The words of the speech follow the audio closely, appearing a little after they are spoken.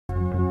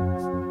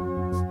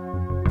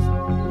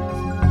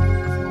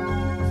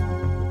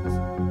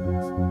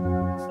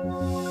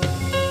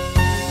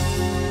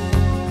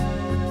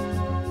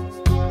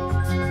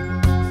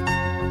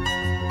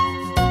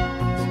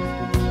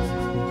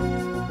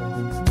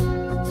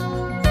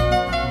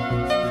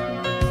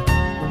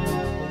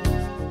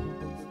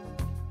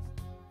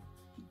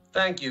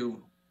Thank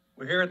you.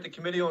 We're here at the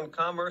Committee on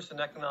Commerce and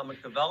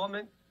Economic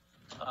Development.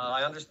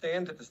 I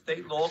understand that the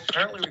state law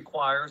currently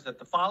requires that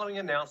the following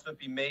announcement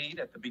be made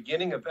at the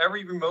beginning of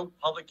every remote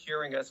public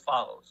hearing as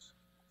follows.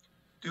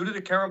 Due to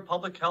the current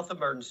public health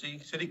emergency,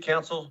 City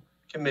Council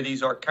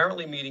committees are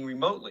currently meeting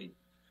remotely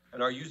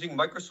and are using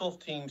Microsoft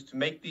Teams to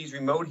make these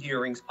remote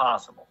hearings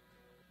possible.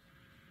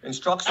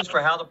 Instructions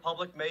for how the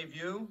public may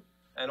view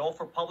and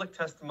offer public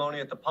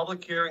testimony at the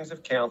public hearings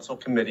of Council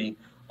Committee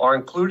are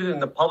included in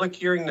the public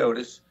hearing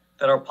notice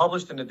that are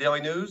published in the Daily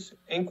News,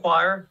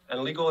 Inquirer, and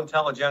Legal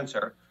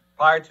Intelligencer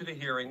prior to the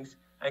hearings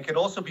and can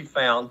also be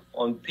found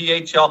on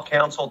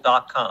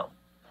phlcouncil.com.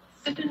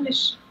 Sit in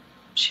this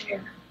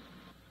chair.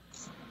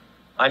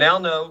 I now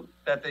know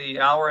that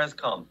the hour has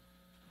come.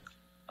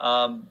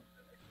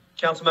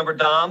 Councilmember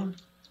Dom.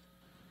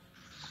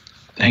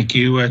 Thank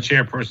you,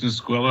 Chairperson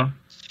Squilla,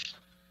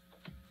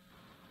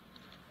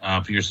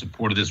 for your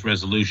support of this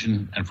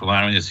resolution and for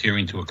allowing this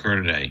hearing to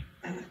occur today.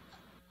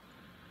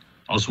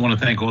 I also want to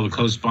thank all the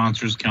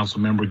co-sponsors,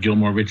 Councilmember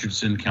Gilmore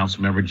Richardson,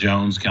 Councilmember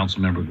Jones,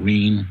 Councilmember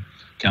Green,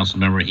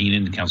 Councilmember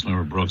Heenan,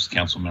 Councilmember Brooks,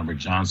 Councilmember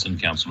Johnson,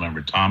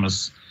 Councilmember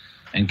Thomas,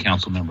 and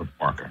Councilmember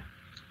Parker.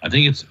 I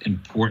think it's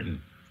important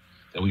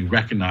that we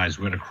recognize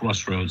we're at a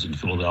crossroads in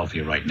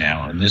Philadelphia right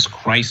now, and this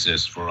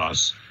crisis for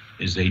us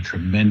is a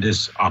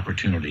tremendous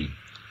opportunity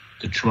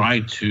to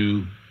try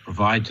to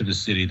provide to the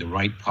city the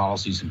right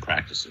policies and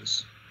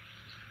practices.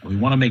 And we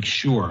want to make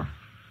sure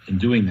in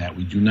doing that,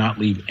 we do not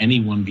leave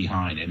anyone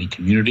behind. Any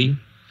community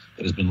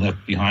that has been left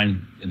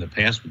behind in the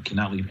past, we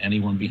cannot leave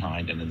anyone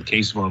behind. And in the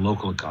case of our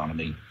local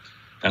economy,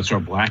 that's our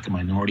Black and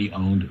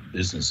minority-owned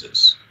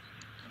businesses.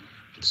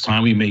 It's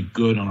time we make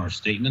good on our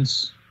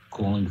statements,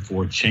 calling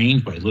for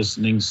change by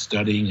listening,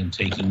 studying, and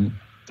taking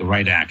the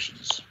right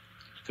actions.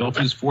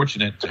 Philadelphia is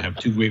fortunate to have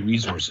two great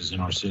resources in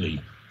our city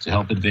to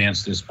help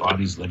advance this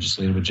body's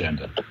legislative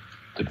agenda: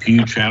 the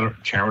Pew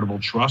Charitable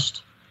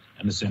Trust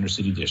and the Center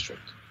City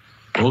District.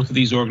 Both of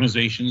these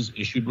organizations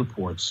issued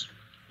reports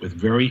with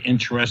very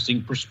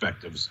interesting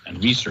perspectives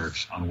and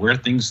research on where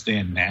things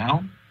stand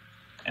now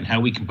and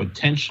how we can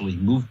potentially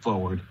move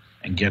forward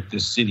and get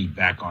this city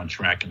back on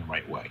track in the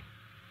right way.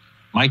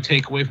 My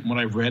takeaway from what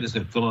I've read is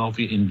that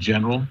Philadelphia in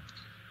general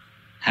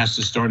has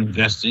to start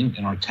investing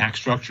in our tax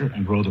structure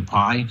and grow the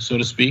pie, so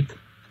to speak,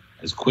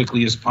 as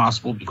quickly as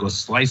possible, because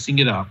slicing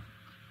it up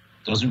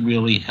doesn't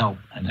really help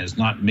and has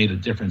not made a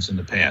difference in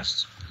the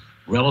past.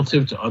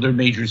 Relative to other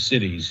major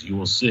cities, you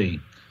will see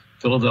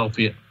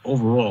Philadelphia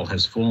overall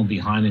has fallen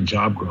behind in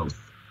job growth,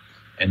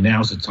 and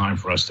now's the time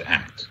for us to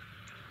act.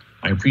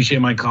 I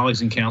appreciate my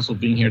colleagues in council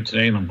being here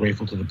today, and I'm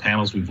grateful to the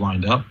panels we've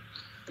lined up.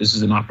 This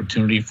is an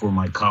opportunity for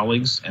my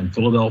colleagues and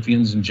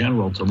Philadelphians in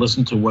general to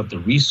listen to what the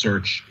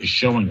research is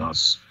showing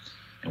us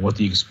and what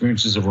the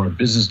experiences of our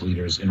business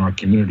leaders in our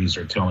communities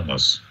are telling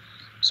us.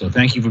 So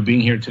thank you for being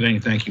here today,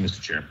 and thank you,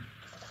 Mr. Chairman.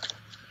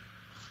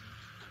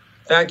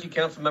 Thank you,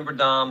 Councilmember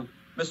Dom.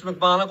 Mr.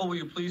 McMonagle, will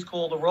you please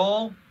call the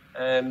roll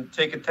and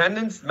take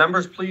attendance?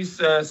 Members,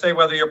 please say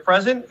whether you're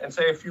present and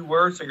say a few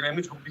words so your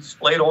image will be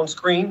displayed on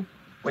screen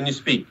when you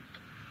speak.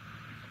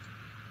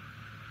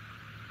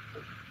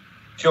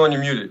 Sean, you're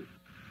muted.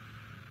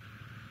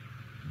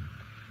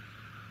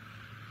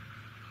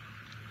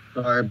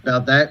 Sorry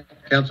about that.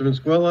 Councilman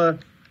Squilla.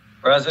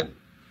 Present.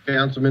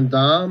 Councilman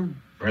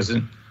Dom.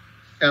 Present.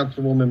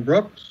 Councilwoman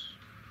Brooks.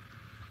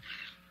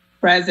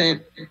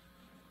 Present.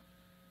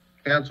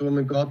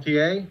 Councilwoman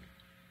Gaultier.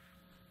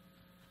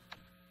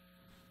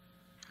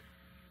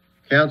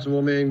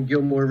 Councilwoman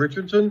Gilmore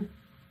Richardson.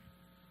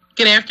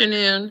 Good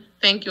afternoon.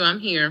 Thank you. I'm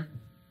here.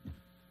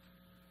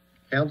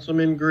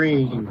 Councilman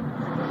Green.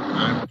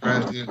 I'm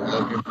present.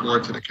 Looking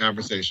forward to the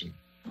conversation.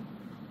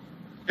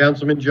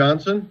 Councilman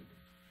Johnson.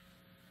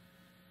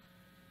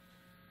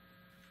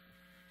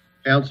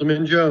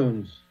 Councilman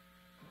Jones.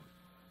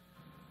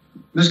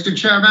 Mr.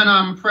 Chairman,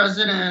 I'm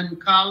present,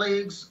 and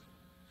colleagues,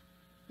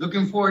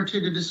 looking forward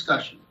to the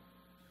discussion.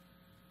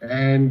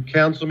 And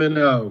Councilman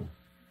O.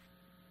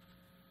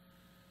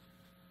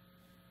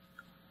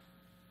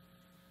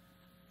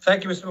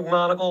 Thank you, Mr.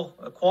 McMonagle.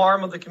 A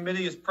quorum of the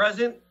committee is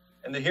present,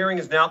 and the hearing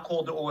is now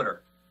called to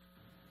order.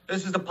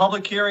 This is the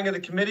public hearing of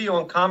the Committee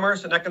on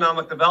Commerce and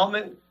Economic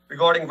Development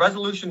regarding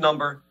resolution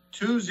number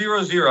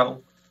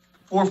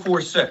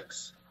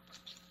 200446.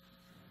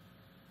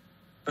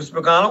 Mr.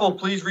 McGonigal,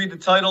 please read the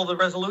title of the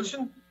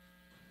resolution.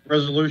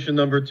 Resolution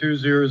number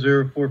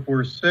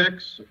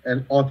 200446,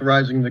 and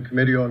authorizing the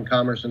Committee on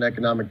Commerce and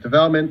Economic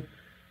Development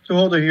to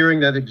hold a hearing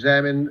that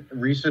examined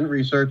recent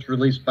research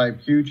released by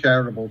Pew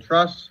Charitable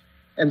Trusts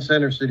and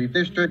Center City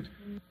District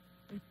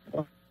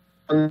on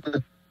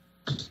the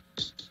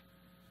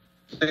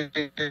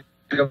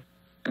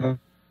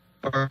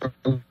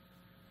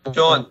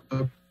John.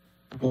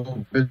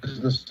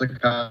 Business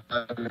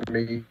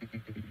economy,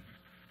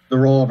 the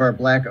role of our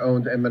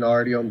Black-owned and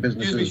minority-owned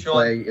businesses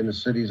play in the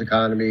city's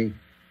economy,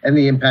 and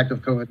the impact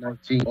of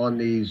COVID-19 on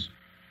these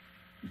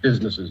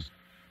businesses.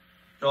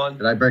 John?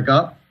 Did I break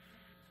up?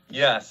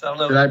 Yes. I don't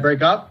know. Did I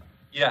break up?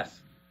 Yes.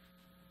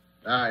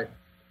 All right.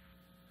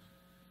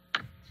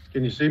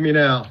 Can you see me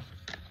now?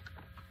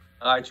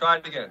 All right, try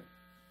it again.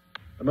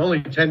 I'm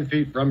only 10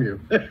 feet from you.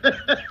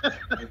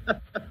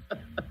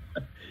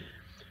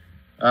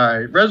 All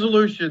right,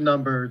 resolution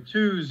number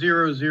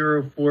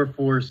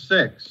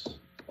 200446,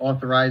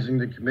 authorizing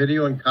the Committee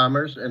on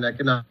Commerce and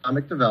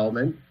Economic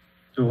Development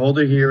to hold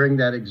a hearing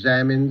that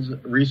examines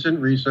recent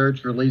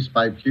research released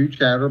by Pew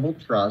Charitable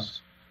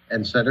Trusts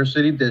and Center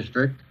City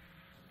District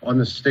on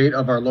the state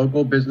of our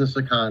local business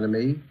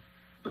economy,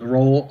 the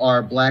role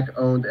our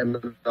Black-owned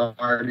and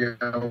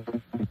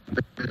minority-owned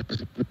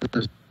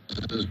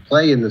businesses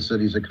play in the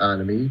city's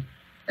economy,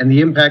 and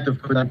the impact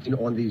of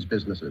COVID-19 on these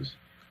businesses.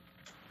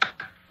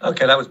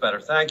 Okay, that was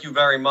better. Thank you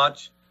very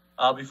much.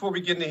 Before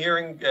we begin the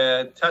hearing,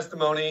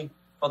 testimony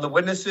from the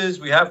witnesses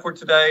we have for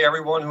today,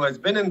 everyone who has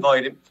been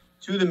invited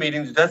to the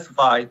meeting to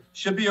testify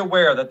should be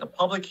aware that the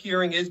public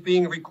hearing is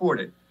being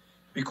recorded.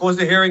 Because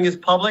the hearing is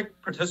public,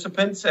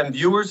 participants and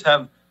viewers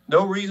have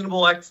no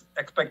reasonable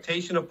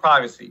expectation of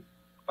privacy.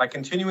 By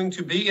continuing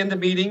to be in the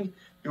meeting,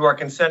 you are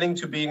consenting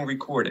to being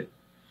recorded.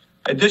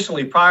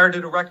 Additionally, prior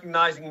to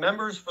recognizing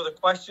members for the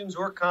questions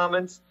or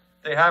comments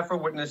they have for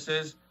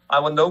witnesses, I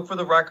will note for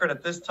the record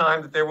at this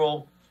time that they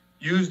will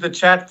use the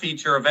chat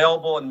feature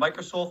available in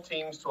Microsoft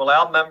Teams to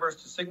allow members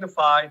to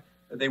signify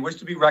that they wish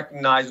to be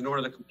recognized in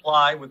order to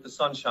comply with the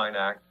Sunshine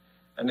Act,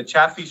 and the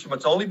chat feature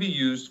must only be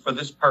used for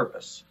this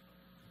purpose.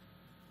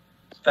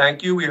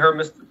 Thank you. We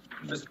heard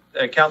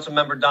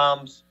Councilmember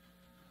Dom's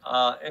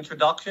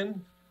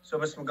introduction. So,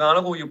 Ms.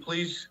 McGonigal, will you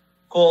please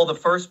call the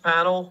first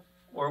panel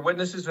or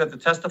witnesses who have to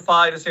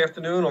testify this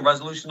afternoon on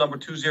resolution number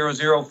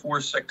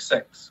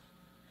 200466?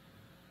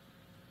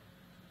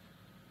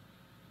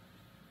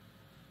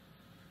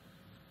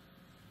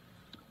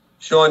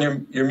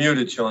 Sean, you're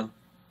muted, Sean.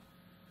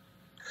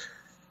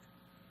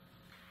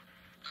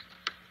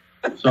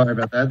 Sorry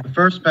about that. The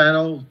first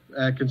panel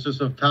consists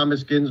of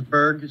Thomas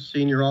Ginsberg,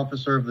 Senior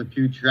Officer of the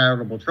Pew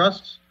Charitable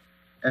Trusts,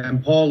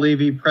 and Paul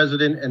Levy,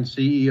 President and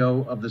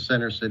CEO of the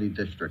Center City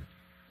District.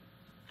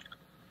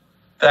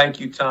 Thank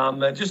you,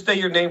 Tom. Just state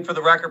your name for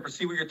the record,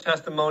 proceed with your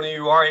testimony.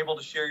 You are able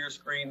to share your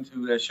screen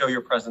to show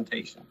your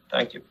presentation.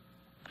 Thank you.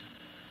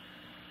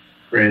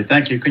 Great,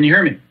 thank you. Can you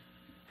hear me?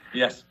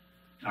 Yes.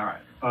 All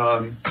right.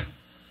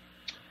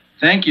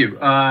 Thank you.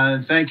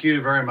 Thank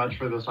you very much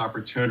for this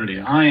opportunity.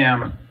 I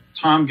am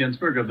Tom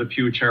Ginsberg of the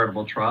Pew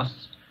Charitable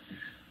Trusts.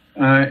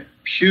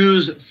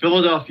 Pew's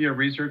Philadelphia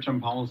Research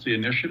and Policy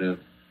Initiative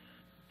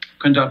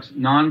conducts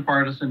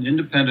nonpartisan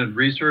independent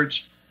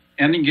research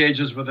and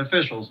engages with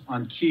officials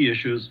on key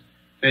issues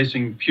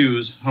facing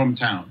Pew's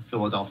hometown,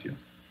 Philadelphia.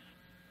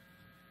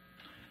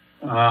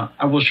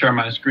 I will share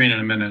my screen in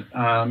a minute.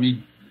 Let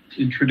me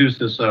introduce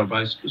this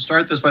by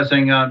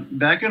saying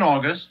back in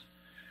August,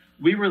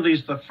 we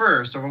released the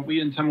first of what we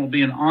intend will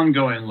be an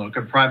ongoing look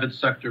at private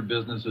sector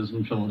businesses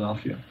in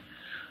Philadelphia.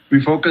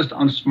 We focused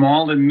on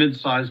small and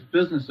mid-sized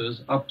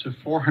businesses up to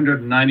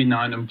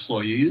 499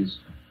 employees,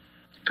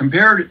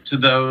 compared to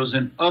those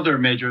in other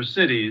major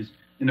cities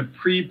in a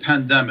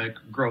pre-pandemic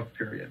growth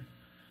period.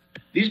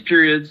 These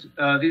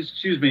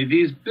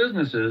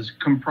businesses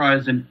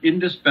comprise an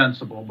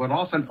indispensable but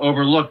often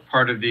overlooked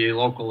part of the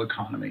local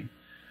economy.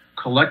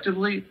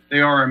 Collectively,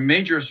 they are a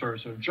major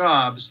source of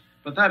jobs,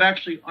 but that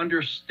actually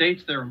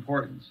understates their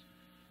importance.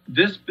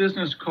 This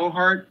business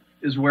cohort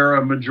is where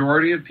a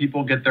majority of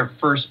people get their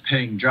first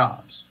paying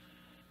jobs.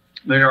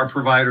 They are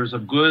providers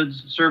of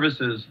goods,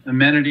 services,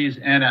 amenities,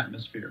 and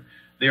atmosphere.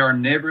 They are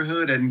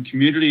neighborhood and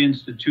community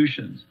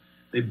institutions.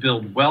 They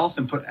build wealth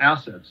and put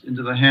assets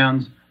into the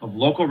hands of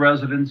local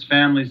residents,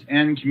 families,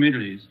 and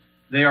communities.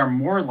 They are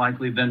more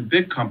likely than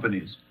big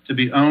companies to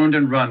be owned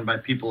and run by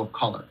people of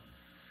color.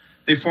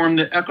 They form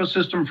the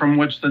ecosystem from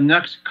which the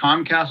next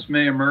Comcast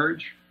may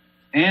emerge,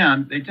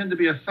 and they tend to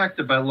be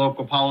affected by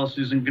local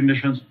policies and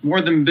conditions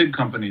more than big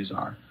companies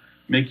are,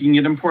 making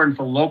it important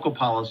for local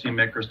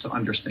policymakers to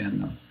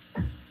understand them.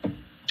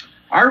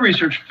 Our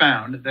research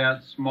found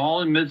that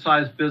small and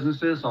mid-sized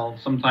businesses, I'll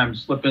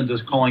sometimes slip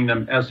into calling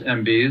them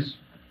SMBs,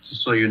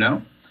 just so you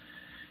know,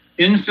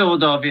 in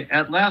Philadelphia,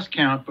 at last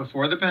count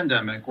before the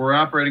pandemic, were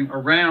operating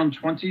around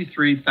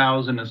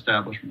 23,000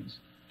 establishments.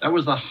 That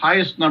was the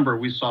highest number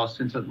we saw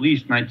since at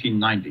least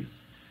 1990.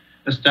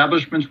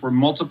 Establishments were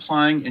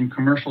multiplying in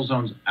commercial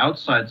zones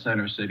outside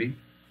Center City.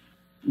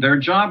 Their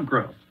job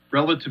growth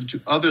relative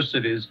to other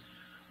cities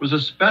was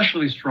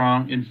especially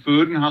strong in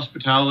food and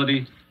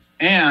hospitality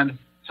and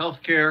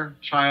healthcare,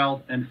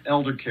 child, and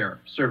elder care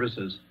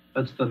services.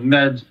 That's the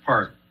meds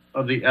part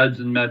of the eds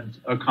and meds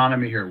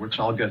economy here, which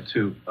I'll get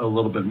to a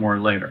little bit more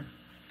later.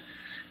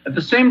 At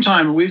the same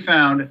time, we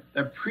found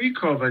that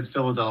pre-COVID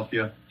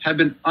Philadelphia had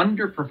been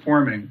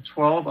underperforming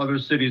 12 other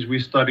cities we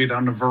studied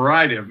on a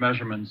variety of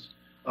measurements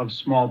of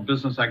small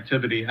business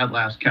activity at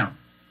last count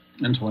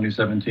in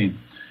 2017.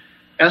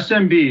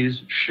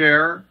 SMB's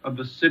share of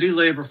the city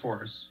labor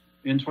force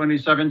in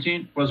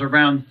 2017 was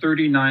around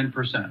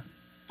 39%,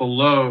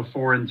 below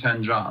 4 in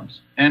 10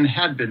 jobs, and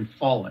had been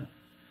falling.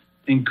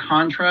 In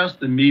contrast,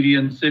 the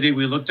median city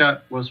we looked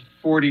at was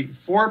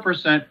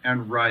 44%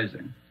 and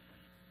rising.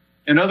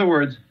 In other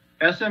words,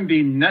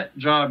 SMB net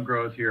job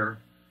growth here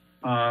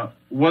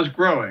was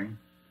growing,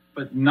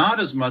 but not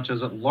as much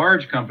as at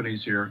large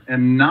companies here,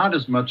 and not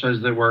as much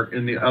as they were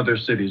in the other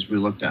cities we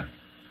looked at.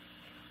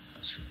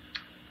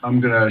 I'm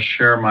going to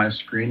share my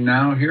screen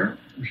now here.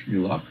 Wish me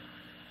luck.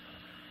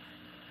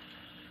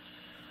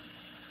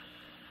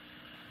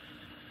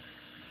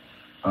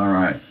 All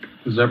right.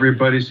 Does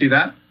everybody see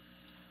that?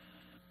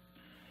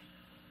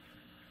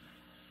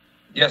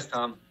 Yes,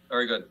 Tom.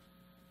 Very good.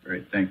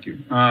 Great. Thank you.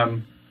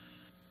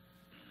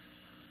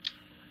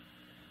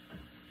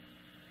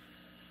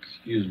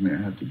 Excuse me. I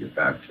have to get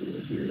back to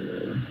it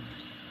here.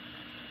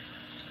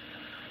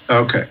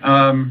 Okay.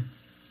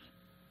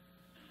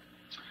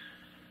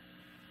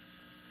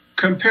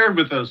 Compared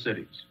with those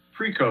cities,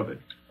 pre-COVID,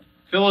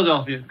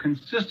 Philadelphia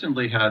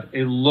consistently had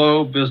a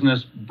low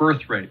business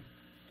birth rate,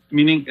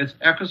 meaning its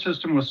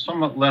ecosystem was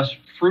somewhat less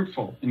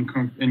fruitful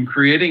in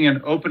creating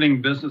and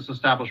opening business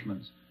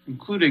establishments,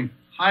 including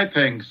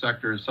high-paying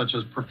sectors such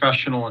as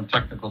professional and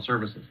technical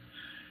services.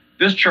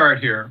 This chart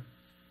here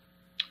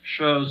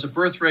shows the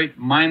birth rate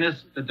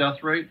minus the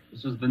death rate.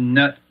 This is the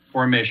net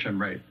formation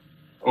rate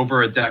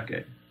over a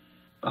decade.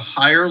 The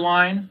higher the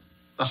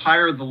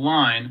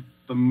line,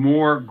 the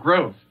more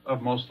growth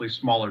of mostly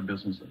smaller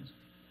businesses.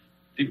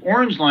 The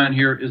orange line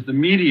here is the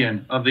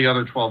median of the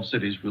other 12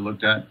 cities we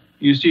looked at.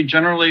 You see,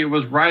 generally it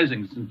was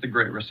rising since the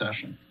Great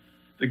Recession.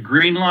 The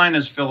green line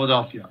is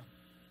Philadelphia,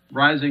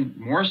 rising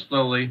more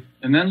slowly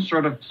and then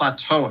sort of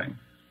plateauing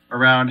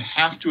around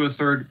half to a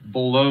third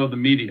below the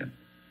median.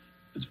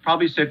 It's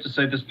probably safe to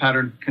say this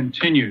pattern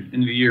continued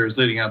in the years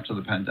leading up to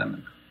the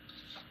pandemic.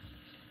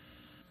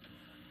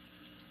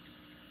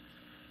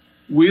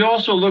 We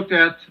also looked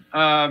at,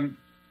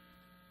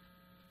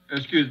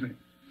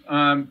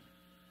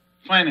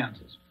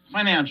 finances.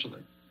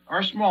 Financially,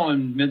 our small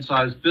and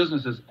mid-sized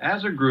businesses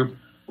as a group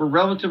were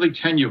relatively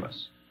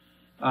tenuous,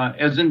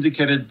 as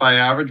indicated by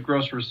average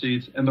gross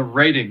receipts and the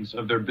ratings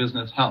of their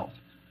business health.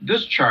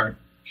 This chart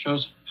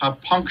shows how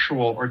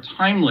punctual or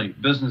timely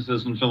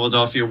businesses in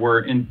Philadelphia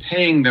were in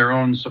paying their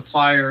own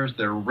suppliers,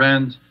 their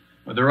rent,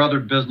 or their other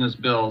business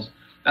bills.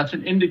 That's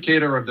an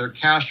indicator of their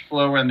cash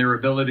flow and their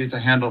ability to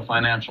handle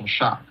financial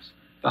shocks.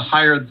 The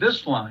higher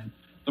this line,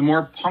 the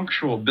more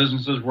punctual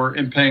businesses were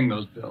in paying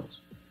those bills.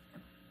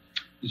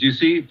 As you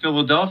see,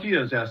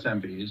 Philadelphia's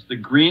SMBs, the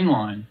green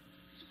line,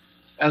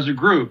 as a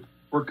group,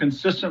 were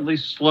consistently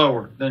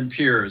slower than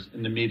peers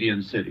in the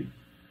median city,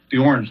 the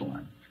orange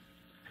line.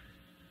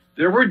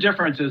 There were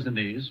differences in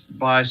these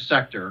by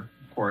sector,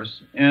 of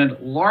course, and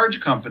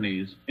large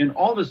companies in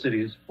all the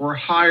cities were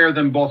higher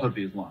than both of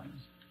these lines.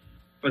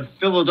 But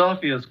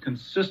Philadelphia's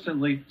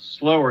consistently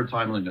slower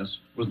timeliness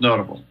was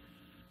notable.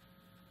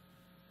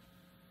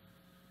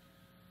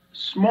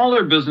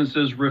 Smaller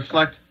businesses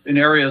reflect an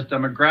area's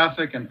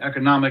demographic and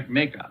economic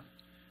makeup.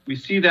 We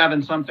see that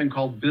in something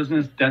called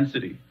business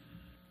density.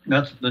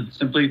 That's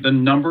simply the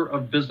number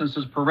of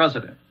businesses per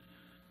resident.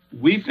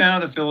 We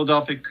found that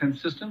Philadelphia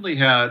consistently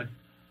had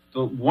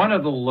one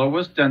of the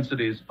lowest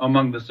densities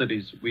among the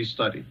cities we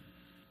studied.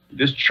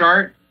 This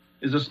chart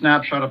is a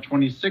snapshot of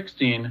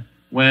 2016,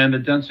 when the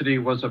density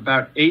was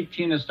about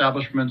 18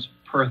 establishments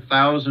per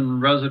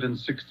 1,000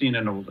 residents 16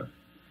 and older.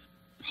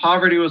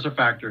 Poverty was a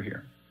factor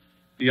here.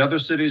 The other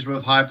cities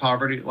with high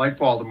poverty, like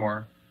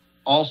Baltimore,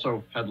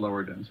 also had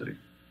lower density.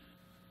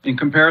 In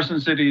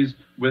comparison, cities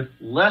with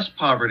less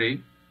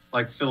poverty,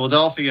 like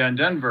Philadelphia and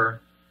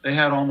Denver, they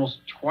had almost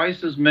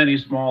twice as many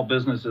small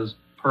businesses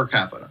per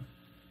capita.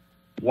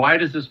 Why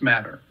does this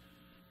matter?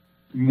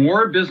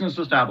 More business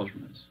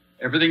establishments,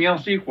 everything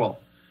else equal,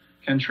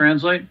 can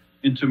translate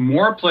into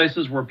more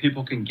places where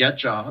people can get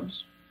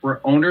jobs, where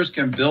owners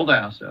can build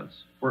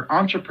assets, where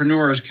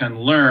entrepreneurs can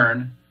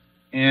learn,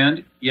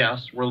 and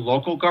yes, where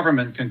local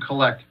government can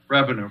collect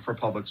revenue for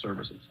public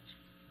services.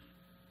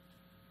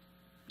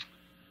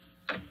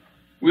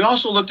 We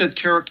also looked at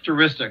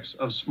characteristics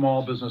of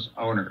small business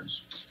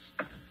owners.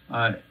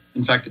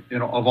 In fact,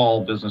 of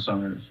all business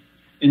owners.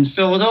 In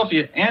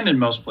Philadelphia and in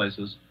most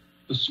places,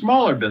 the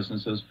smaller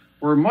businesses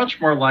were much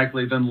more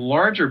likely than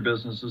larger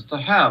businesses to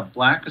have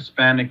Black,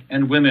 Hispanic,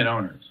 and women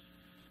owners.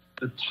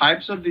 The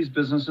types of these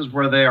businesses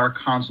where they are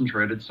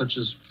concentrated, such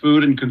as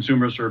food and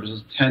consumer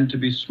services, tend to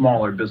be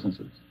smaller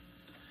businesses.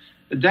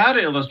 The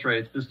data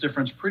illustrates this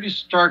difference pretty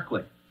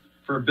starkly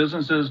for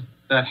businesses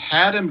that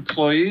had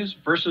employees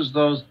versus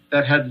those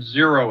that had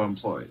zero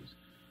employees,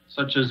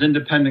 such as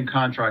independent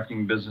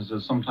contracting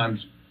businesses.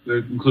 Sometimes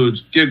it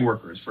includes gig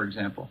workers, for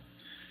example.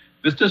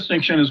 This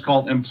distinction is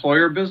called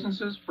employer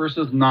businesses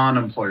versus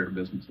non-employer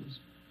businesses.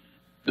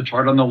 The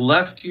chart on the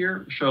left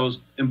here shows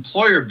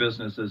employer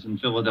businesses in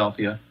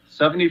Philadelphia.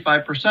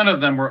 75%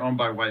 of them were owned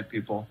by white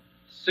people,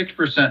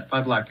 6%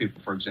 by Black people,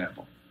 for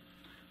example.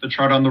 The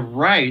chart on the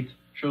right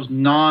shows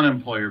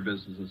non-employer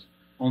businesses.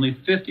 Only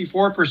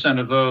 54%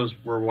 of those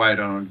were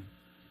white-owned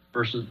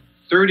versus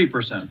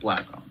 30%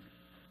 Black-owned.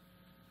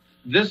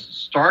 This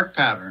stark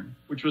pattern,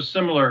 which was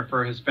similar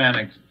for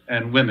Hispanics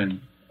and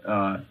women,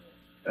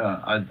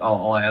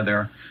 I'll add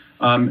there,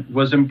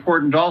 was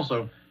important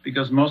also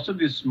because most of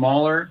these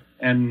smaller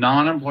and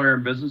non-employer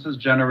businesses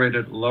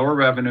generated lower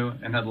revenue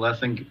and had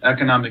less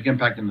economic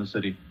impact in the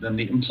city than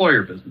the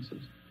employer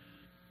businesses.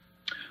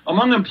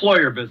 Among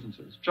employer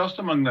businesses, just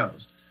among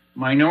those,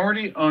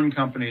 minority-owned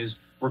companies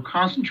were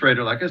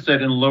concentrated, like I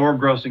said, in lower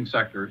grossing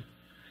sectors.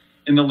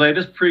 In the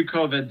latest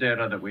pre-COVID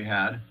data that we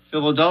had,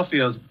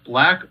 Philadelphia's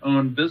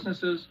Black-owned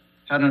businesses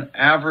had an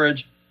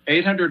average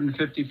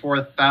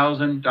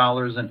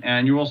 $854,000 in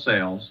annual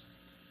sales.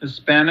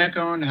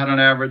 Hispanic-owned had an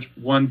average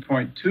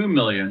 $1.2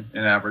 million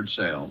in average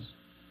sales.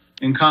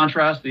 In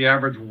contrast, the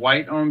average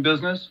white-owned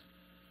business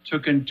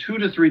took in 2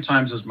 to 3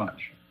 times as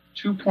much,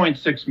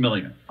 $2.6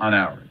 million on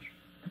average.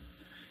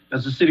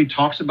 As the city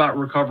talks about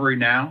recovery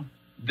now,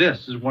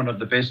 this is one of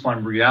the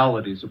baseline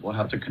realities that we'll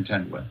have to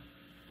contend with.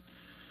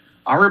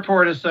 Our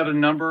report has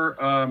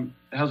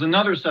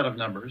another set of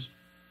numbers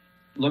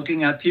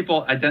looking at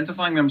people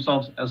identifying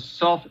themselves as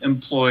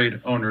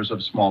self-employed owners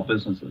of small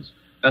businesses.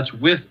 That's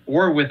with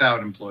or without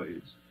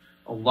employees.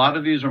 A lot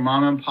of these are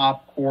mom and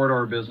pop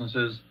corridor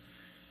businesses,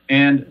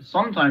 and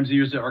sometimes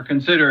these are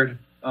considered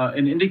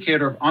an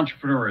indicator of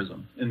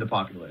entrepreneurism in the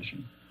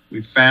population.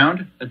 We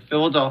found that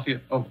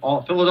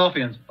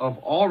Philadelphians of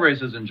all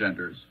races and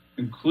genders,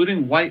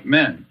 including white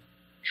men,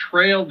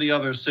 trailed the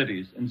other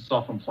cities in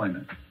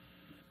self-employment.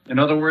 In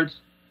other words,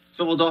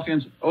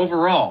 Philadelphians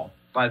overall,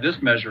 by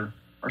this measure,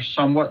 are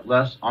somewhat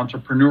less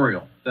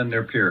entrepreneurial than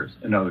their peers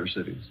in other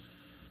cities.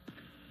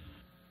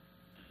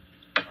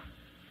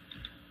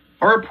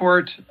 Our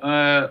report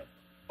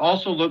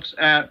also looks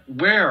at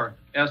where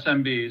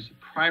SMBs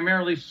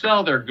primarily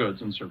sell their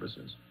goods and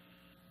services.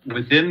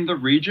 Within the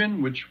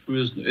region, which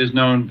is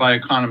known by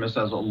economists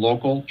as a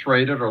local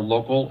traded or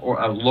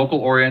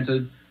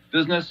local-oriented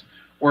business,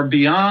 or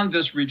beyond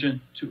this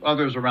region to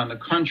others around the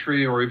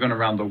country or even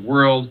around the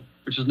world,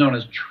 which is known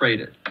as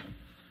traded.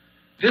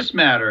 This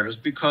matters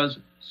because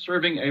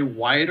serving a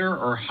wider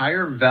or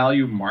higher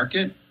value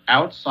market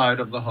outside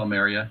of the home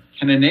area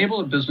can enable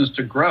a business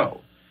to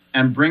grow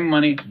and bring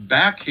money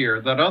back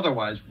here that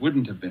otherwise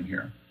wouldn't have been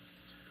here.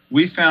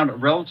 We found a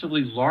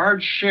relatively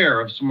large share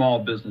of small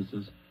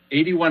businesses,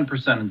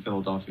 81% in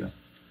Philadelphia,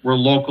 were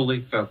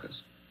locally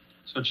focused,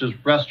 such as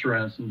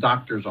restaurants and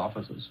doctors'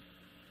 offices.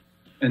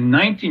 And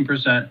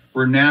 19%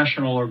 were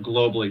national or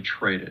globally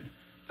traded.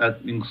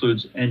 That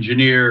includes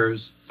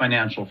engineers,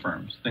 financial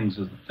firms, things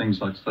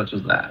such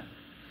as that.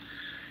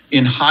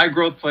 In high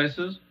growth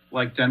places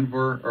like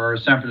Denver or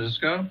San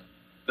Francisco,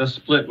 the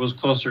split was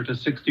closer to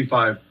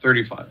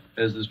 65-35,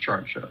 as this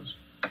chart shows.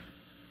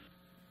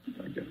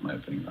 If I get my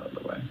thing out of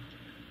the way.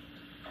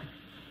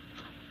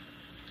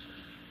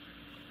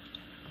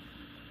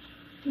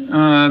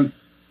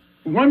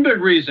 One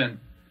big reason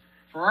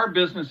for our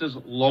business's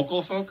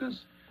local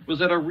focus was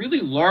that a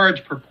really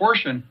large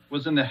proportion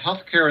was in the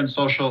healthcare and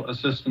social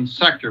assistance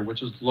sector,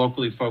 which is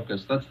locally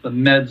focused. That's the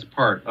meds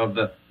part of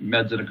the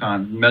meds and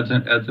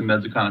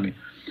meds economy.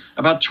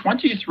 About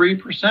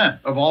 23%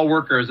 of all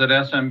workers at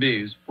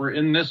SMBs were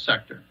in this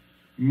sector,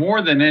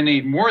 more than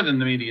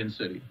the median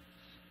city.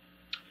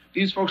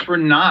 These folks were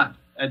not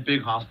at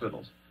big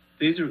hospitals.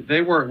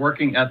 They were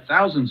working at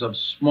thousands of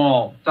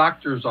small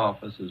doctors'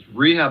 offices,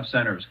 rehab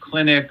centers,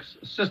 clinics,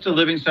 assisted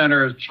living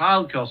centers,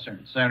 child care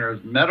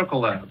centers, medical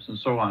labs, and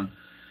so on.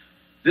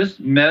 This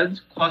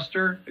meds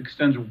cluster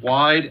extends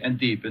wide and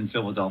deep in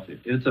Philadelphia.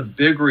 It's a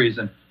big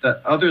reason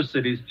that other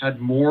cities had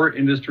more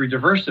industry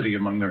diversity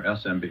among their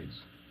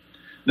SMBs.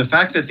 The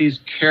fact that these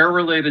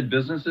care-related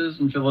businesses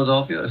in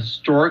Philadelphia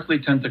historically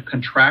tend to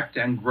contract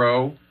and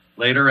grow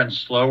later and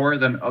slower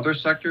than other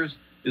sectors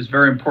is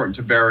very important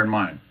to bear in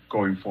mind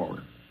going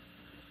forward.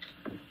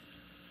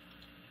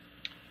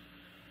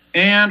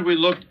 And we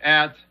looked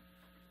at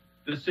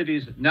the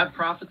city's net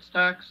profits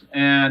tax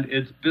and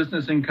its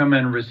business income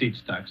and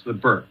receipts tax, the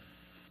BIRT.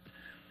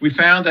 We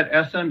found that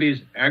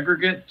SMB's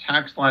aggregate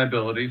tax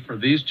liability for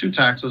these two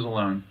taxes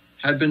alone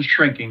had been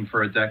shrinking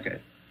for a decade,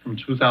 from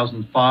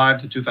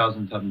 2005 to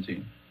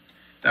 2017.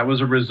 That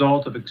was a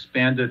result of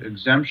expanded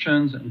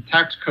exemptions and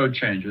tax code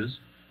changes,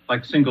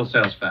 like single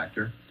sales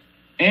factor,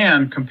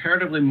 and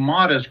comparatively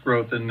modest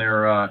growth in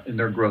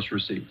their gross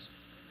receipts.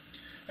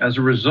 As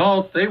a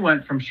result, they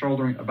went from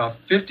shouldering about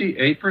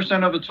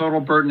 58% of the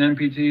total burden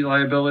NPT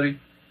liability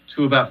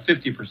to about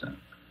 50%.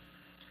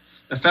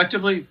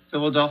 Effectively,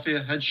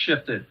 Philadelphia had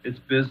shifted its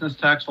business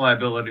tax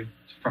liability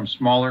from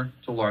smaller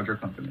to larger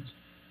companies.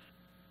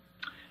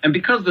 And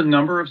because the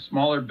number of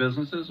smaller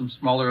businesses and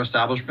smaller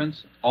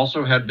establishments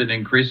also had been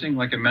increasing,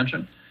 like I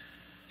mentioned,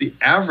 the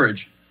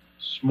average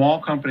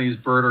small company's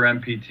BIRT or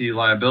MPT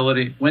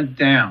liability went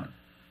down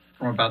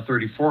from about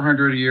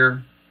 $3,400 a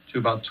year to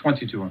about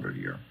 $2,200 a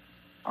year.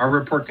 Our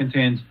report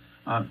contains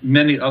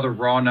many other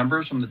raw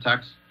numbers from the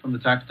tax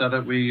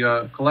data we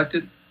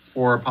collected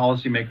for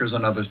policymakers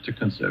and others to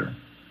consider.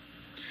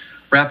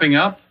 Wrapping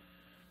up,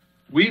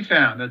 we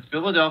found that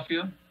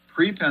Philadelphia,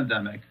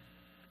 pre-pandemic,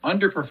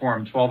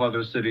 underperformed 12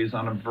 other cities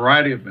on a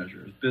variety of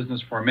measures: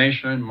 business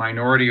formation,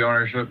 minority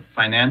ownership,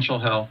 financial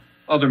health,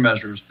 other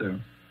measures too.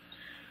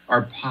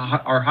 Our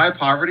high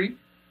poverty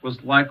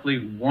was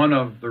likely one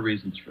of the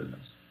reasons for this.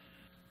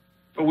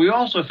 But we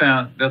also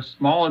found that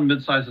small and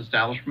mid-sized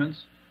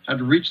establishments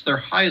had reached their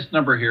highest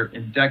number here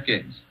in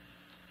decades.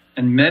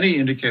 And many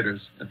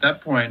indicators at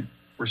that point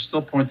were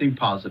still pointing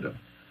positive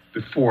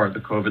before the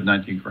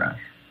COVID-19 crash.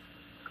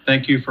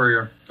 Thank you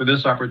for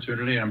this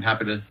opportunity, and I'm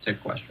happy to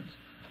take questions.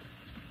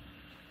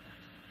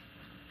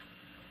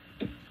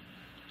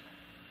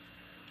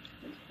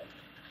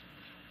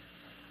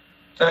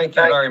 Thank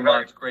you very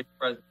much. Great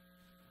presentation.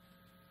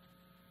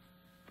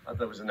 I thought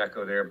there was an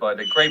echo there, but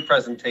a great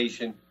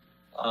presentation.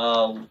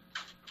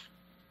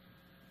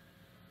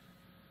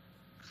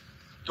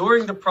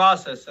 During the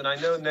process, and I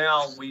know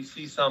now we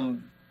see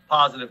some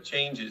positive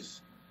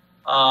changes,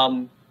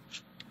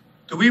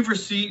 do we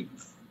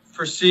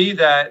foresee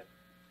that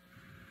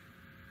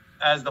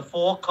as the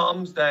fall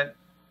comes that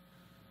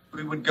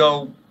we would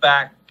go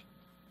back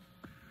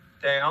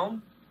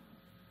down?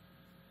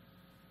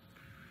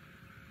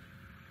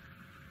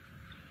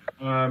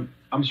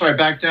 I'm sorry,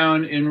 back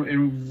down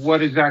in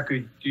what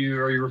exactly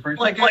are you referring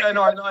to? Like in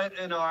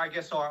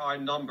our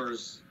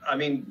numbers. I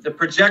mean, the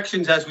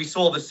projections as we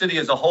saw the city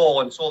as a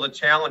whole and saw the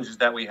challenges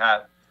that we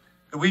have.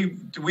 Do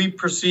we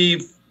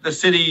perceive the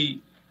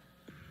city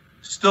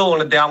still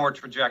on a downward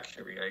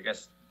trajectory? I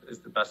guess is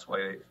the best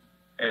way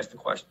to ask the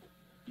question.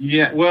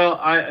 Yeah, well,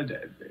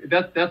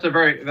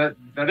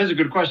 that is a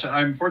good question.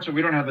 Unfortunately,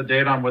 we don't have the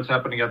data on what's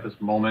happening at this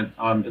moment.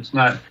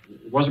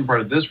 It wasn't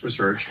part of this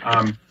research.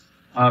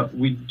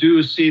 We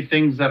do see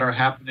things that are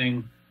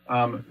happening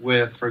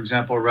with, for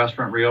example,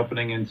 restaurant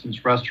reopening, and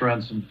since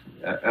restaurants,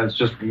 as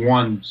just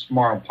one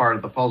small part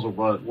of the puzzle,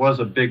 was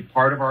a big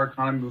part of our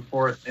economy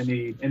before,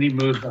 any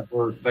moves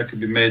that could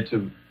be made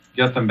to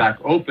get them back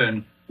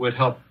open would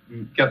help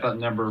get that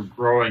number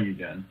growing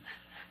again.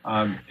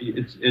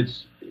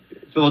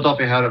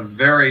 Philadelphia had a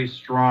very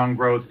strong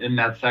growth in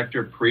that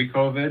sector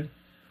pre-COVID.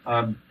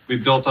 We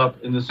built up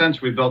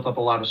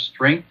a lot of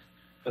strength,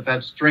 but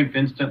that strength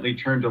instantly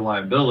turned to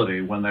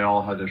liability when they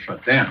all had to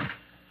shut down.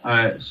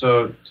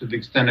 So to the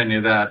extent any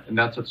of that, and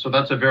that's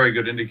a very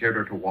good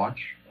indicator to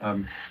watch.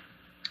 And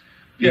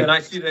I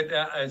see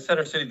that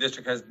Center City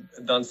District has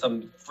done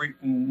some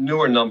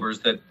newer numbers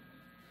that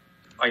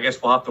I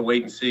guess we'll have to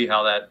wait and see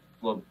how that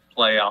will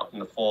play out in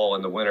the fall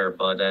and the winter.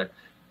 But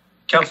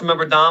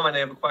Councilmember Dom, I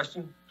have a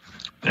question.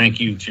 Thank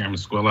you, Chairman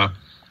Squilla.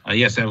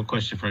 Yes, I have a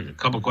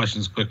couple of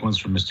questions, quick ones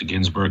from Mr.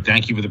 Ginsburg.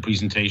 Thank you for the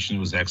presentation. It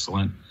was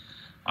excellent.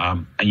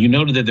 And you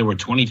noted that there were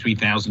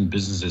 23,000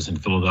 businesses in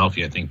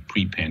Philadelphia, I think,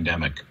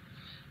 pre-pandemic.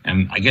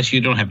 And I guess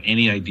you don't have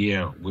any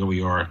idea where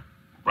we are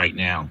right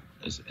now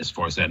as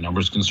far as that number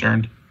is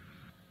concerned?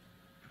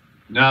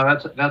 No,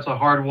 that's a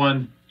hard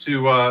one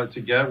to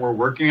get. We're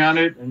working on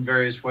it in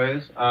various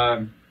ways.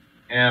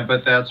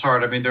 But that's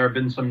hard. I mean, there have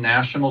been some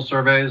national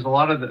surveys. A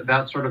lot of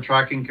that sort of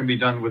tracking can be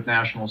done with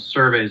national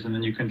surveys, and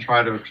then you can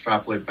try to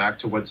extrapolate back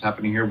to what's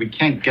happening here. We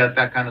can't get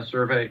that kind of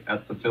survey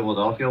at the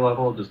Philadelphia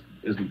level. Just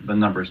isn't the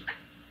numbers.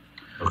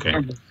 Okay.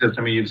 I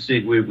mean,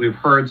 we've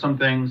heard some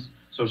things.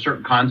 So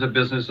certain kinds of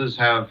businesses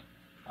have,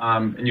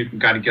 and you can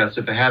kind of guess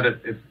if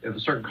a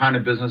certain kind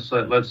of business,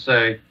 let's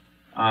say,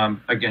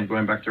 again,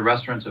 going back to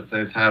restaurants, if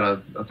they've had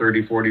a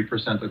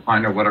 30-40%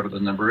 decline or whatever the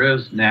number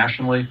is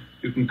nationally,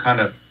 you can kind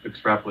of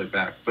extrapolate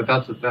back. But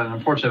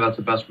unfortunately, that's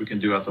the best we can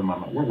do at the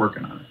moment. We're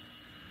working on it.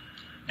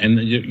 And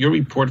your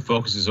report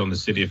focuses on the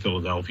city of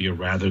Philadelphia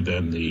rather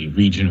than the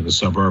region or the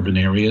suburban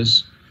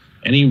areas.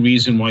 Any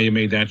reason why you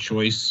made that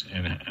choice,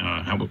 and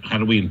how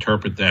do we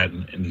interpret that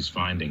in these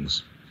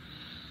findings?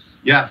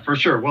 Yeah, for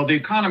sure. Well, the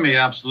economy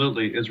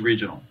absolutely is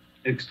regional.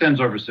 It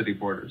extends over city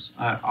borders.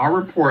 Our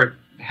report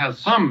has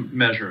some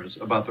measures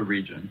about the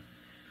region,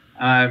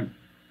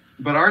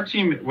 but our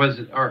team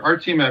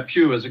at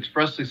Pew was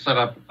expressly set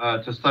up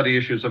to study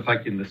issues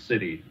affecting the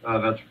city.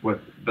 That's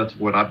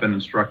what I've been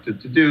instructed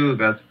to do.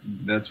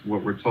 That's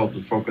what we're told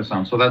to focus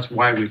on. So that's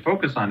why we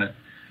focus on it.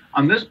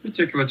 On this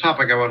particular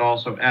topic, I would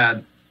also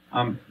add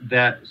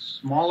that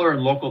smaller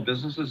and local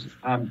businesses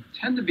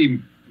tend to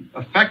be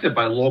affected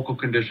by local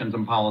conditions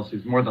and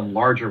policies more than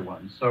larger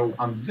ones. So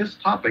on this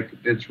topic,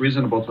 it's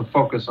reasonable to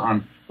focus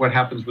on what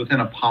happens within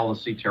a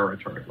policy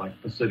territory, like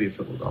the city of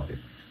Philadelphia.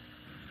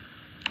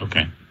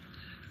 Okay.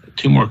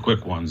 Two more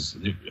quick ones.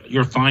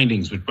 Your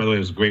findings, which by the way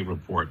was a great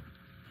report,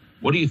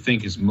 what do you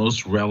think is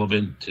most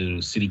relevant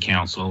to City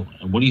Council,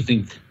 and what do you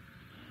think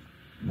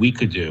we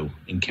could do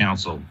in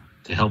Council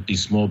to help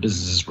these small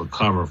businesses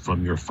recover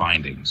from your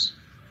findings?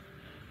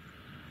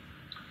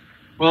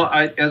 Well,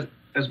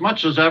 as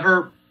much as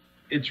ever,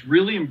 it's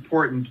really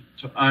important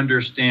to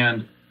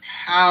understand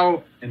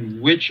how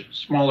and which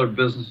smaller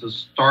businesses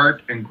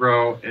start and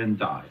grow and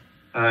die.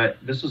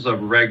 This is a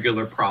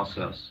regular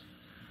process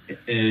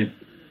in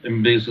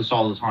business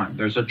all the time.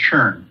 There's a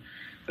churn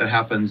that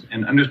happens,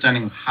 and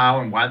understanding how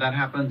and why that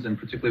happens, and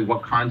particularly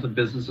what kinds of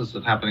businesses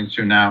it's happening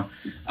to now,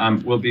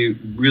 will be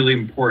really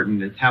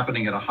important. It's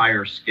happening at a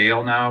higher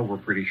scale now, we're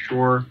pretty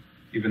sure,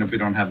 even if we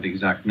don't have the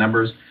exact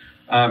numbers.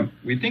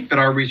 We think that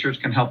our research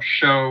can help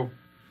show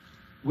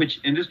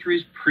which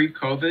industries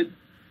pre-COVID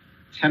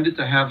tended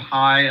to have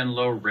high and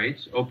low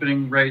rates,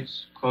 opening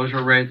rates,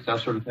 closure rates, that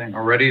sort of thing.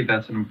 Already,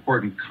 that's an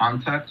important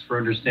context for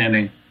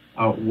understanding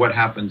what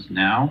happens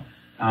now,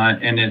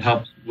 and it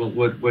helps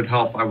would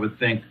help, I would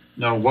think,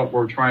 know what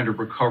we're trying to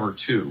recover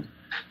to,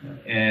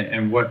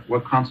 and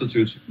what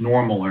constitutes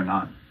normal or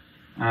not.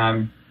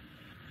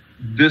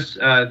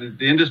 The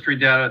industry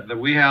data that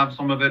we have,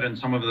 some of it and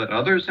some of it that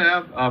others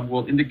have,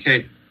 will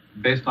indicate,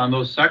 based on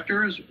those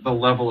sectors, the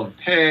level of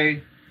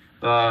pay,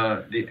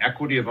 the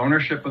equity of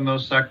ownership in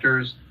those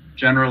sectors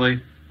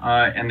generally,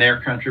 and their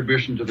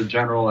contribution to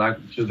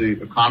the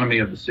economy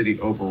of the city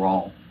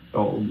overall.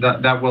 So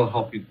that will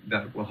help you.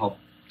 That will help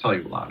tell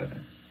you a lot of it.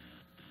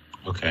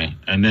 Okay,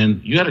 and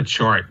then you had a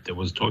chart that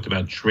was talked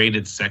about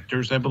traded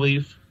sectors, I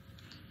believe.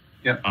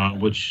 Yeah.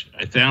 Which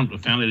I found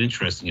it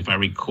interesting. If I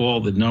recall,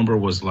 the number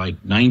was like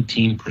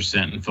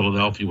 19% in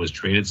Philadelphia was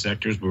traded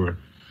sectors. We were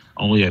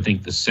only, I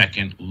think, the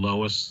second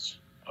lowest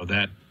of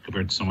that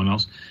compared to someone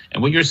else.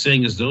 And what you're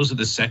saying is those are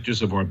the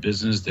sectors of our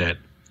business that,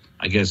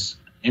 I guess,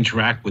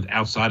 interact with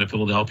outside of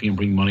Philadelphia and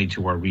bring money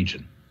to our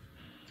region.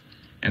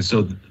 And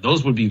so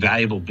those would be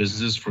valuable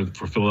businesses for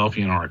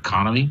Philadelphia and our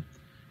economy.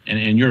 And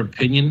in your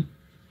opinion,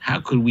 how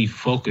could we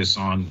focus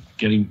on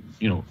getting,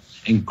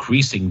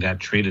 increasing that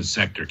traded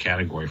sector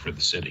category for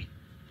the city?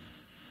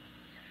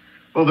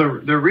 Well,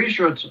 the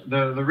research,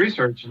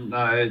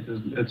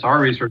 it's our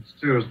research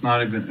too. It's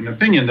not even an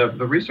opinion.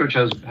 The research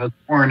has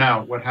borne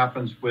out what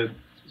happens with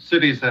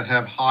cities that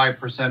have high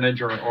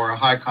percentage or a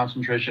high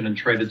concentration in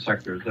traded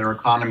sectors. Their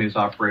economies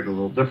operate a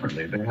little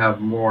differently. They have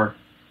more.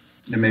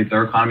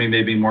 Their economy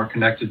may be more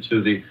connected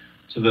to the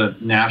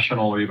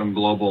national or even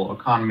global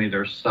economy.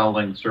 They're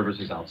selling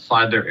services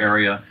outside their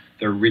area.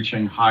 They're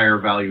reaching higher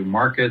value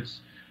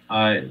markets.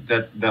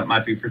 That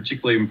might be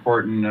particularly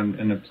important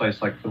in a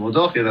place like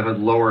Philadelphia that has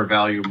lower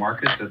value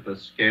market, that the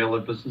scale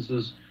of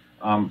businesses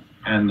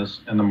and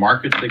the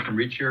markets they can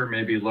reach here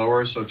may be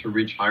lower. So to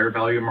reach higher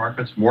value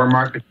markets, more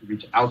markets to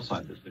reach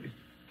outside the city.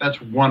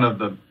 That's one of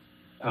the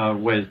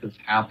ways this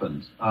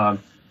happens.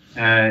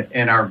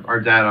 And our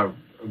data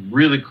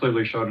really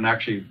clearly showed, and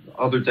actually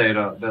other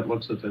data that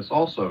looks at this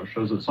also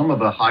shows that some of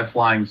the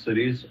high-flying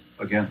cities,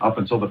 again, up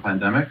until the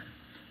pandemic,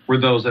 were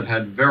those that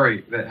had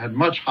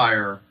much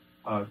higher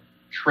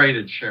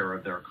traded share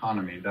of their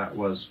economy that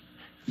was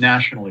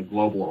nationally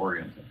global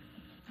oriented.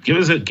 Give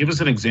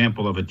us an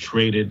example of a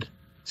traded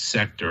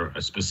sector,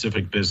 a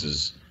specific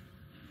business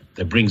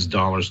that brings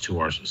dollars to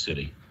our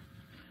city.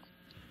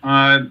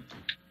 I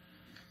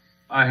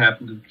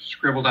happen to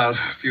scribbled out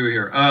a few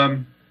here.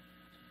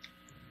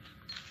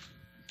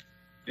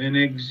 An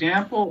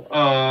example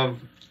of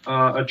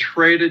a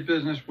traded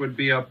business would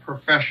be a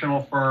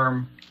professional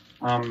firm,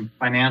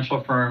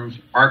 financial firms,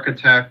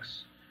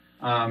 architects,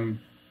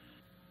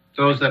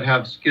 those that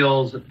have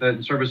skills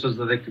and services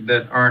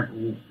that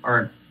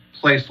aren't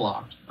place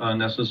locked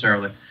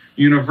necessarily.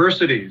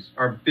 Universities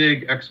are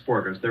big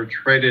exporters. They're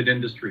traded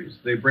industries.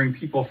 They bring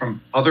people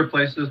from other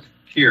places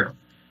here.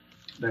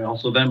 They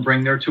also then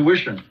bring their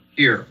tuition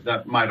here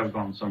that might have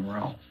gone somewhere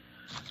else.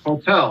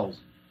 Hotels.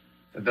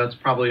 That's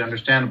probably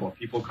understandable.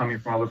 People coming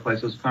from other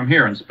places come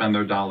here and spend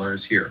their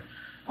dollars here.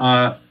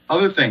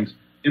 Other things,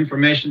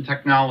 information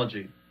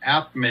technology,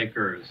 app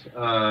makers,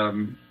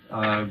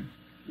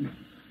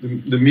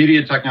 the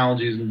media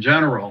technologies in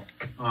general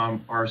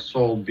are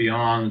sold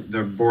beyond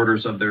the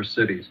borders of their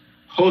cities.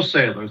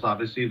 Wholesalers,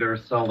 obviously, they're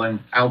selling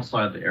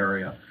outside the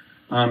area.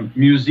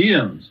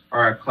 Museums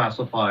are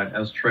classified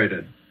as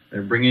traded.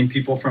 They're bringing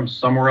people from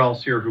somewhere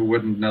else here who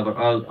wouldn't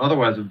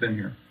otherwise have been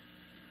here.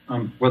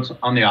 What's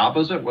on the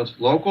opposite, what's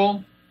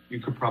local, you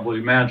could probably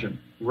imagine.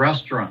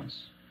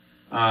 Restaurants,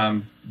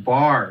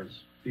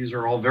 bars, these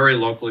are all very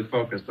locally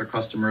focused. Their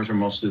customers are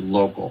mostly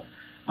local.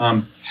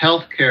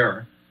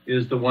 Healthcare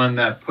is the one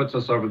that puts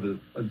us over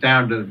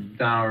down to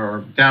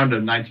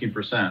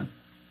 19%.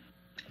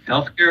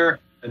 Healthcare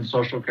and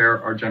social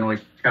care are generally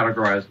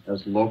categorized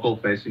as local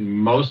facing.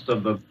 Most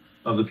of the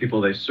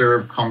people they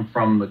serve come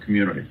from the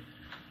community.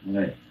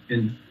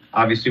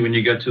 Obviously, when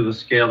you get to the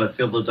scale that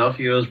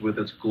Philadelphia is with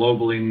its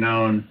globally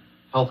known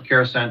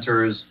healthcare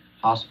centers,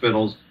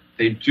 hospitals,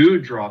 they do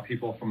draw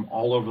people from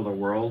all over the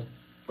world.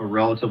 But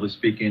relatively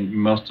speaking,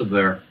 most of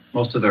their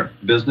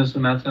business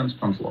in that sense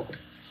comes local.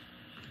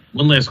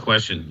 One last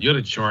question. You had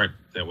a chart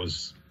that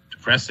was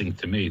depressing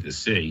to me to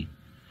see.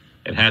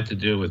 It had to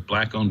do with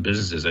black-owned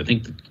businesses. I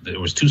think there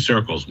was two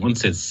circles. One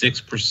said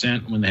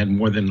 6% when they had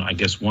more than, I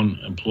guess, one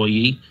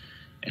employee,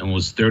 and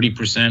was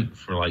 30%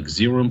 for like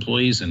zero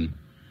employees. And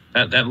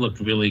that looked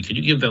really, could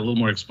you give that a little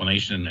more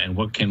explanation, and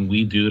what can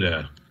we do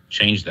to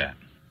change that?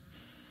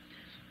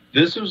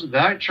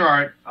 That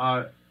chart.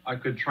 I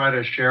could try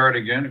to share it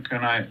again.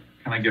 Can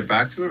I get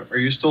back to it? Are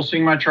you still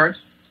seeing my chart?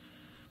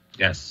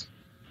 Yes.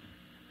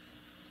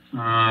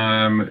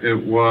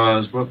 It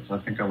was, whoops, I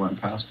think I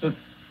went past it.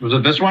 Was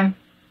it this one?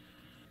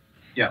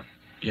 Yeah.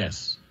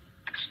 Yes.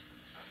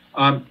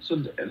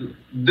 So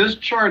this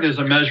chart is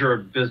a measure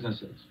of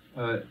businesses.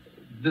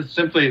 This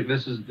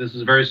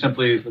is very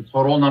simply the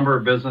total number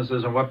of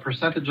businesses and what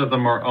percentage of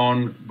them are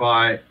owned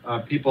by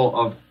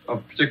people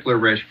of particular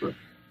race group.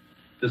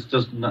 This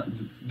does not.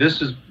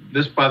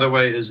 This, by the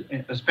way, is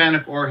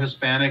Hispanic or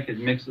Hispanic. It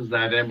mixes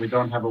that in. We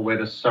don't have a way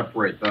to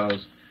separate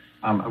those.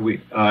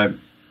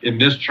 In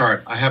this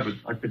chart,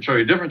 I could show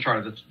you a different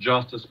chart that's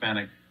just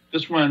Hispanic.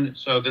 This one,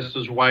 so this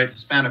is white,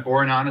 Hispanic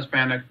or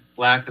non-Hispanic,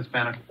 Black,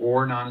 Hispanic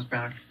or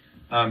non-Hispanic.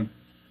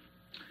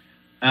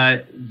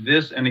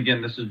 This, and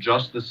again, this is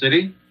just the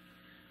city.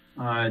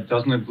 It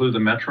doesn't include the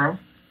metro.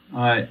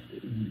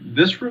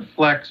 This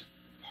reflects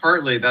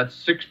partly that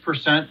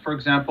 6%, for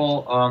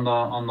example,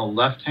 on the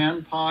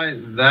left-hand pie.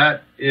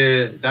 That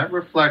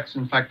reflects,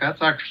 in fact,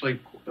 that's actually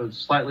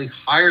slightly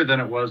higher than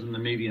it was in the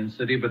median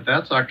city, but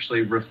that's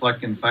actually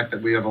reflecting the fact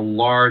that we have a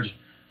large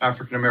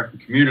African-American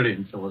community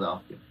in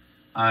Philadelphia.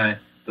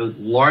 The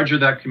larger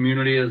that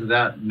community is,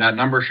 that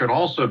number should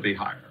also be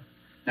higher.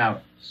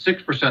 Now,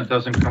 6%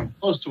 doesn't come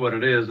close to what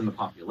it is in the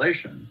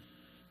population.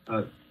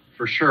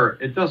 For sure,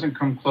 it doesn't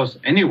come close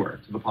anywhere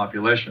to the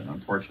population,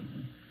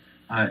 unfortunately.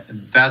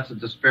 And that's a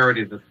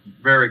disparity that's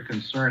very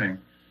concerning.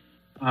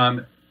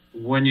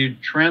 When you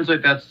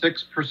translate that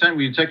 6%, when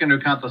you take into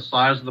account the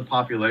size of the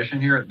population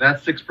here,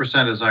 that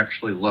 6% is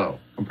actually low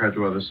compared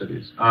to other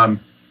cities. When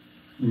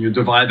you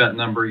divide that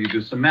number, you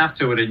do some math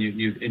to it, and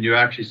you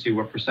actually see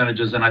what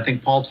percentages. And I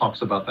think Paul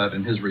talks about that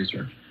in his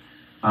research.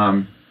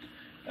 And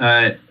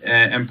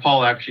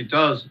Paul actually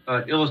does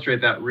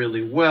illustrate that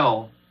really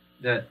well.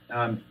 That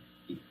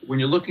when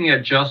you're looking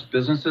at just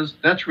businesses,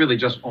 that's really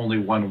just only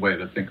one way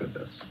to think of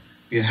this.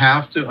 You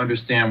have to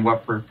understand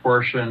what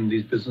proportion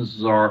these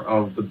businesses are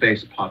of the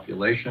base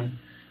population.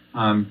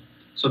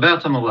 So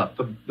that's on the left.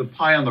 The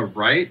pie on the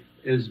right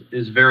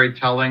is very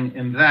telling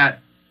in that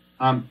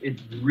it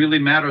really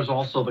matters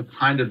also the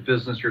kind of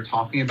business you're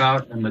talking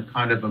about and the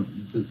kind of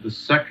the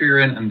sector you're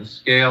in and the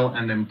scale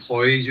and the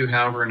employees you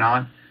have or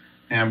not.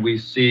 And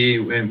we've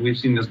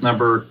seen this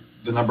number,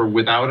 the number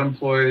without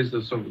employees,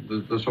 the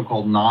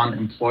so-called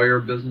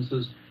non-employer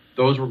businesses.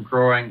 Those were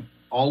growing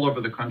all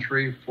over the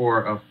country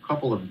for a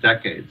couple of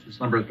decades. This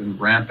number has been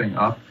ramping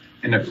up,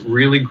 and it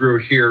really grew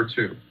here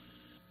too.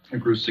 It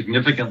grew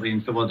significantly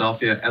in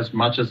Philadelphia as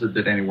much as it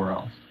did anywhere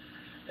else.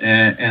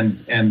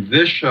 And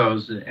this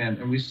shows,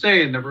 and we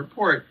say in the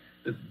report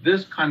that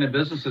this kind of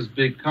business has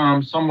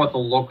become somewhat the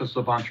locus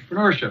of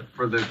entrepreneurship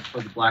for the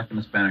Black and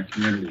Hispanic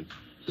communities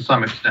to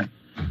some extent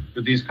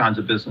for these kinds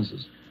of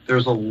businesses.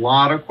 There's a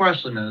lot of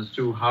question as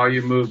to how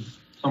you move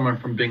someone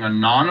from being a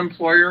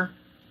non-employer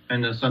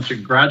and essentially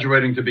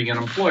graduating to being an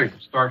employer,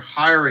 start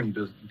hiring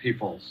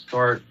people,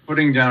 start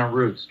putting down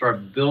roots,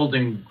 start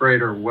building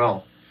greater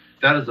wealth.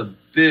 That is a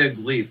big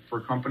leap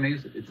for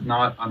companies. It's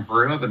not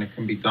unheard of, and it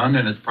can be done,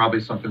 and it's probably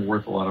something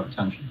worth a lot of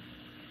attention.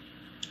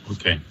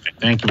 Okay,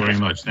 thank you very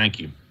much. Thank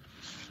you.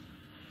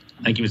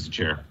 Thank you, Mr.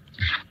 Chair.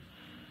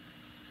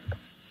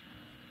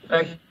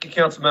 Thank you,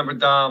 Councilmember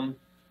Dom.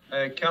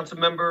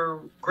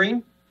 Councilmember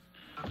Green?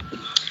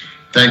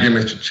 Thank you,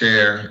 Mr.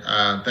 Chair.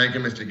 Thank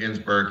you, Mr.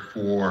 Ginsburg,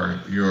 for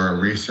your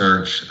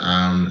research.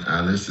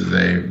 This is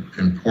an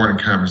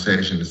important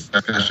conversation,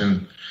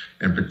 discussion.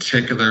 In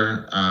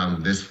particular,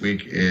 this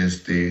week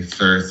is the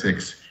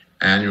 36th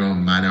Annual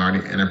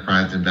Minority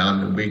Enterprise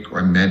Development Week,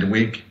 or MED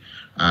Week.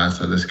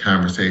 So this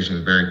conversation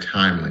is very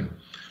timely.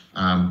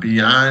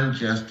 Beyond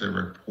just the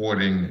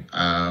reporting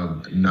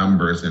of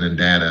numbers and the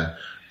data,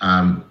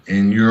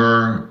 in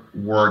your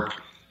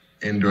work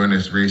in doing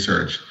this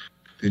research,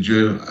 did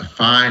you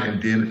find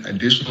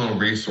additional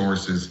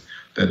resources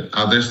that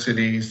other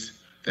cities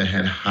that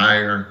had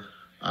higher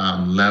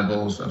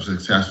levels of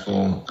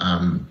successful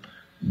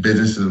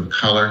businesses of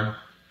color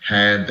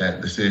had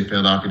that the city of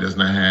Philadelphia does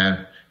not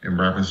have in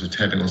reference to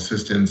technical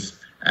assistance,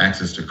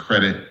 access to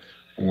credit,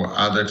 or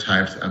other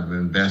types of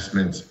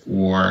investments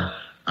or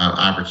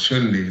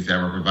opportunities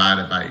that were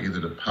provided by either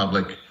the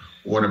public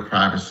or the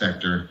private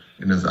sector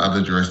in those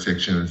other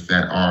jurisdictions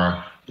that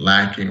are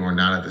lacking or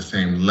not at the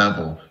same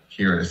level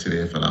here in the city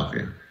of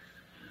Philadelphia?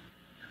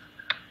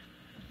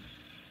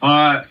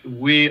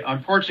 We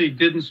unfortunately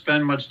didn't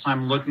spend much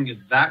time looking at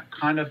that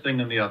kind of thing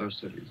in the other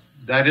cities.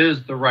 That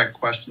is the right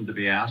question to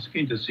be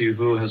asking, to see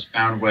who has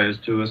found ways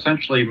to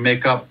essentially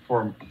make up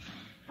for,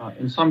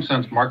 in some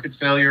sense, market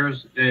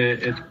failures.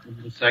 It's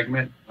the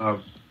segment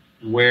of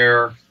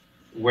where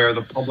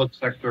the public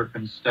sector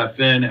can step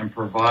in and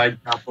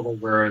provide capital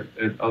where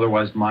it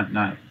otherwise might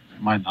not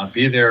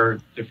be there,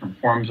 different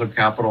forms of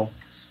capital.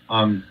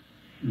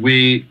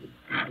 We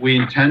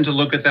intend to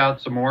look at that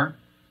some more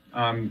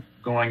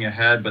going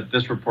ahead, but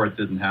this report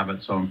didn't have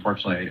it, so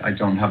unfortunately I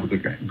don't have a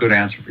good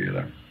answer for you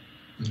there.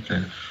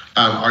 Okay.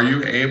 Are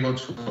you able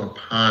to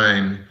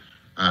opine,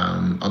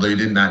 although you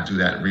did not do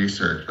that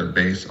research, but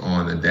based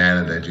on the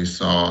data that you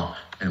saw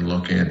and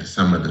looking at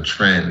some of the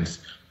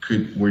trends,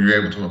 were you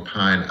able to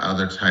opine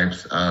other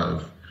types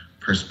of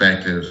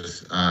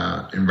perspectives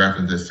in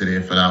reference to the city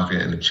of Philadelphia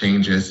and the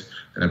changes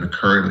that have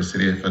occurred in the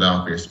city of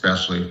Philadelphia,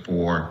 especially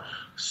for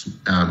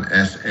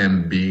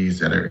SMBs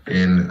that are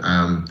in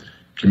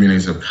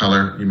communities of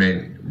color? You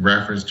made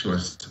reference to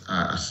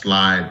a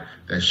slide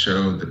that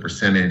showed the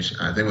percentage,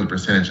 I think it was the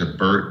percentage of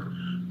BERT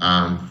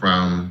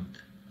from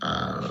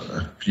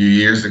a few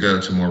years ago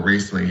to more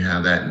recently,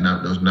 how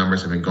those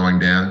numbers have been going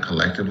down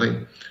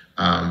collectively,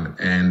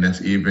 and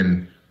that's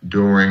even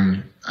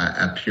during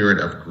a period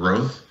of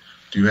growth.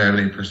 Do you have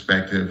any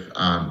perspective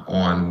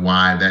on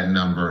why that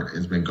number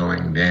has been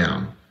going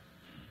down?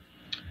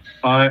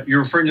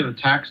 You're referring to the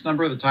tax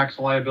number, the tax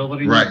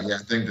liability? Right. Yeah, I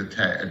think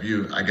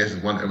I guess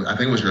it's one. I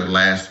think it was your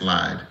last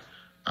slide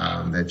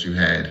that you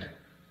had.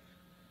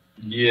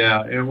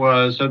 Yeah, it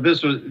was. So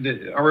this was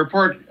our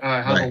report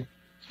has Right.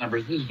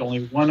 numbers. This is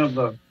only one of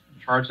the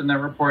charts in that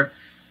report.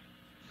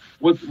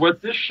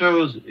 What this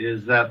shows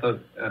is that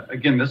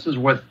again, this is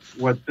what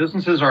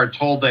businesses are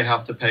told they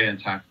have to pay in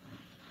tax.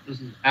 This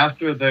is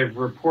after they've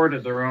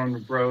reported their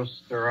own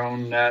gross, their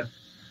own net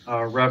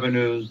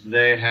revenues.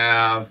 They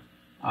have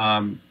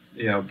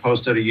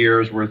posted a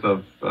year's worth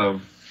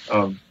of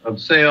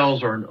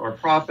sales or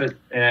profit,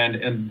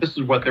 and this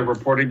is what they're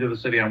reporting to the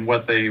city on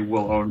what they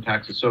will owe in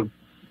taxes. So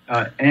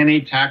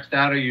any tax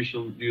data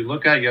you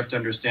look at, you have to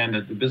understand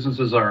that the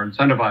businesses are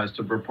incentivized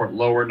to report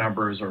lower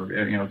numbers or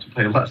to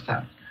pay less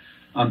tax.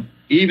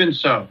 Even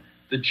so,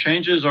 the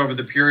changes over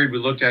the period we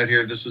looked at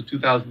here, this was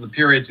the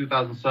period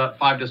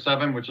 2005 to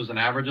 7, which is an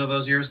average of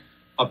those years,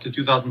 up to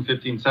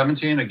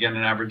 2015-17, again,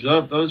 an average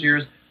of those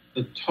years.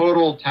 The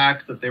total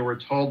tax that they were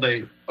told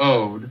they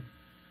owed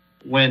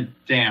went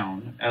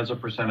down as a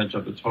percentage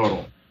of the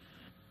total.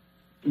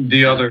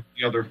 The other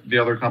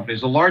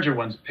companies, the larger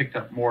ones, picked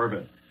up more of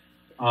it.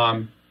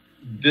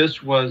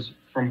 This was,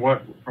 from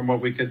what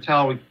we could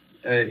tell,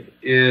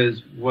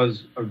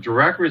 was a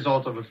direct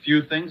result of a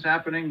few things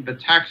happening. The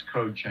tax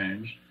code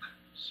changed.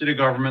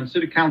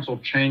 City council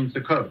changed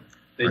the code.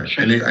 They Right.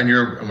 changed. And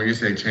when you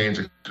say change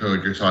the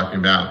code, you're talking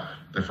about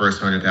the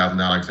first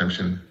 $100,000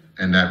 exemption,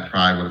 and that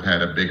probably would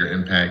have had a bigger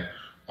impact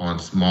on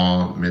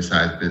small,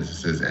 mid-sized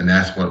businesses, and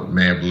that's what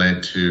may have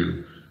led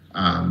to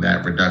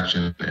that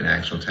reduction in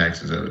actual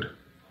taxes owed.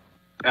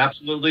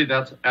 Absolutely,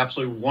 that's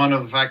absolutely one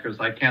of the factors.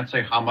 I can't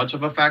say how much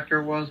of a factor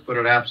it was, but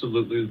it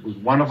absolutely was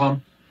one of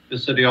them. The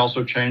city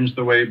also changed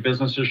the way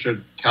businesses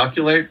should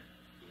calculate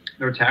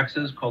their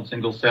taxes, called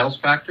single sales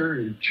factor.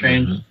 It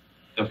changed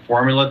the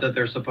formula that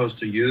they're supposed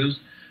to use.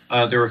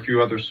 There were a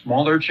few other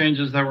smaller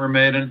changes that were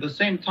made, and at the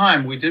same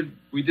time, we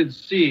did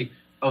see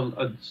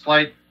a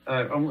slight,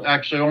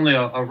 actually only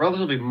a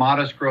relatively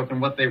modest growth in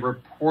what they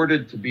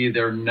reported to be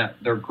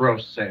their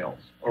gross sales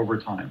over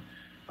time.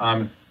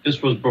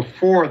 This was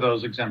before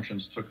those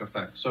exemptions took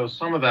effect. So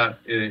some of that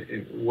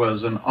it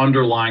was an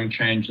underlying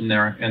change in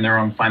their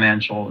own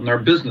financial and their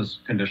business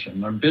condition,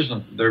 their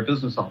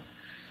business health.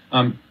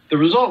 The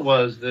result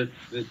was that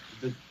the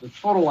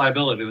total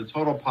liability, the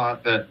total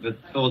pot that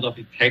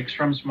Philadelphia takes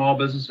from small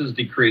businesses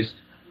decreased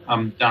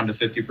down to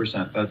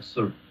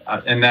 50%.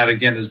 And that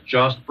again is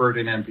just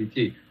burden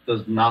NPT.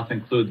 Does not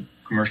include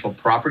commercial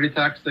property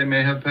tax they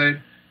may have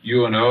paid,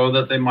 UNO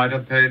that they might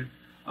have paid,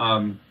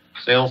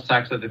 sales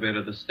tax that they paid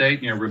to the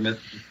state, remit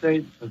to the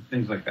state,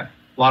 things like that.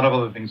 A lot of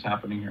other things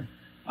happening here.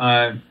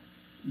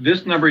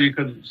 This number, you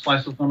could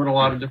slice this number in a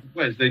lot of different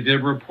ways. They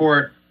did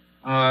report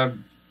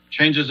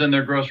changes in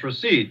their gross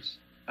receipts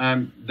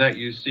that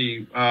you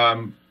see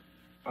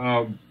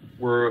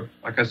were,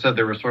 like I said,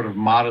 they were sort of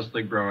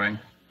modestly growing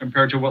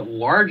compared to what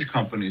large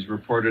companies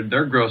reported.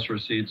 Their gross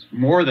receipts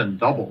more than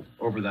doubled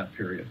over that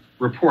period,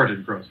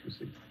 reported gross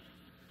receipts.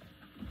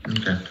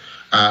 Okay.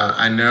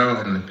 I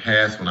know in the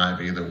past when I've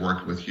either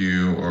worked with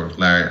you or with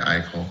Larry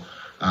Eichel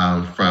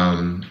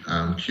from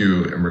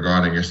Pew and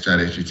regarding your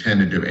studies, you tend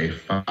to do a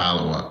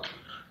follow-up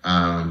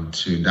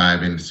to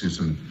dive into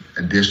some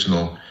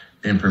additional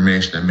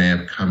information that may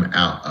have come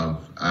out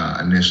of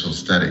initial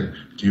study.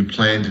 Do you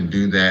plan to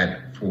do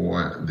that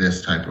for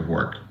this type of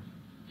work?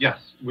 Yes,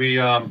 we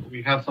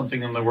have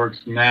something in the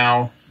works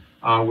now.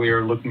 We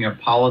are looking at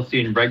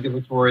policy and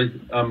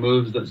regulatory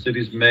moves that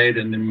cities made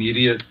in the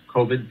immediate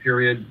COVID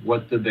period.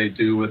 What did they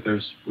do with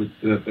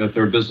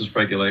their business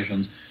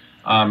regulations?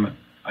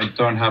 I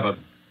don't have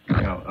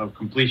a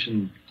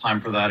completion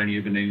time for that, and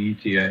even in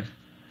ETA.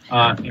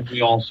 And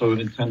we also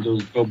intend to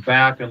go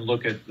back and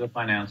look at the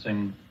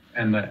financing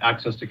and the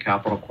access to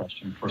capital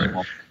question for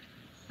small.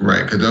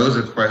 Right, because those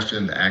are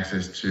questions.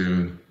 Access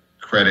to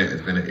credit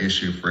has been an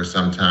issue for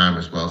some time,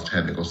 as well as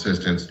technical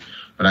assistance.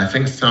 But I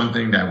think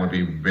something that would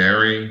be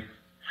very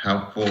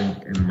helpful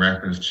in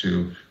reference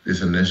to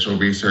this initial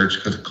research,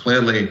 because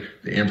clearly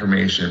the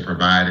information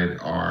provided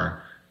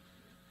are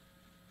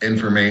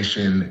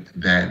information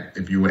that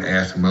if you would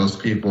ask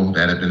most people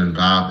that have been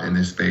involved in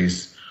this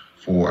space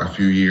for a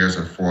few years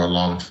or for a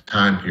long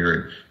time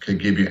period, could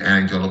give you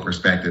anecdotal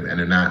perspective and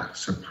are not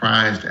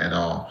surprised at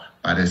all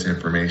by this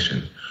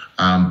information.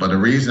 But the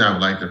reason I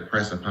would like to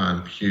press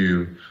upon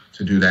Pew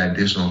to do that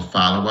additional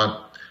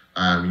follow-up,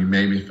 you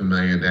may be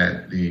familiar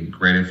that the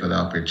Greater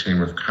Philadelphia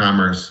Chamber of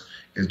Commerce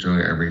is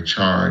doing a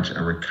recharge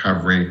and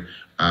recovery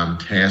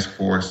task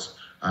force.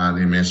 The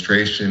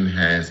administration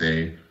has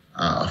a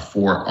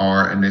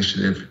 4R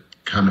initiative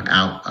come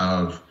out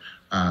of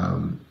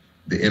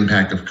the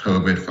impact of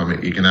COVID from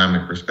an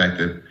economic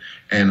perspective.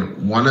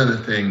 And one of the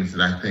things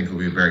that I think will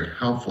be very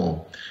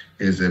helpful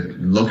is that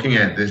looking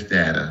at this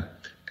data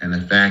And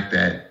the fact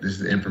that this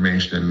is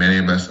information that many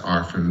of us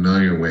are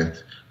familiar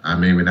with,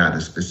 maybe not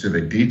the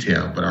specific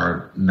detail, but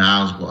are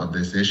knowledgeable of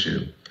this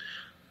issue.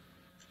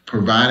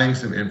 Providing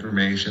some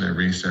information and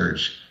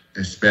research,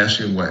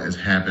 especially what has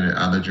happened in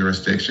other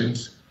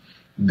jurisdictions,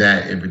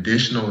 that if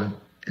additional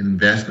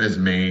investment is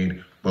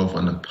made both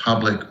on the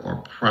public or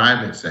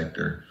private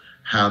sector,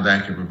 how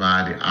that can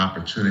provide the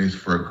opportunities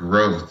for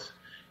growth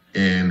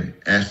in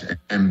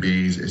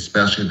SMBs,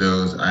 especially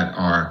those that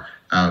are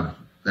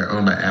they're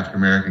owned by African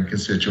American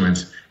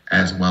constituents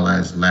as well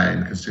as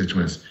Latin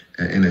constituents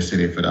in the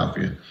city of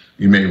Philadelphia.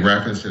 You made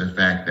reference to the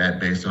fact that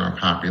based on our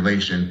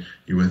population,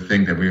 you would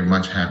think that we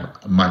would have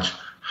a much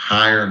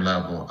higher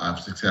level of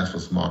successful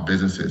small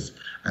businesses.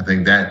 I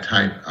think that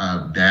type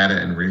of data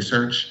and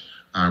research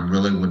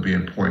really would be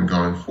important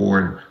going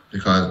forward,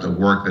 because the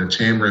work that the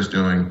Chamber is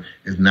doing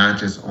is not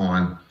just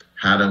on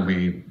how do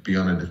we be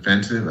on the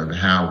defensive of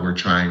how we're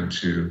trying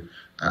to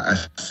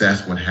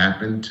assess what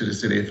happened to the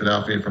city of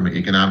Philadelphia from an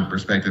economic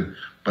perspective,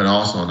 but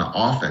also on the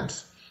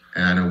offense.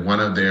 And I know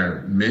one of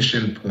their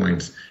mission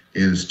points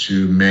is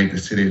to make the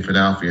city of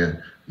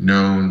Philadelphia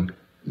known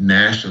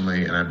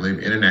nationally and I believe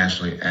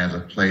internationally as a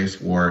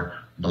place where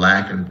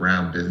Black and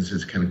brown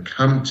businesses can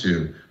come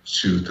to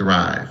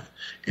thrive.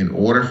 In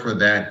order for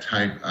that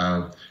type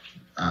of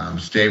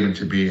statement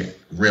to be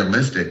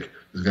realistic,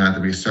 there's going to have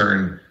to be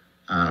certain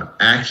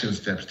action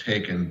steps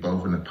taken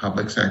both in the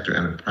public sector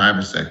and the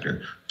private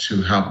sector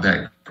to help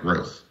that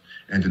growth.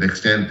 And to the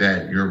extent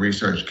that your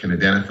research can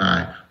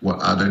identify what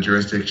other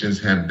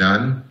jurisdictions have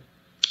done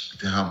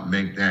to help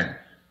make that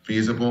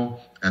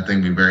feasible, I think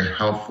it'd be very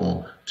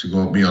helpful to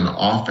go be on the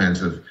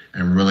offensive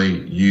and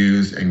really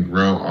use and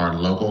grow our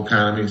local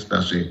economy,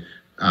 especially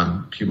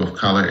people of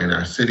color in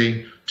our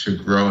city, to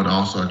grow and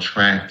also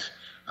attract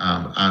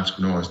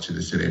entrepreneurs to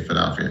the city of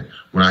Philadelphia.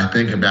 When I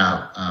think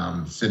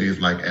about cities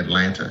like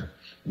Atlanta,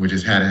 which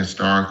has had a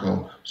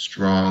historical,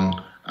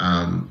 strong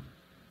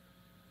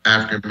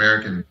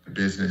African-American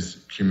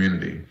business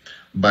community,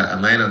 but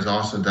Atlanta has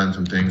also done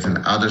some things in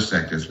other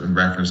sectors in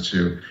reference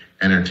to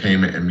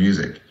entertainment and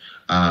music,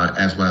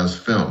 as well as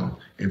film.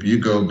 If you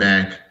go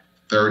back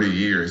 30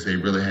 years, they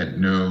really had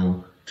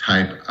no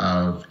type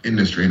of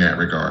industry in that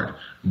regard.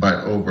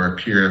 But over a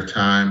period of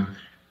time,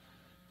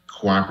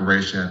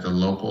 cooperation at the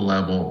local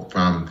level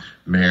from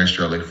Mayor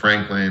Shirley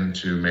Franklin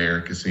to Mayor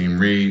Kasim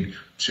Reed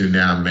to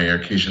now Mayor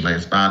Keisha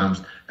Lance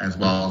Bottoms, as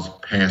well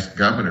as past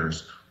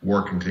governors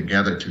working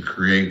together to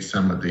create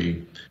some of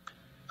the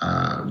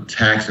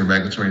tax and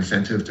regulatory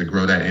incentives to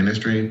grow that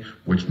industry,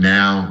 which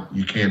now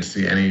you can't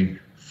see any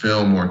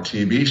film or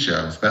TV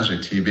show, especially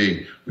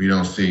TV, we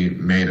don't see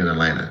made in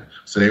Atlanta.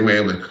 So they were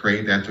able to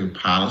create that through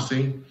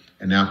policy,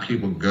 and now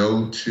people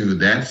go to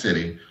that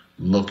city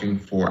looking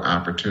for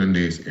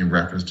opportunities in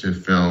reference to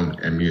film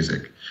and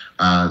music,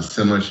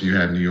 similar to you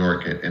had in New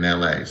York and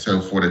LA. So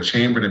for the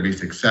Chamber to be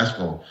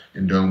successful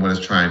in doing what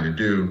it's trying to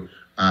do,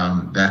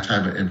 that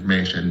type of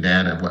information and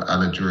data of what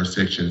other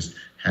jurisdictions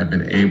have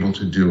been able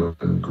to do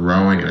in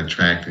growing and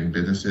attracting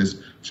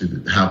businesses to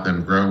help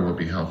them grow will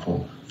be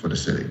helpful for the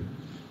city.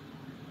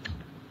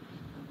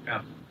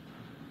 Yeah.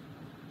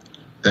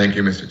 Thank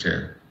you, Mr.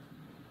 Chair.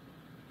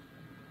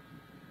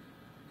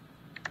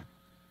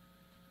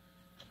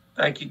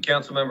 Thank you,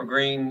 Councilmember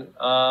Green.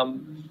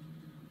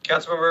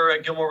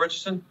 Councilmember Gilmore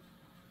Richardson.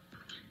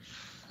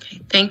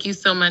 Thank you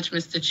so much,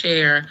 Mr.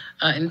 Chair,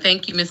 and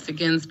thank you, Mr.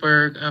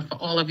 Ginsburg, for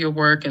all of your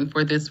work and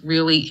for this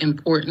really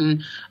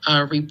important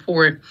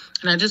report.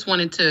 And I just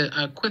wanted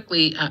to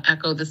quickly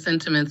echo the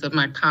sentiments of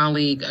my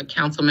colleague,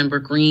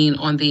 Councilmember Green,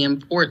 on the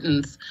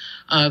importance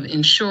of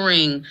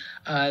ensuring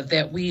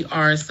that we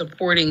are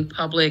supporting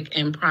public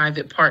and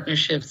private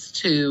partnerships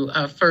to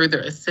further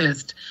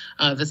assist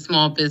the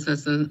small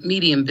business and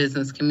medium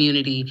business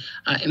community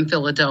in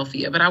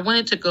Philadelphia. But I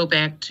wanted to go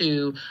back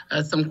to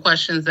some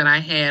questions that I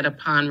had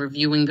upon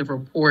reviewing the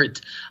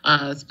report,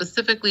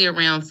 specifically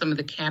around some of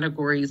the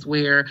categories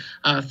where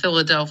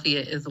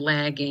Philadelphia is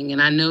lagging.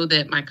 And I know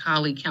that my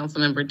colleague,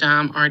 Councilmember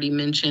Dom, already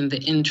mentioned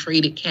the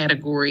in-traded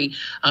category,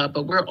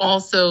 but we're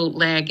also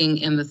lagging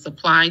in the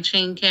supply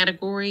chain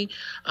category.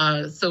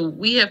 So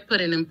we have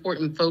put an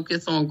important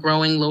focus on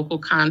growing local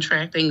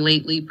contracting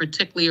lately,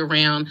 particularly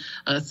around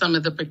some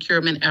of the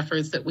procurement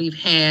efforts that we've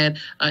had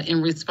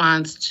in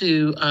response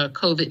to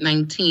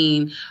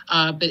COVID-19.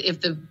 But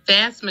if the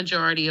vast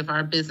majority of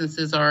our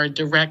businesses are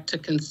direct to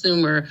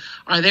consumer,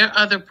 are there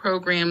other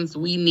programs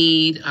we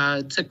need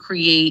to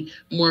create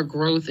more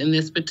growth in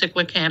this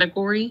particular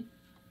category?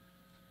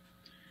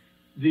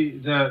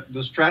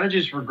 The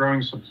strategies for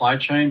growing supply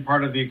chain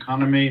part of the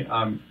economy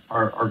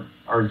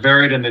are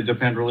varied, and they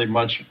depend really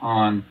much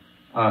on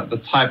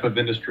the type of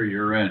industry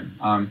you're in.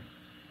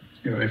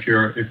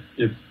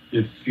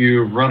 If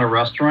you run a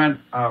restaurant,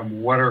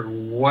 what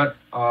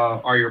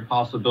are your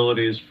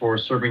possibilities for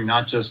serving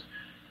not just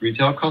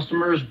retail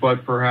customers,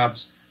 but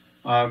perhaps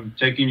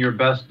taking your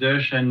best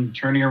dish and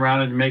turning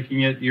around and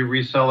making it, you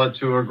resell it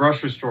to a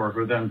grocery store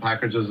who then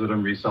packages it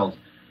and resells.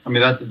 I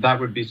mean, that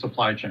would be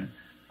supply chain.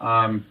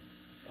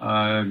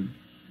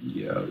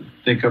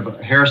 think of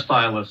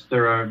hairstylists.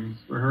 There are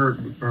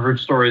heard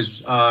stories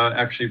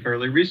actually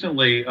fairly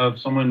recently of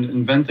someone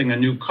inventing a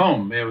new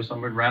comb.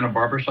 Someone ran a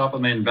barbershop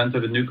and they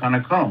invented a new kind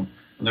of comb,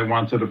 and they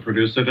wanted to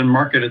produce it and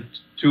market it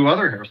to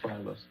other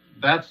hairstylists.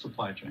 That's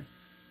supply chain.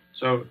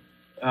 So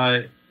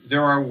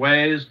there are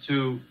ways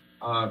to,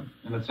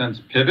 in a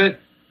sense, pivot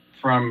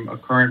from a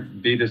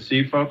current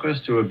B2C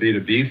focus to a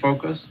B2B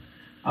focus.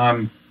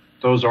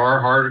 Those are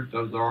hard.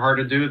 Those are hard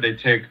to do. They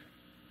take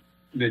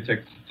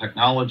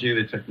technology,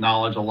 they take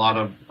knowledge, a lot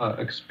of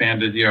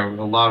expanded, a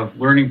lot of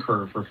learning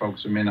curve for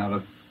folks who may not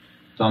have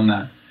done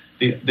that.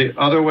 The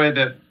other way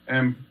that,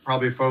 and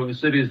probably for the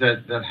cities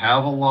that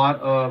have a lot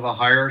of a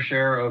higher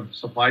share of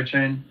supply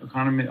chain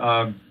economy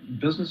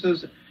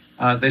businesses,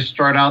 they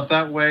start out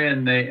that way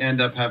and they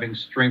end up having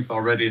strength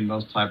already in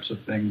those types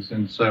of things.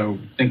 And so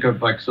think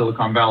of like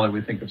Silicon Valley.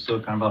 We think of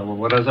Silicon Valley. Well,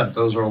 what is that?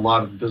 Those are a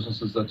lot of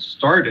businesses that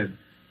started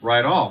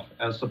right off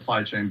as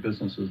supply chain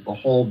businesses. The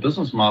whole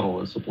business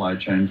model is supply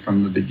chain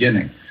from the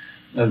beginning.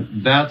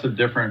 That's a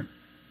different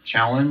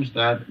challenge.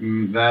 That's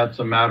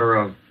a matter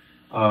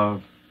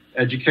of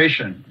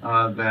education.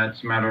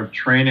 That's a matter of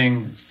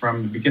training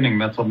from the beginning.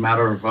 That's a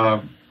matter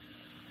of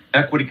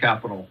equity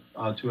capital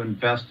to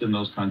invest in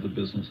those kinds of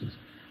businesses.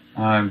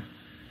 The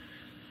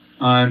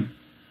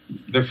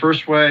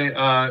first way,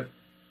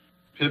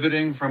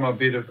 pivoting from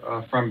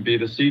from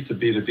B2C to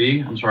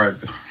B2B. I'm sorry,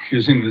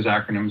 using these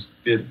acronyms.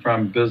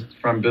 From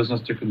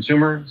business to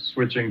consumer,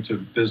 switching to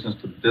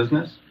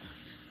business,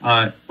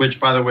 which,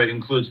 by the way,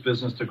 includes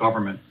business to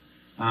government.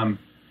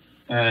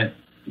 That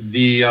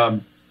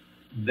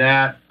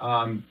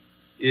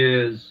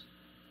is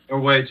a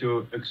way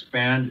to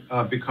expand,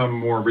 become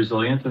more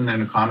resilient in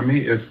an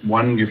economy. If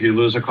you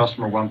lose a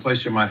customer one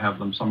place, you might have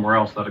them somewhere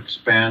else. That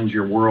expands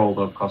your world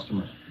of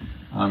customers,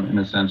 in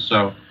a sense.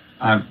 So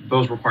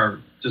those require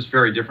just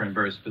very different,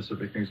 very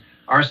specific things.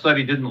 Our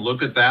study didn't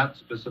look at that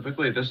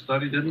specifically. This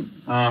study didn't.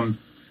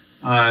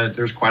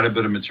 There's quite a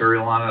bit of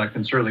material on it. I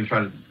can certainly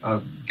try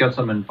to get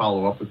some and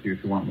follow up with you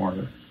if you want more of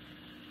it.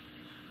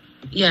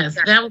 Yes,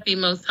 that would be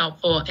most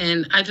helpful.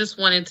 And I just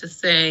wanted to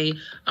say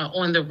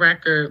on the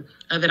record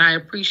that I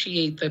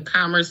appreciate the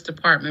Commerce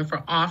Department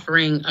for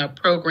offering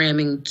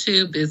programming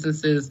to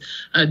businesses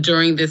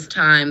during this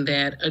time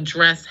that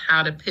address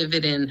how to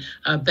pivot and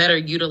better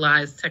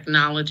utilize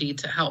technology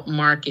to help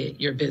market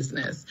your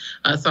business.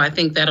 So I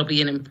think that'll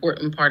be an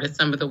important part of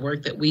some of the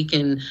work that we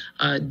can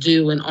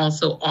do and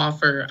also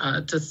offer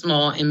to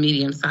small and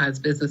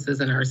medium-sized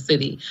businesses in our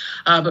city.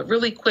 But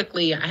really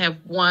quickly, I have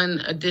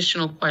one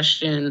additional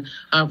question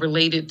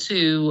related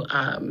to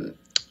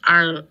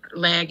our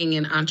lagging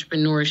in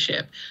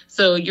entrepreneurship.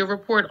 So your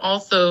report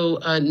also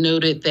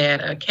noted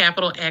that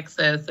capital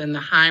access and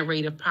the high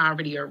rate of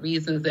poverty are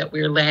reasons that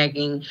we're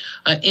lagging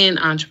in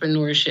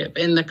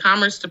entrepreneurship. And the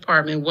Commerce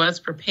Department was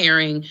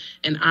preparing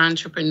an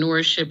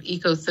entrepreneurship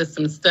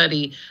ecosystem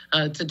study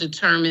to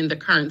determine the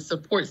current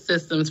support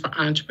systems for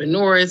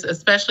entrepreneurs,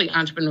 especially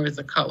entrepreneurs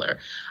of color.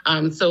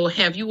 So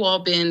have you all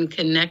been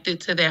connected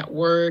to that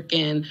work,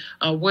 and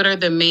what are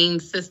the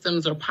main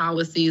systems or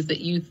policies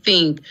that you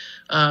think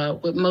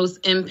would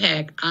most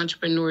impact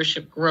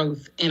entrepreneurship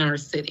growth in our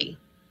city?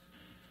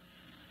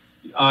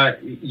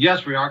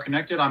 Yes, we are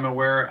connected. I'm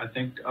aware, I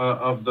think,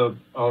 of the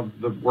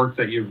work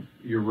that you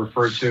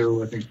referred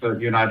to. I think the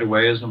United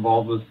Way is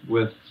involved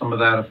with some of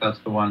that, if that's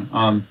the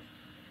one.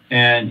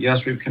 And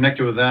yes, we've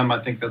connected with them.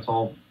 I think that's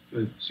all.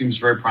 It seems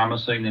very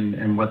promising,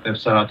 and what they've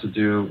set out to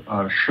do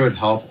should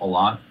help a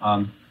lot.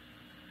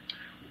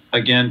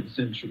 Again,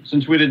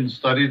 since we didn't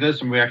study this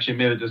and we actually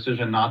made a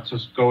decision not to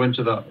go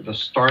into the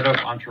startup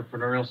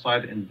entrepreneurial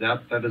side in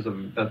depth,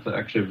 that's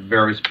actually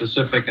very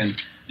specific and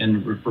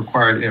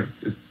required.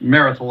 It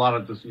merits a lot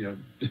of this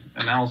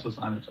analysis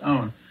on its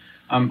own.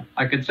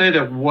 I could say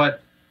that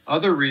what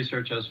other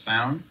research has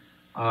found,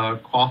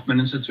 Kauffman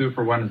Institute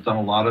for one has done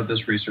a lot of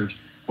this research.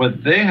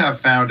 What they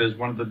have found is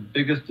one of the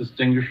biggest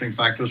distinguishing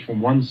factors from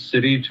one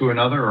city to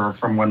another or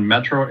from one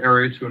metro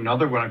area to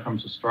another when it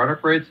comes to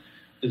startup rates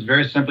is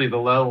very simply the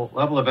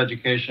level of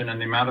education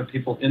and the amount of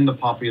people in the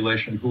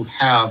population who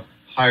have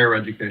higher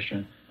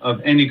education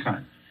of any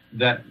kind.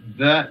 That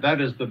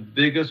is the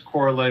biggest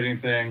correlating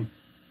thing.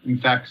 In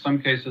fact,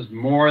 some cases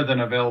more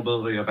than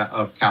availability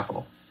of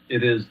capital.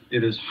 It is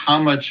how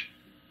much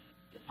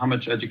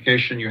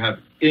education you have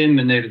in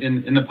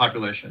the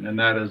population, and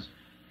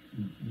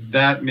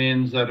that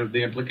means that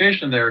the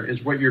implication there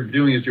is what you're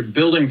doing is you're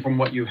building from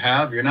what you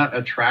have. You're not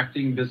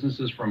attracting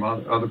businesses from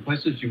other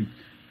places.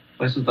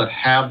 Places that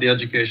have the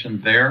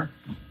education there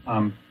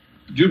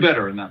do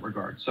better in that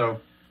regard. So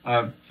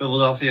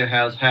Philadelphia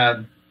has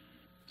had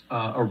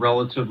a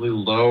relatively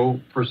low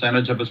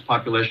percentage of its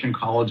population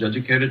college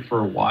educated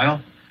for a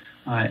while.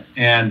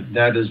 And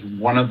that is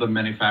one of the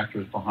many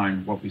factors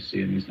behind what we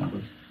see in these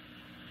numbers.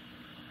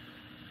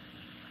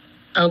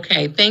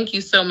 Okay, thank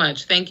you so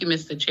much. Thank you,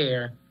 Mr.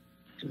 Chair.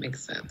 It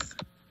makes sense.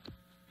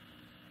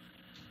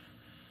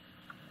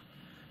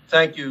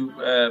 Thank you,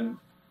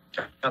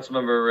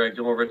 Councilmember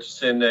Gilmore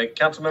Richardson.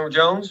 Councilmember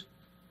Jones?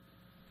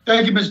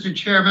 Thank you, Mr.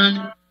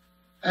 Chairman.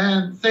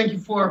 and thank you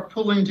for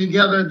pulling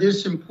together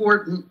this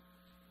important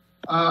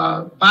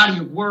body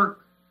of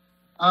work.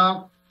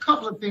 A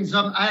couple of things.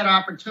 I had an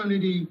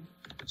opportunity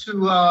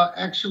to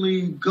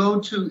actually go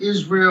to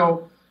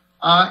Israel,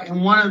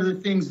 and one of the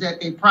things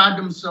that they pride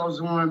themselves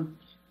on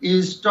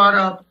is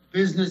startup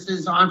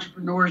businesses,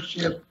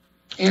 entrepreneurship,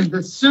 and the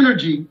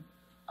synergy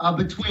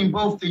between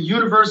both the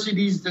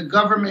universities, the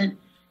government,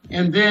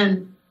 and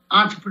then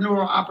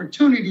entrepreneurial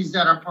opportunities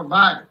that are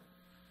provided.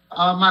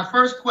 My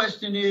first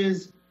question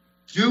is,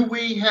 do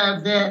we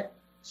have that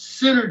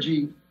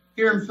synergy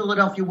here in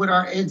Philadelphia with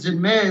our eds and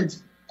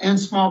meds and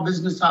small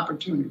business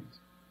opportunities?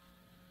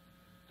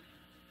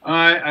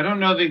 I don't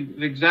know the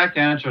exact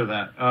answer to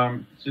that.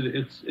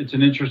 It's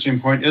an interesting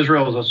point.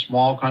 Israel is a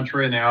small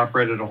country, and they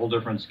operate at a whole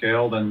different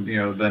scale than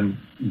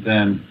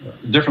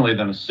differently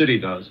than a city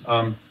does.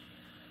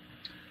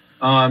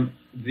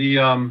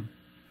 The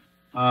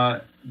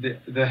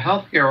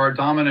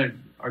healthcare,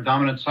 our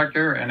dominant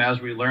sector, and as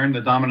we learned,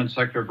 the dominant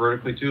sector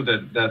vertically too,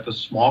 that the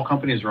small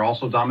companies are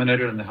also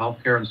dominated in the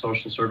healthcare and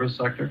social service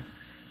sector,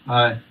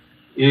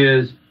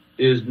 is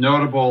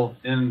notable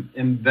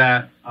in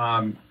that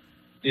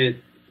it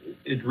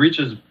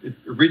reaches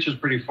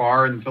pretty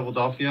far in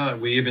Philadelphia.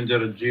 We even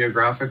did a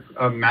geographic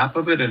map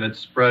of it, and it's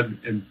spread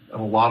in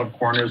a lot of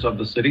corners of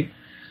the city.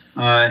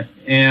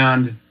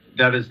 And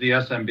that is the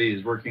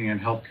SMBs working in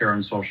healthcare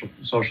and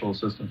social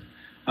assistance.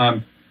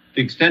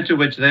 The extent to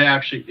which they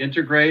actually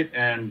integrate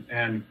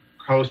and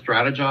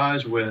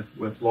co-strategize with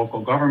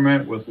local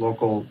government, with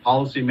local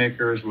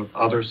policymakers, with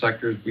other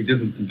sectors, we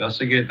didn't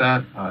investigate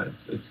that.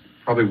 It's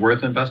probably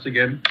worth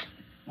investigating.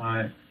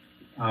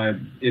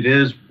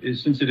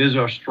 Since it is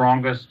our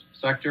strongest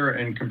sector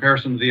in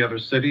comparison to the other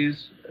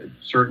cities, it's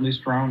certainly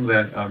strong.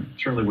 That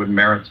certainly would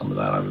merit some of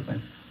that, I would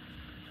think.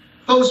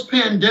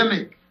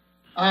 Post-pandemic,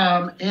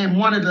 and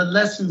one of the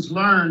lessons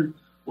learned,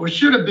 or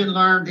should have been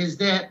learned, is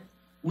that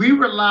we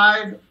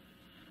relied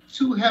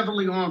too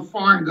heavily on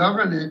foreign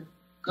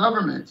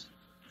governments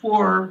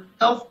for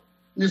health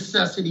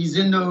necessities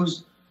in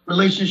those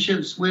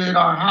relationships with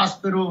our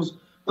hospitals,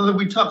 whether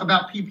we talk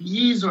about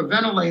PPEs or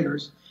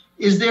ventilators.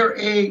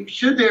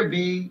 Should there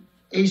be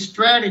a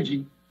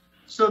strategy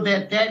so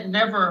that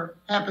never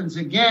happens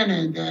again,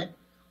 and that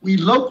we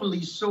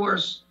locally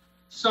source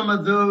some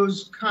of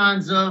those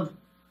kinds of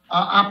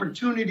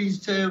opportunities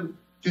to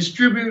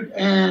distribute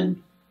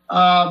and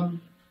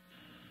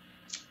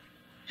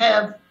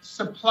have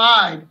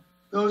supplied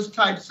those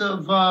types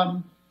of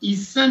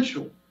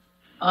essential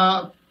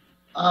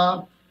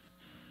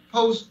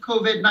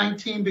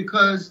post-COVID-19,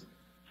 because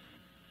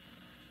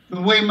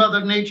the way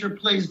Mother Nature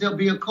plays, there'll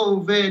be a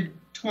COVID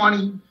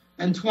 20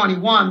 and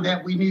 21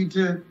 that we need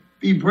to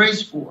be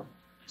braced for.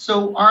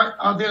 So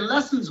are there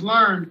lessons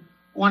learned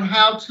on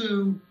how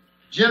to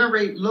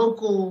generate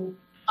local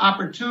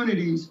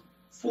opportunities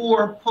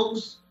for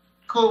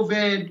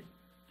post-COVID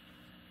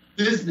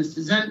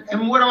businesses?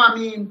 And what do I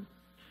mean?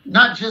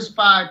 Not just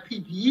by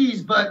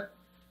PPEs, but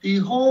the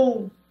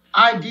whole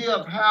idea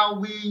of how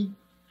we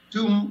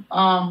do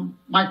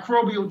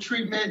microbial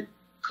treatment,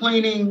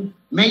 cleaning,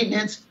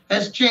 maintenance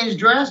has changed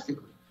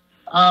drastically.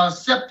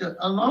 SEPTA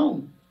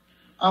alone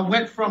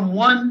went from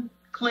one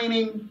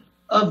cleaning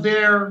of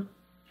their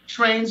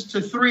trains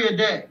to 3 a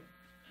day.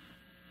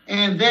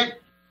 And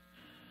that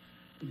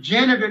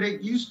janitor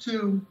that used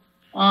to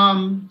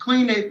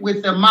clean it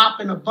with a mop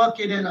and a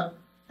bucket and a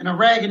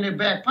rag in their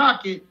back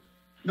pocket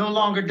no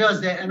longer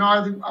does that. And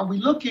are we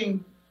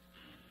looking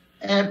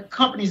at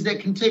companies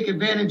that can take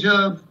advantage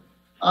of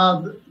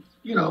the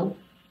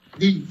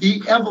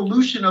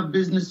evolution of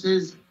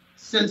businesses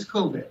since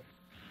COVID?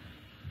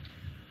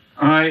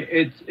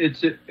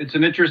 It's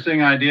an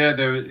interesting idea.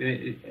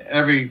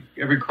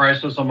 Every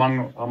crisis,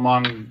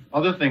 among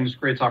other things,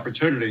 creates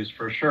opportunities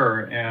for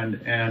sure,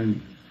 and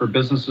for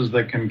businesses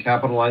that can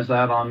capitalize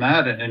on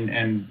that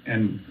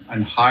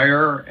and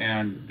hire,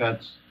 and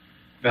that's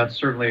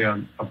certainly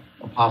a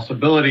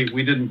possibility.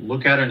 We didn't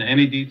look at it in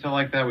any detail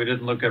like that. We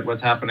didn't look at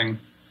what's happening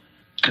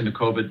in the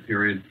COVID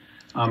period.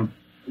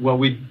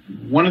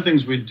 One of the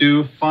things we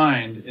do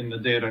find in the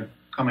data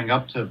coming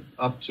up to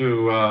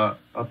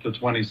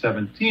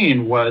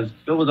 2017 was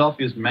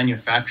Philadelphia's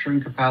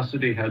manufacturing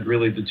capacity had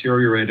really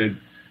deteriorated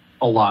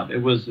a lot.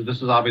 This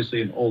is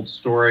obviously an old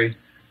story,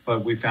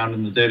 but we found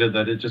in the data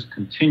that it just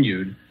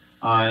continued.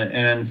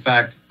 And in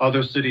fact,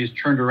 other cities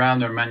turned around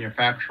their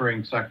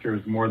manufacturing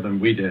sectors more than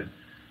we did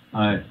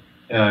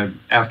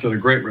after the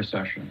Great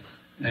Recession.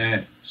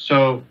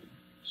 So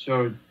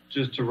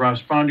just to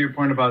respond to your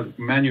point about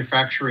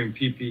manufacturing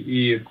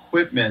PPE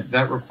equipment,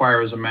 that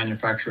requires a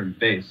manufacturing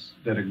base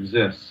that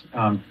exists.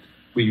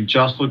 We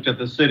just looked at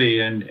the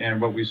city,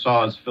 and what we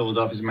saw is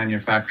Philadelphia's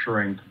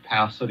manufacturing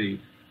capacity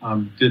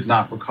did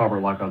not recover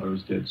like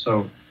others did.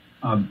 So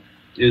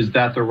is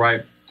that the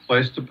right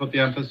place to put the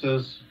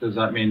emphasis? Does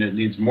that mean it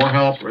needs more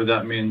help, or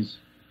that means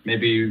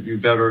maybe you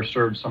better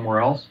serve somewhere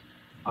else?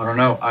 I don't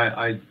know.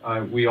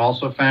 We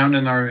also found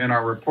in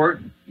our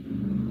report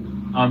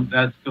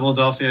that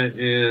Philadelphia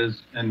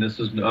is, and this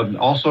is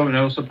also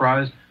no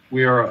surprise,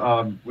 We are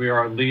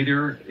a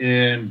leader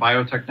in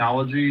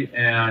biotechnology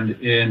and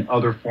in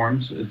other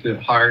forms at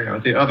the higher,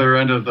 at the other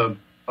end of the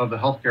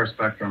healthcare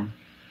spectrum,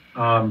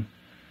 of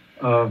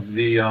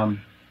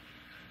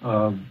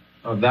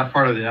that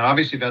part of the.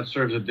 Obviously, that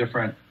serves a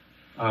different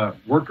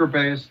worker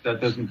base that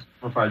doesn't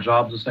provide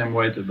jobs the same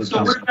way to the.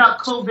 So what about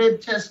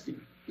COVID testing,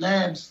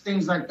 labs,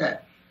 things like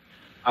that?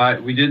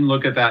 We didn't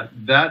look at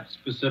that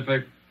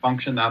specific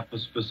function, that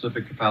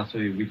specific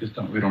capacity. We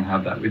don't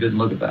have that. We didn't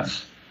look at that.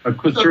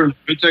 Could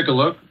take a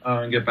look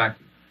and get back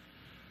to you.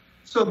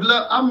 So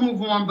I'll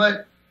move on,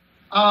 but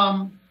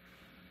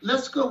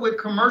let's go with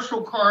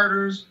commercial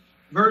corridors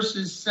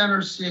versus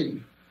Center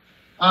City.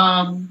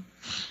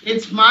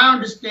 It's my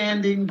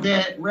understanding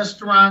that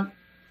restaurants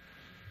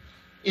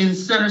in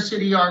Center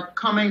City are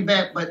coming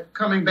back, but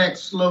coming back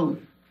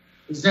slowly.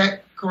 Is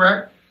that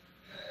correct?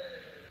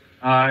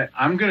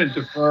 I'm going to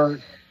defer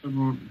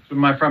to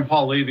my friend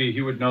Paul Levy. He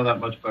would know that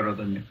much better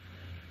than me.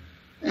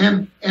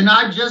 And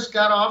I just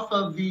got off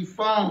of the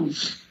phone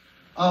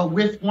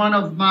with one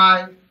of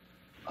my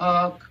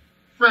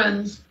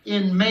friends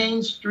in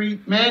Main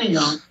Street,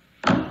 Manayunk.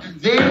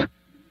 They,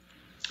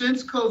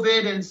 since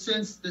COVID and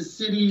since the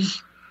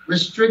city's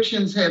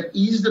restrictions have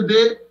eased a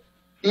bit,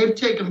 they've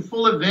taken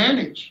full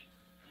advantage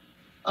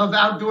of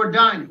outdoor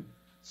dining,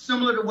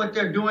 similar to what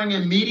they're doing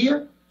in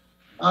media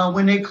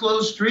when they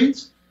close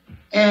streets.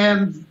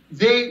 And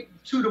they,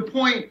 to the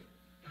point,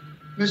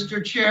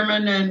 Mr.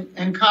 Chairman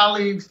and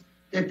colleagues,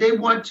 that they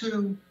want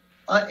to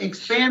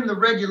expand the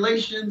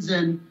regulations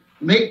and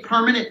make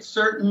permanent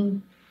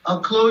certain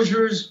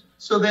closures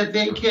so that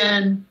they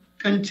can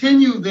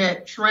continue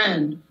that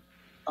trend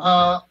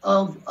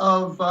of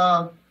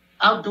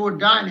outdoor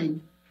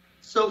dining.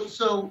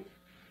 So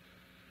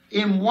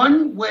in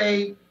one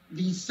way,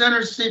 the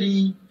Center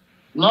City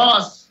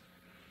loss,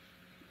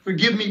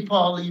 forgive me,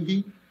 Paul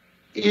Levy,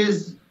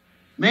 is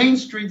Main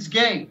Street's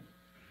gain.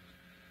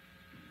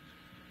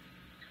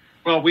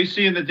 Well, we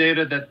see in the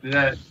data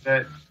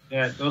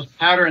that those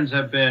patterns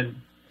have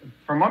been,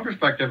 from one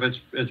perspective,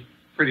 it's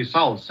pretty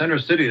solid. Center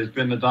City has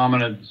been the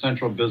dominant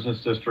central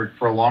business district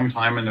for a long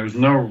time, and there's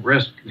no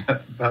risk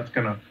that that's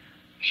going to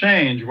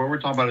change. What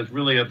we're talking about is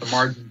really at the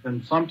margins,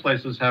 and some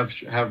places have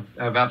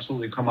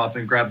absolutely come up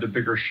and grabbed a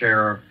bigger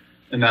share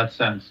in that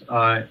sense.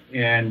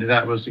 And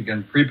that was,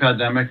 again,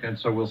 pre-pandemic, and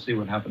so we'll see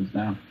what happens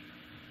now.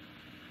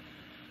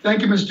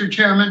 Thank you, Mr.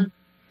 Chairman.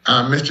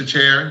 Mr.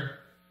 Chair,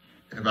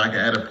 if I could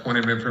add a point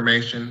of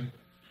information.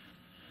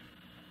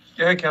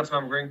 Yeah,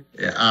 Councilmember Green.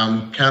 Yeah,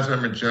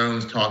 Councilmember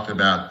Jones talked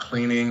about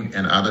cleaning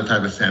and other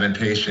type of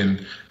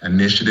sanitation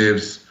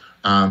initiatives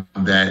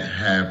that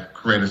have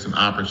created some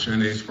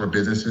opportunities for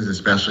businesses,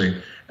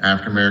 especially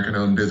African-American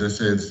owned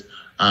businesses.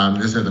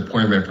 This is a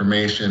point of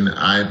information.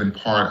 I've been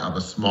part of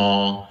a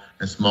small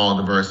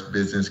diverse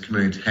business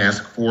community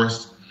task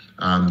force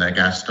that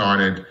got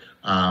started,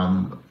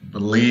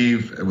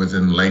 believe it was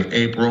in late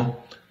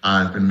April.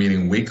 It's been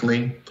meeting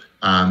weekly.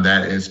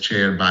 That is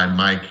chaired by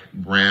Mike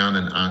Brown,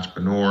 an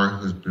entrepreneur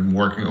who's been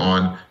working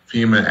on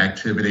FEMA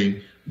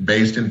activity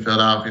based in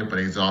Philadelphia, but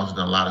he's also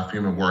done a lot of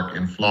FEMA work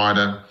in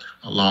Florida,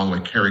 along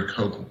with Kerry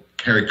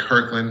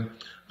Kirkland,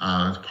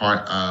 as part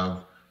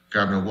of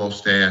Governor Wolf's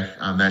staff.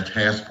 That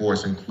task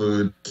force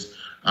includes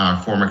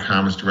former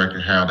Commerce Director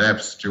Harold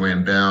Epps,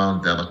 Joanne Bell,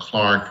 Della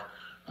Clark,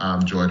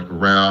 George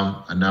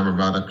Burrell, a number of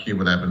other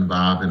people that have been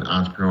involved in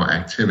entrepreneurial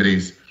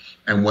activities.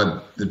 And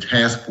what the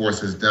task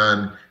force has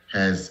done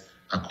has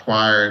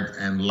acquired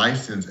and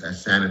licensed a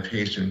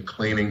sanitation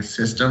cleaning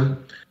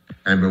system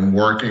and been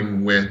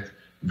working with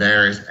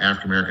various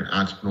African-American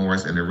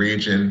entrepreneurs in the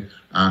region,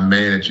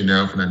 many that you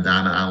know from the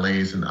Donna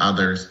Ali's and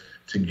others,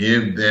 to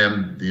give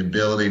them the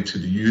ability to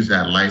use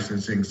that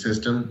licensing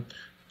system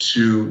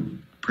to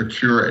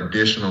procure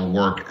additional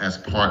work as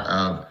part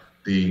of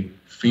the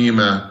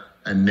FEMA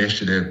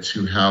initiative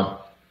to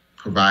help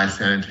provide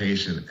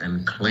sanitation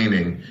and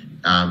cleaning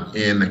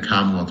in the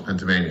Commonwealth of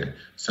Pennsylvania.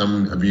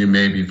 Some of you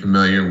may be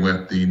familiar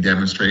with the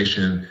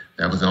demonstration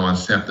that was on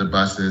SEPTA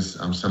buses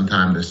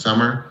sometime this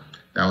summer.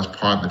 That was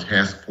part of the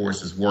task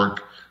force's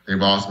work.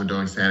 They've also been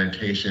doing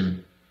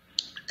sanitation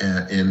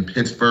in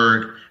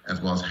Pittsburgh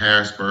as well as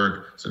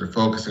Harrisburg. So they're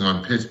focusing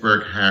on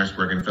Pittsburgh,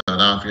 Harrisburg, and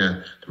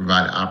Philadelphia to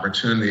provide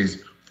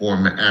opportunities for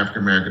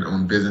African-American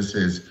owned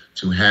businesses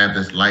to have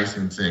this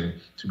licensing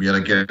to be able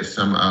to get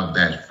some of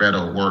that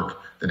federal work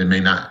that they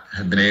may not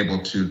have been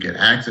able to get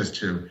access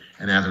to,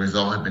 and as a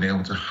result have been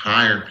able to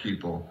hire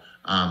people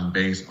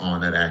based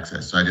on that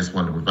access. So I just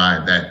wanted to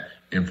provide that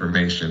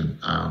information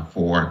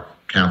for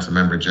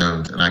Councilmember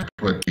Jones, and I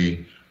put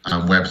the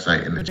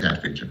website in the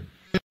chat feature.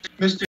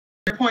 Mr.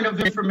 Point of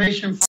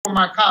information for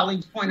my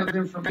colleagues' point of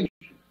information.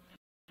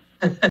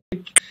 Go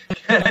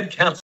ahead,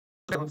 Councilmember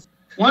Jones.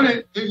 One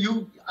of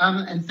you,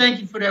 and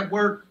thank you for that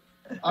work,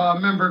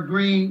 Member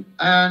Green.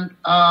 And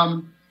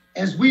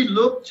as we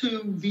look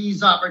to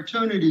these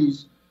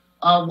opportunities,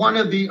 one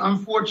of the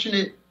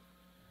unfortunate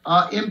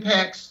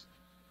impacts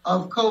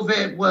of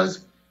COVID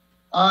was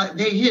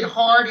they hit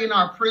hard in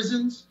our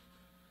prisons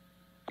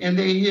and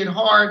they hit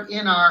hard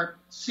in our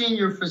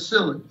senior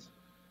facilities.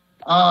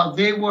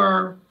 They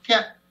were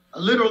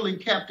literally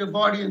captive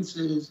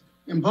audiences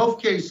in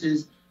both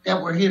cases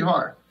that were hit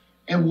hard.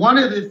 And one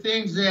of the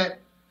things that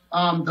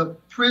the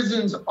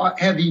prisons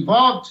have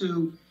evolved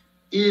to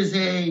is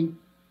a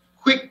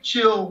quick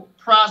chill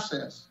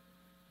process,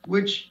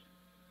 which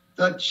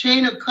the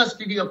chain of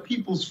custody of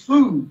people's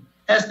food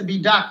has to be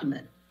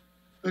documented,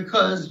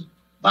 because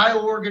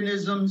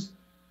bioorganisms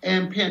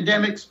and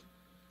pandemics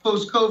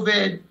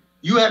post-COVID,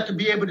 you have to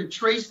be able to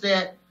trace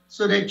that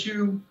so that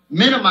you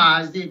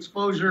minimize the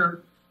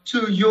exposure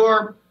to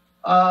your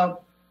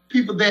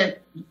people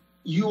that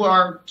you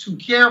are to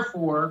care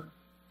for,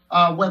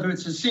 whether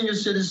it's a senior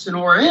citizen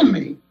or an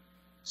inmate.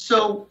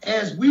 So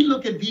as we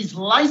look at these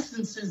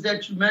licenses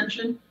that you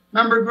mentioned,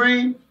 Member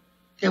Green,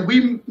 that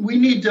we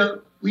need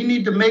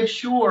to make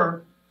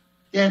sure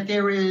that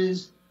there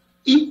is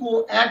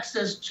equal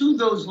access to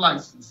those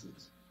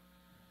licenses.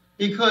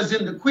 Because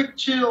in the quick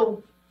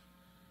chill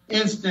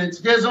instance,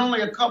 there's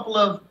only a couple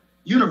of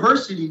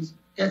universities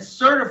that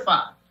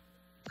certify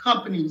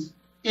companies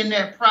in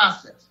that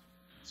process.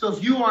 So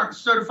if you aren't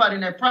certified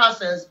in that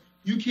process,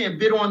 you can't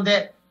bid on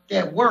that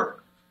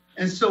work.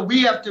 And so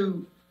we have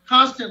to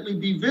constantly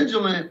be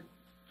vigilant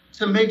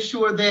to make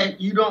sure that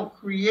you don't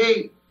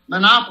create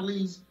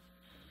monopolies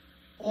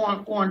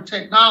on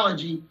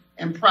technology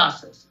and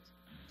processes.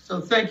 So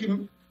thank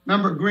you,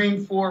 Member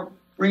Green, for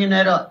bringing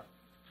that up.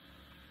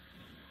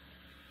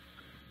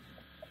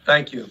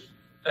 Thank you.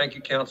 Thank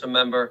you, Council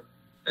Member.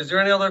 Is there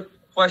any other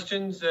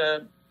questions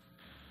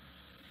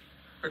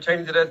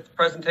pertaining to that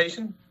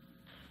presentation?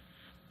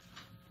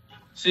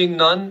 Seeing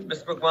none,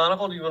 Mr.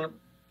 McMonagle, do you want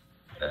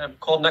to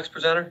call the next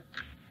presenter?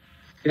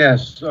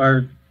 Yes,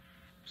 our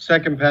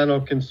second panel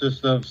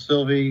consists of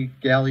Sylvie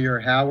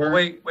Gallier-Howard.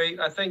 Wait.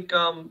 I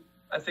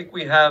think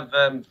we have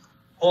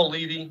Paul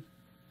Levy.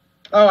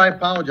 Oh, I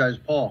apologize,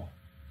 Paul.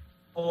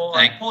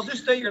 Paul,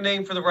 just state your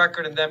name for the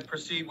record and then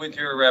proceed with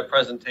your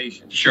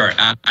presentation. Sure.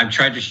 I've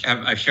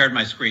shared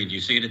my screen. Do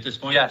you see it at this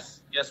point?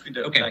 Yes, we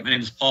do. Okay. My name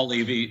is Paul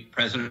Levy,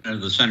 President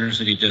of the Center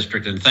City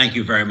District, and thank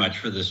you very much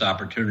for this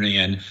opportunity.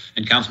 And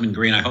Councilman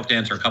Green, I hope to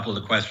answer a couple of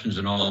the questions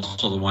and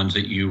also the ones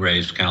that you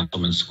raised,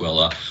 Councilman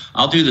Squilla.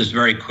 I'll do this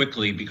very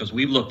quickly because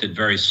we've looked at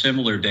very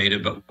similar data,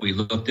 but we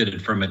looked at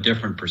it from a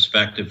different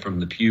perspective from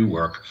the Pew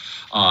work.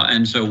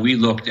 And so we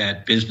looked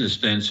at business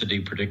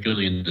density,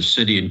 particularly in the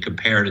city, and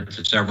compared it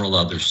to several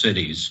other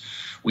cities.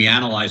 We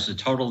analyzed the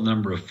total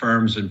number of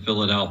firms in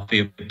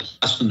Philadelphia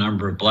plus the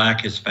number of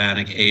Black,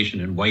 Hispanic, Asian,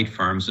 and white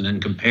firms, and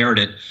then compared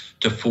it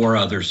to 4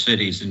 other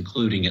cities,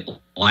 including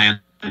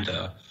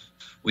Atlanta.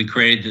 We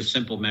created this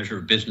simple measure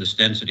of business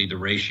density, the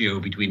ratio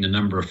between the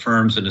number of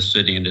firms in a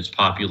city and its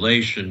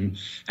population,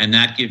 and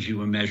that gives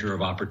you a measure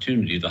of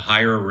opportunity. The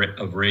higher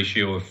of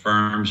ratio of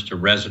firms to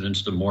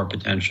residents, the more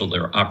potential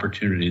their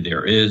opportunity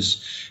there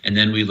is. And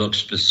then we look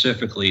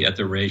specifically at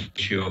the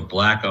ratio of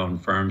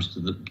Black-owned firms to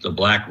the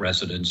Black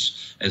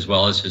residents, as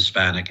well as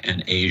Hispanic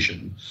and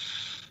Asian.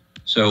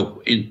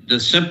 So the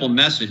simple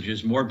message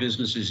is more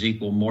businesses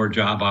equal more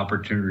job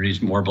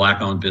opportunities, more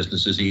Black-owned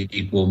businesses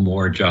equal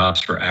more jobs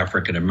for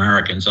African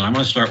Americans. And I'm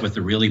going to start with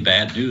the really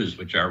bad news,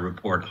 which our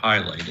report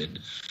highlighted.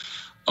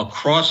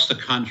 Across the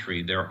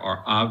country, there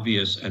are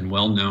obvious and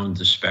well-known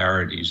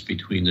disparities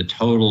between the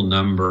total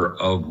number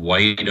of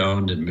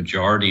white-owned and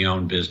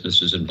majority-owned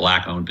businesses and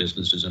Black-owned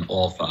businesses in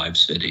all 5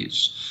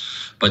 cities.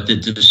 But the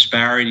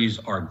disparities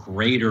are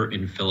greater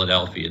in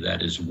Philadelphia.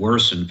 That is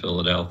worse in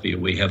Philadelphia.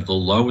 We have the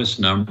lowest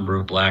number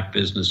of Black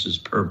businesses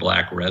per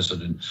Black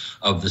resident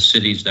of the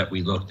cities that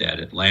we looked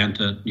at: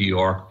 Atlanta, New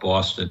York,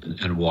 Boston,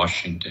 and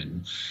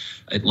Washington.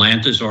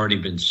 Atlanta's already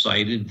been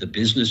cited. The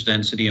business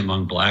density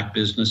among Black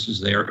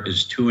businesses there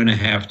is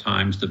 2.5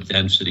 times the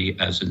density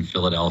as in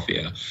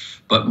Philadelphia.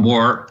 But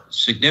more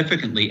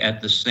significantly,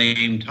 at the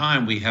same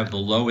time, we have the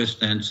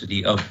lowest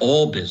density of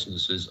all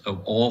businesses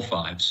of all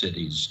 5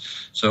 cities.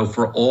 So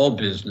for all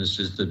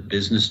businesses, the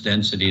business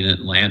density in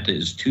Atlanta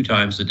is 2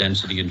 times the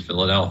density in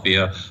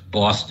Philadelphia.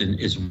 Boston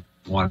is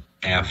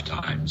 1.5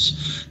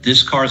 times.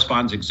 This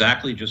corresponds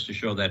exactly, just to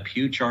show that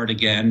Pew chart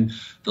again,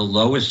 the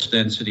lowest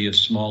density of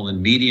small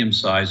and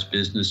medium-sized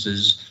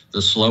businesses,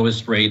 the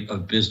slowest rate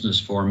of business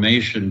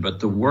formation.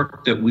 But the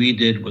work that we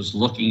did was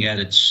looking at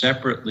it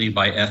separately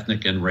by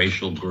ethnic and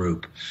racial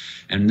group.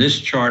 And this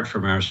chart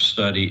from our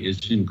study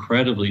is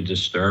incredibly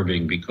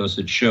disturbing because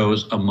it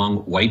shows among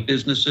white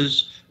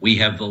businesses, we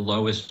have the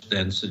lowest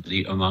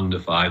density among the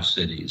 5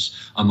 cities.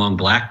 Among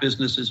Black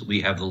businesses,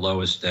 we have the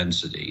lowest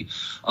density.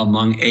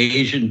 Among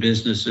Asian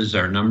businesses,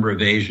 our number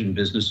of Asian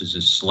businesses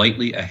is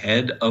slightly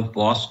ahead of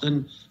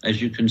Boston,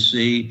 as you can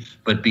see,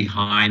 but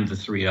behind the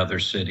 3 other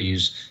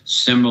cities.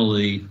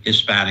 Similarly,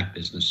 Hispanic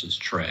businesses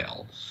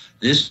trail.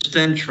 This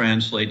then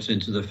translates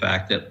into the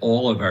fact that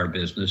all of our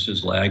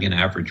businesses lag in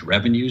average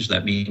revenues.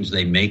 That means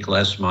they make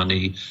less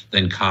money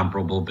than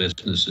comparable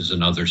businesses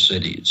in other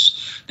cities.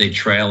 They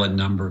trail in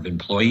number of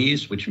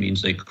employees, which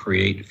means they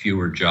create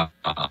fewer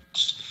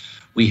jobs.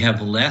 We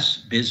have less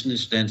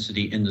business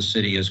density in the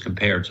city as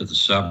compared to the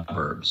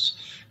suburbs.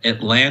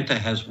 Atlanta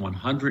has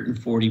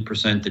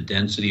 140% the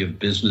density of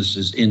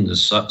businesses in the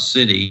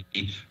city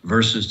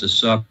versus the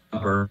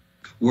suburb.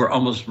 We're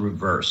almost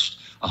reversed.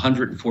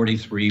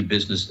 143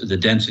 the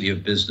density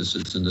of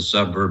businesses in the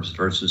suburbs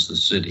versus the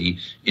city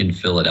in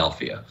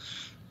Philadelphia.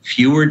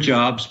 Fewer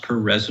jobs per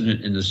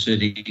resident in the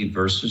city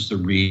versus the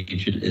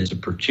region is a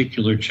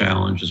particular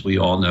challenge, as we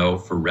all know,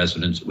 for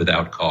residents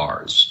without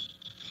cars.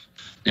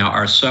 Now,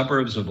 our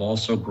suburbs have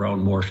also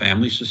grown more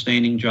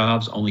family-sustaining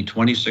jobs. Only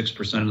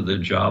 26% of the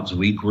jobs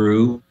we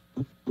grew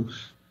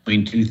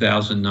between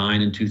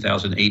 2009 and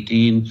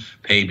 2018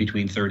 paid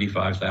between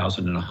 $35,000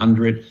 and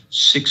 $100,000.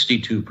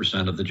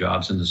 62% of the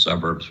jobs in the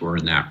suburbs were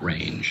in that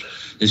range.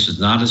 This is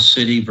not a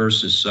city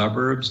versus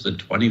suburbs. The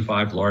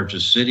 25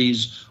 largest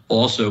cities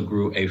also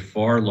grew a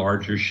far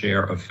larger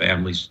share of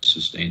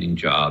family-sustaining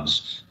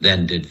jobs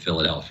than did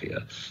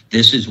Philadelphia.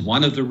 This is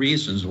one of the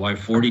reasons why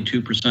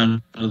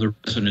 42% of the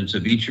residents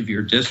of each of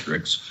your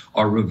districts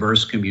are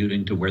reverse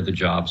commuting to where the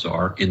jobs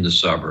are in the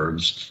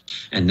suburbs,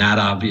 and that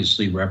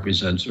obviously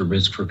represents a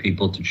risk for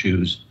people to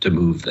choose to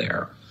move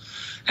there.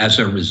 As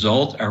a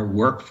result, our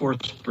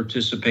workforce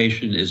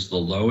participation is the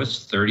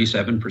lowest,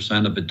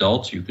 37% of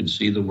adults. You can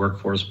see the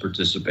workforce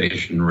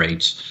participation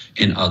rates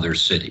in other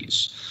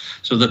cities.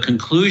 So the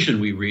conclusion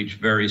we reach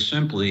very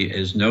simply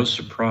is no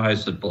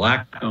surprise that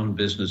Black-owned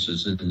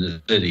businesses in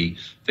the city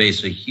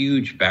face a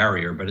huge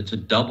barrier, but it's a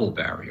double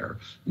barrier.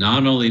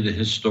 Not only the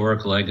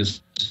historic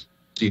legacy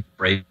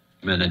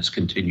and its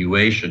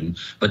continuation,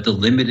 but the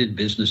limited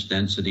business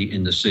density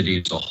in the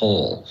city as a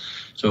whole.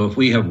 So if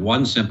we have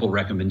one simple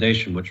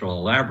recommendation, which I'll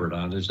elaborate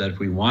on, is that if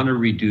we want to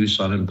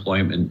reduce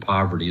unemployment and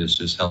poverty as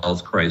this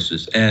health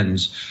crisis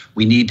ends,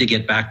 we need to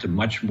get back to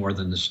much more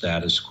than the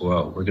status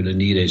quo. We're going to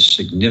need a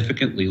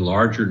significantly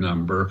larger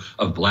number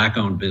of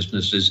Black-owned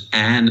businesses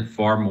and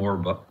far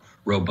more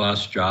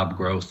robust job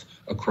growth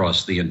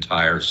across the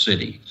entire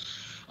city.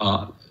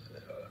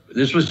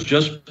 This was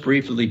just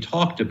briefly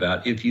talked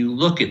about. If you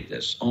look at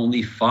this,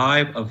 only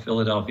 5 of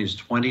Philadelphia's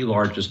 20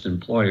 largest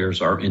employers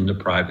are in the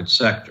private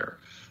sector.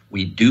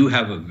 We do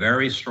have a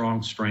very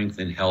strong strength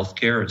in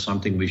healthcare. It's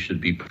something we should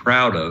be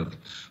proud of.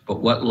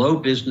 But what low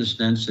business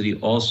density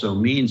also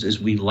means is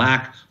we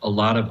lack a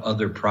lot of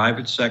other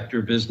private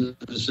sector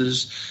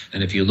businesses.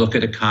 And if you look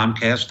at a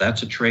Comcast,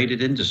 that's a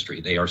traded industry.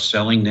 They are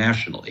selling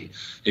nationally.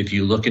 If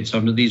you look at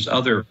some of these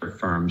other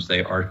firms,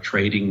 they are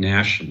trading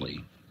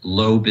nationally.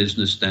 Low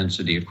business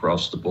density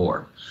across the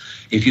board.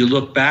 If you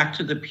look back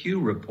to the Pew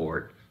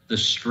report, the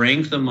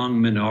strength among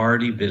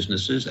minority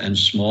businesses and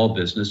small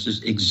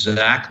businesses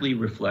exactly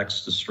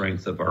reflects the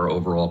strength of our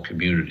overall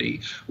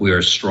community. We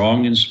are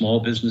strong in small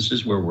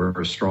businesses where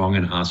we're strong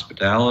in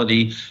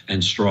hospitality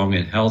and strong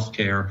in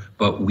healthcare,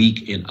 but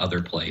weak in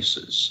other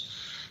places.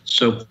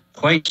 So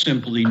quite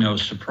simply, no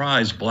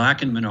surprise,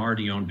 Black and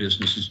minority-owned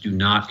businesses do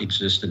not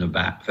exist in a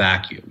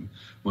vacuum.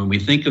 When we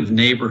think of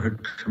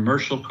neighborhood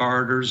commercial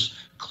corridors,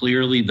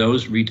 clearly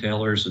those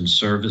retailers and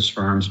service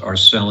firms are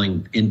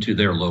selling into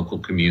their local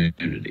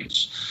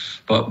communities.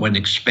 But when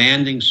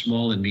expanding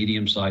small and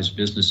medium-sized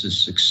businesses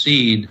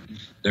succeed,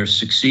 they're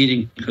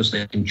succeeding because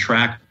they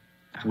contract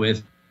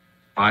with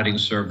providing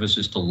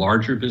services to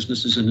larger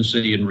businesses in the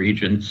city and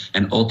region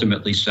and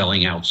ultimately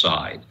selling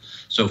outside.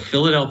 So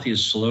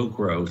Philadelphia's slow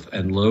growth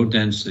and low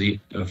density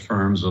of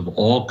firms of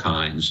all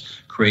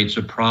kinds creates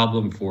a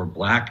problem for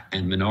Black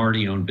and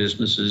minority-owned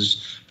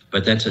businesses,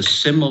 but that's a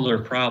similar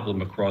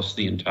problem across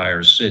the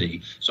entire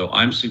city. So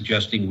I'm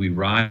suggesting we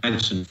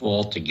rise and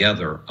fall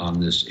together on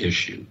this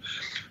issue.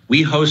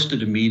 We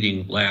hosted a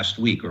meeting last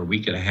week or a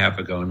week and a half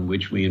ago in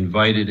which we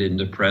invited in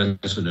the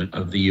president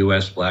of the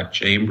U.S. Black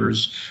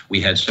Chambers.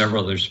 We had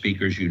several other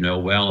speakers you know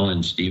well,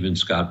 and Stephen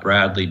Scott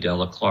Bradley,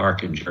 Della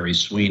Clark, and Jerry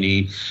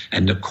Sweeney.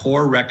 And the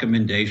core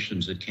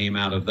recommendations that came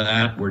out of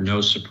that were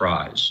no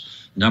surprise.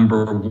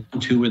 Number 1,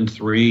 2, and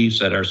 3,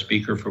 said our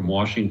speaker from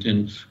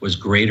Washington, was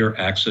greater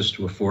access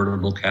to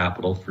affordable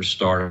capital for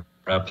startups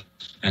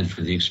and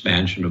for the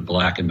expansion of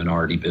Black and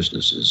minority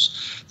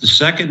businesses. The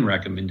second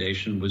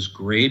recommendation was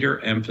greater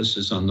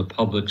emphasis on the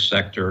public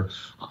sector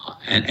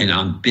and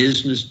on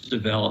business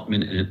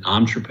development and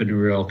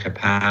entrepreneurial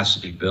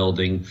capacity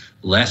building,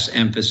 less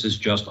emphasis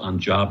just on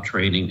job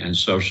training and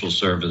social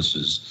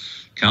services.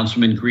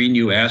 Councilman Green,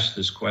 you asked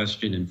this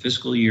question. In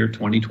fiscal year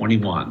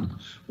 2021,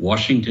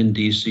 Washington,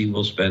 D.C.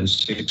 will spend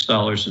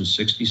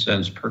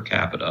 $6.60 per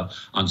capita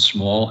on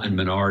small and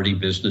minority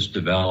business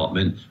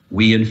development.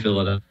 We in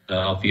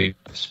Philadelphia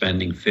are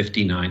spending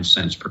 59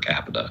 cents per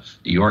capita.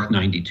 New York,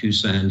 92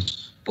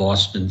 cents.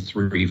 Boston,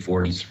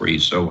 343.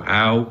 So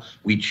how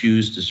we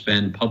choose to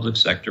spend public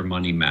sector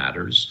money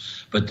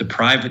matters, but the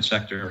private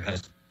sector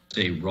has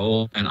a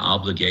role and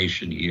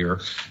obligation here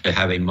to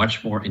have a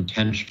much more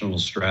intentional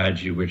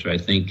strategy, which I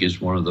think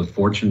is one of the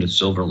fortunate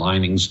silver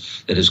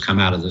linings that has come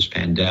out of this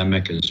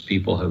pandemic, as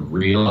people have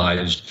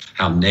realized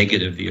how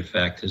negative the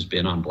effect has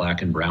been on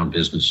Black and brown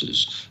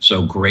businesses.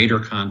 So greater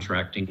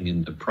contracting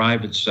in the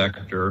private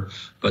sector,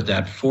 but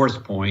that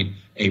fourth point,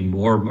 a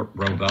more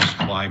robust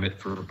climate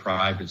for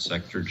private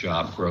sector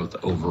job growth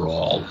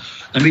overall.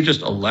 Let me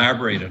just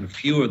elaborate on a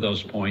few of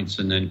those points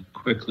and then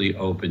quickly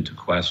open to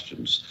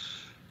questions.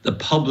 The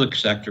public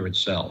sector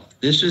itself.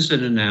 This is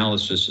an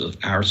analysis of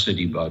our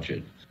city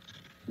budget.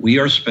 We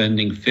are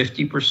spending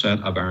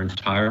 50% of our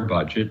entire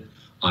budget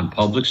on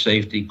public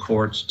safety,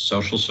 courts,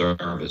 social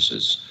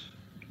services.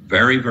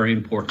 Very, very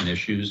important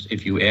issues.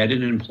 If you add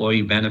in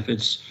employee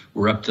benefits,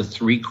 we're up to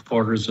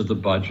 3/4 of the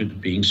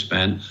budget being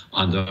spent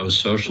on those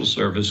social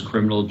service,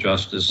 criminal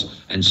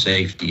justice, and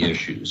safety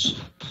issues.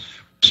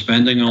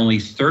 Spending only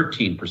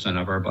 13%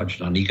 of our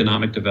budget on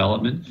economic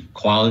development,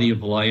 quality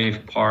of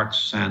life, parks,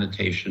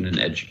 sanitation, and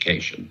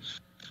education.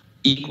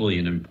 Equally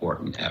an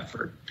important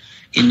effort.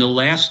 In the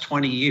last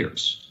 20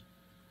 years,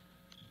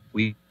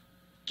 we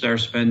are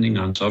spending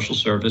on social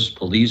service,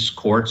 police,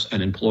 courts,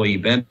 and employee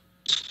benefits,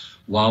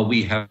 while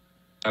we have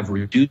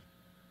reduced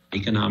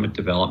economic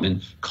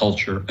development,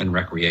 culture, and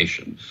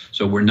recreation.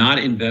 So we're not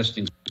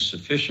investing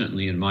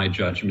sufficiently, in my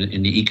judgment,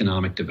 in the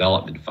economic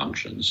development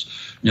functions.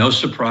 No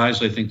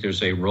surprise, I think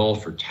there's a role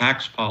for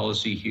tax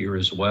policy here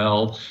as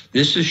well.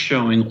 This is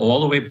showing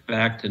all the way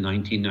back to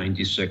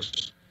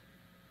 1996,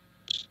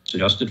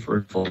 adjusted for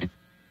inflation,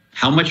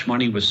 how much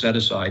money was set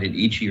aside in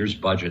each year's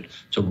budget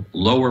to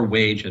lower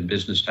wage and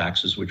business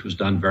taxes, which was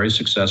done very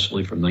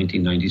successfully from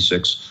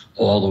 1996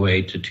 all the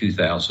way to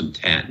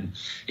 2010.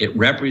 It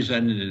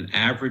represented an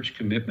average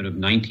commitment of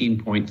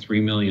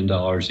 $19.3 million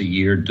a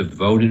year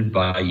devoted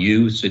by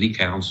you, City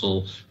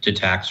Council, to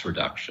tax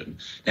reduction.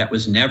 That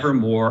was never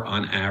more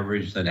on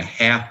average than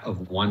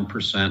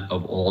 0.5%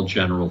 of all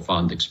general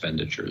fund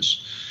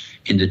expenditures.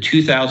 In the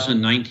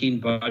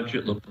 2019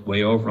 budget, look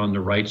way over on the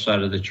right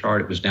side of the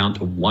chart, it was down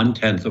to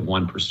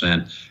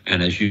 0.1%.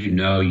 And as you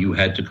know, you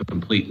had to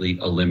completely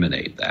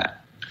eliminate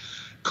that.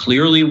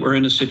 Clearly, we're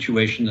in a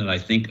situation that I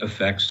think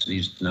affects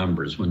these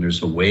numbers. When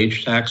there's a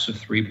wage tax of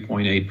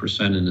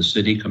 3.8% in the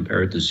city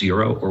compared to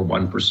 0 or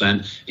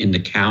 1% in the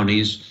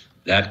counties,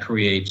 that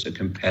creates a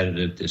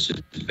competitive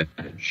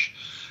disadvantage.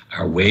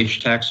 Our wage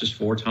tax is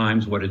 4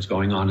 times what is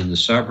going on in the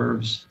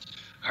suburbs.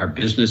 Our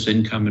business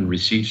income and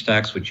receipts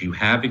tax, which you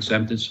have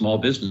exempted small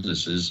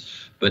businesses,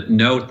 but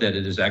note that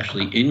it has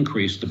actually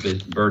increased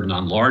the burden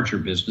on larger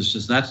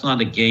businesses. That's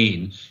not a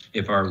gain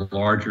if our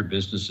larger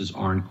businesses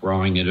aren't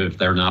growing and if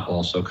they're not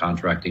also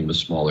contracting with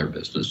smaller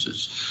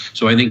businesses.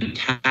 So I think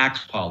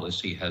tax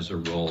policy has a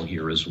role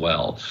here as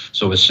well.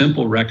 So a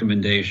simple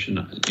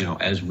recommendation,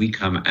 as we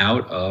come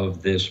out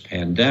of this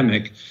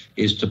pandemic,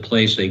 is to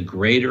place a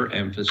greater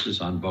emphasis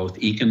on both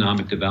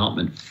economic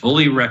development,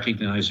 fully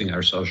recognizing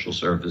our social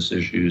service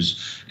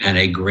issues, and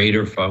a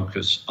greater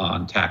focus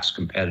on tax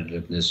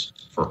competitiveness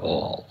for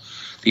all.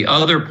 The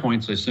other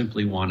points I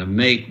simply want to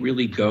make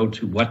really go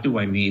to what do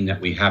I mean that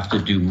we have to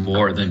do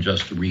more than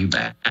just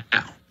rebound.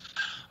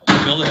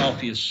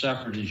 Philadelphia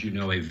suffered, as you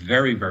know, a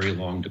very, very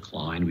long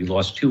decline. We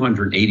lost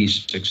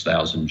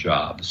 286,000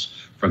 jobs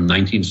from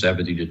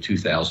 1970 to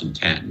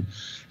 2010.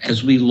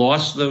 As we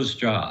lost those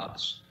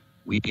jobs,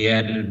 we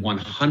added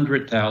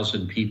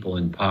 100,000 people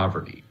in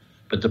poverty.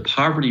 But the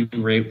poverty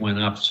rate went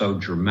up so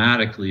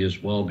dramatically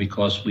as well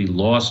because we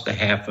lost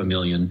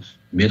 500,000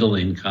 middle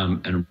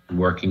income and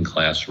working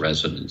class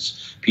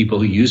residents, people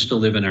who used to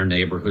live in our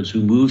neighborhoods who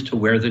moved to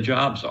where the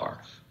jobs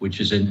are, which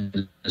is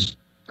in the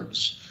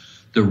suburbs.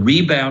 The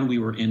rebound we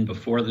were in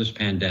before this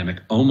pandemic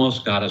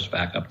almost got us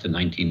back up to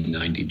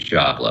 1990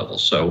 job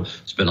levels. So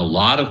it's been a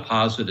lot of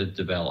positive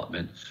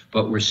development,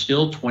 but we're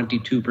still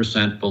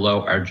 22%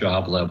 below our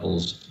job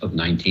levels of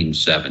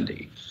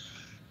 1970.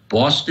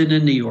 Boston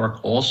and New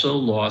York also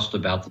lost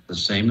about the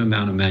same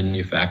amount of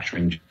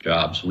manufacturing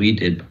jobs we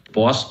did.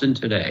 Boston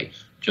today,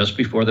 just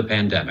before the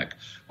pandemic,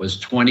 was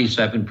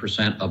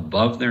 27%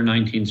 above their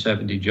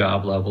 1970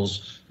 job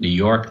levels. New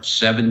York,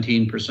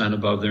 17%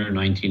 above their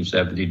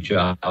 1970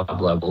 job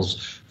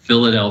levels.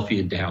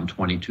 Philadelphia down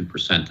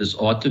 22%. This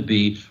ought to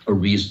be a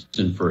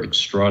reason for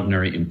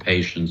extraordinary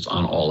impatience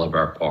on all of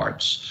our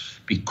parts.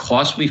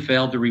 Because we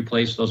failed to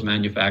replace those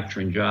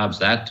manufacturing jobs,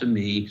 that to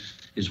me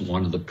is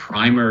one of the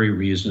primary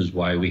reasons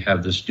why we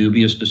have this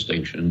dubious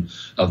distinction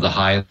of the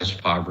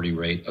highest poverty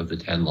rate of the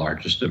 10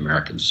 largest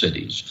American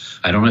cities.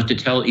 I don't have to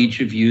tell each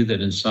of you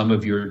that in some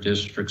of your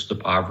districts, the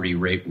poverty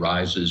rate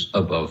rises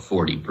above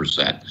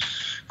 40%.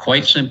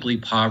 Quite simply,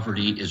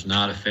 poverty is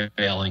not a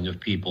failing of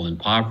people in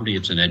poverty.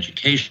 It's an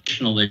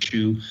educational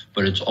issue,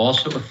 but it's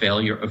also a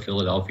failure of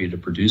Philadelphia to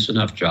produce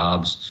enough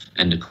jobs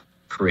and to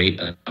create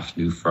enough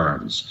new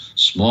firms.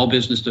 Small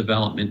business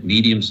development,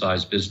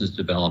 medium-sized business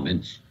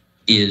development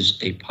is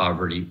a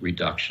poverty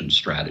reduction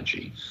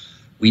strategy.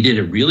 We did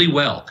it really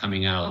well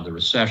coming out of the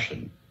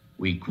recession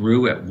We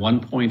grew at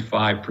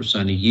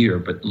 1.5% a year,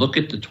 but look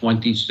at the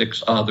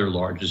 26 other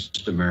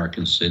largest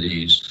American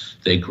cities.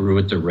 They grew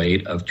at the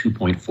rate of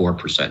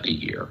 2.4% a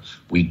year.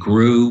 We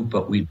grew,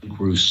 but we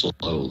grew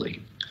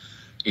slowly.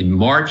 In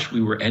March,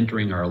 we were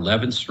entering our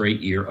 11th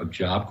straight year of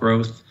job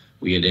growth.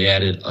 We had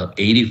added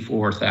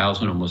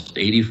 84,000, almost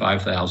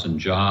 85,000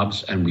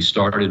 jobs, and we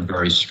started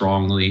very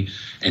strongly,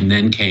 and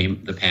then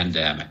came the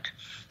pandemic.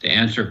 To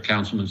answer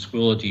Councilman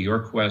Squilla to your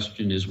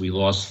question is we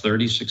lost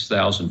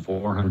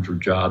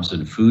 36,400 jobs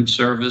in food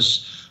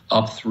service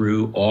up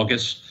through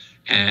August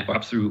and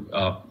up through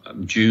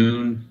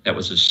June. That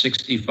was a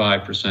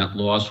 65%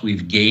 loss.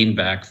 We've gained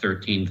back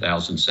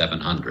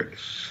 13,700.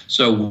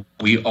 So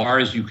we are,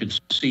 as you can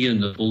see in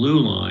the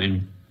blue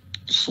line,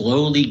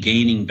 slowly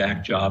gaining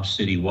back jobs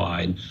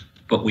citywide,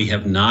 but we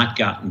have not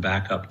gotten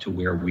back up to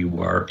where we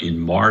were in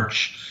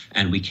March,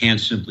 and we can't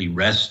simply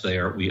rest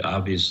there. We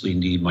obviously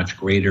need much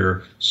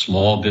greater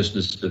small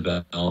business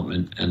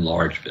development and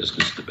large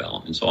business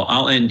development. So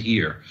I'll end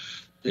here.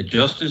 That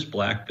just as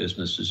Black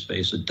businesses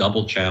face a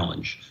double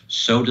challenge,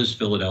 so does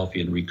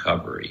Philadelphia in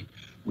recovery.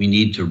 We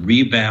need to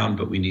rebound,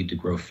 but we need to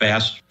grow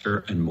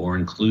faster and more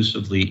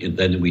inclusively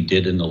than we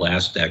did in the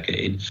last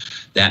decade.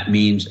 That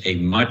means a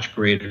much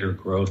greater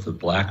growth of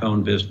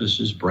Black-owned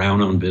businesses,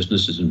 Brown-owned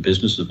businesses, and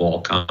business of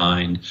all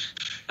kinds.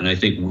 And I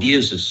think we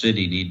as a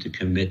city need to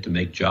commit to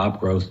make job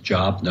growth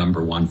job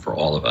number one for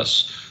all of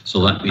us. So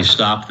let me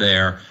stop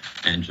there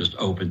and just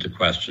open to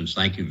questions.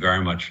 Thank you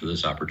very much for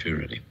this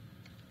opportunity.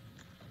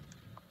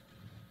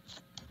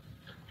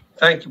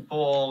 Thank you,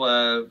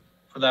 Paul,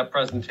 for that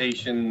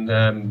presentation,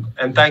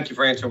 and thank you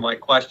for answering my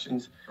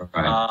questions.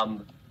 Right.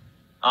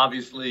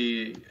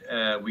 Obviously,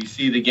 we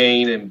see the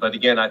gain, but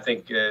again, I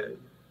think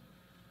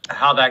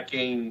how that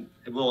gain,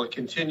 will it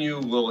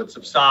continue? Will it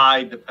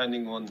subside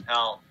depending on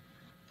how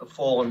the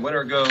fall and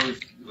winter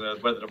goes,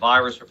 whether the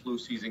virus or flu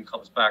season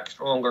comes back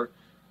stronger?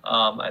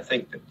 I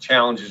think the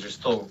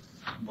challenges will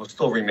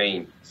still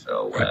remain.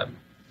 So right.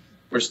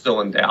 We're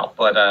still in doubt,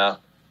 but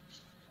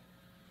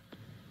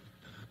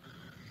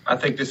I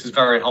think this is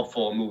very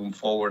helpful in moving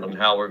forward on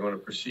how we're going to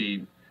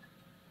proceed.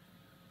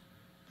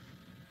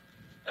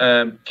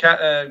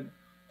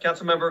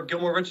 Councilmember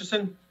Gilmore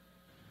Richardson.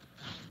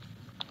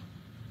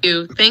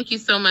 Thank you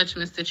so much,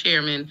 Mr.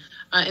 Chairman.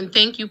 And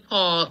thank you,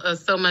 Paul,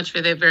 so much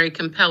for that very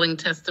compelling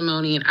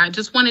testimony. And I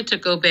just wanted to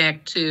go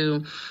back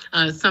to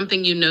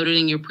something you noted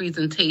in your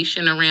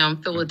presentation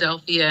around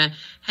Philadelphia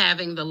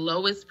having the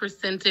lowest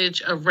percentage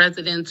of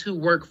residents who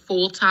work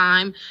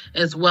full-time,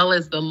 as well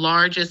as the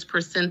largest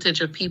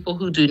percentage of people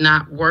who do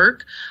not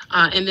work.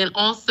 And then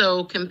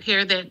also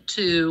compare that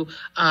to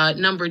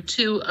number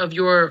 2 of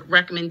your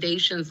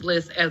recommendations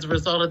list as a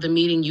result of the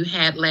meeting you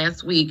had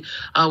last week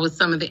with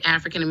some of the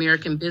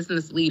African-American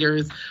business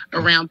leaders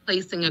around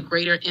placing a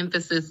greater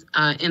emphasis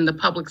in the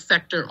public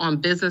sector on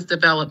business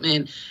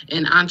development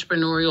and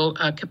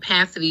entrepreneurial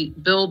capacity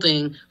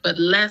building, but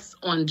less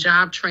on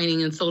job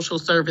training and social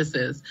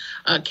services.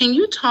 Can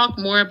you talk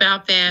more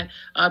about that?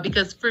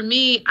 Because for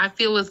me, I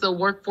feel as though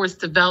workforce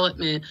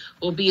development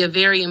will be a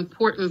very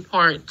important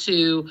part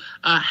to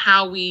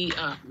how we,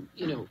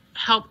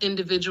 help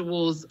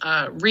individuals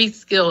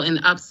reskill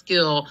and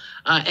upskill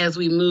as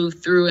we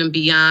move through and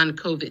beyond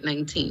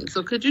COVID-19.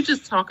 So could you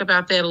just talk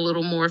about that a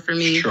little more for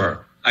me?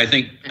 Sure. I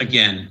think,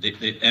 again,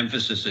 the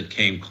emphasis that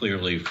came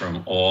clearly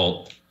from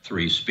all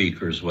 3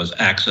 speakers was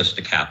access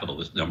to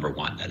capital is number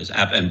 1. That is,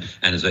 and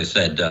as I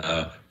said,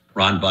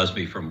 Ron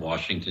Busby from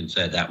Washington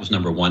said that was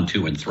number 1,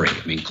 2, and 3.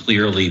 I mean,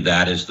 clearly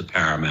that is the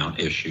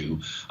paramount issue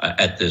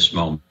at this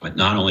moment,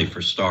 not only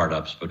for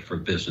startups, but for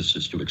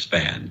businesses to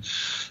expand.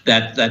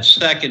 That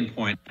second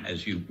point,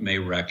 as you may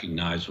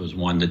recognize, was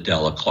one that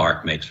Della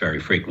Clark makes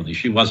very frequently.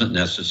 She wasn't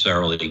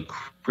necessarily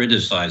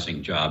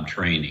criticizing job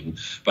training,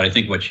 but I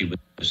think what she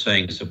was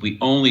saying is if we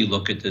only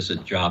look at this as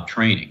job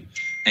training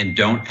and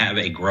don't have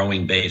a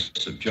growing base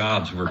of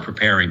jobs, we're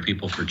preparing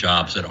people for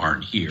jobs that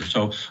aren't here.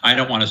 So I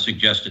don't want to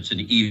suggest it's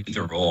an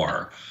either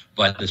or,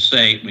 but to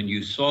say when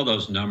you saw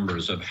those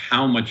numbers of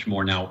how much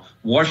more now,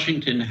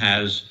 Washington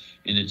has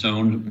in its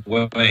own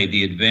way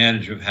the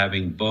advantage of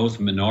having both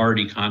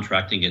minority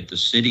contracting at the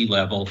city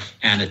level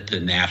and at the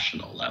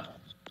national level.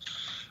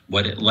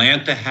 What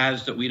Atlanta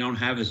has that we don't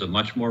have is a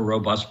much more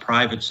robust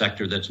private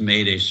sector that's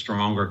made a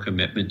stronger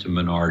commitment to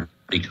minority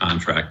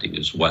contracting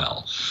as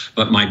well.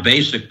 But my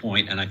basic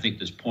point, and I think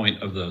this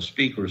point of those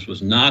speakers,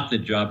 was not that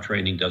job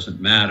training doesn't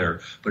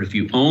matter, but if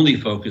you only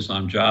focus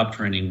on job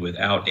training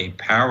without a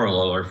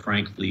parallel or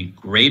frankly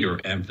greater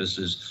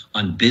emphasis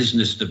on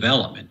business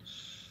development,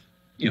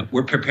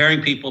 we're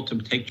preparing people to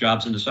take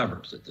jobs in the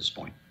suburbs at this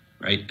point.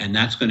 Right. And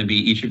that's going to be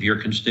each of your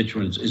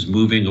constituents is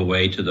moving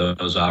away to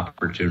those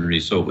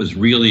opportunities. So it was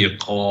really a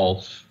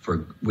call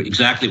for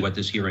exactly what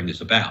this hearing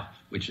is about,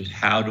 which is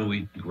how do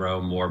we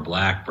grow more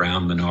Black,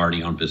 Brown,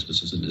 minority-owned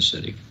businesses in the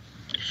city?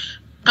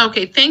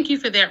 Okay, thank you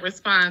for that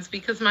response,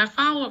 because my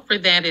follow-up for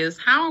that is,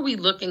 how are we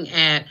looking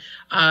at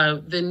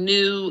the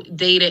new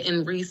data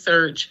and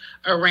research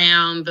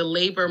around the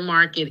labor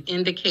market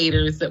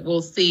indicators that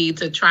we'll see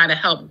to try to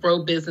help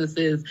grow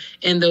businesses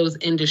in those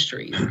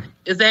industries?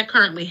 Is that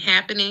currently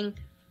happening?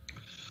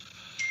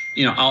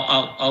 You know,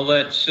 I'll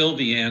let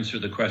Sylvie answer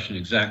the question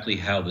exactly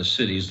how the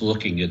city's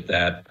looking at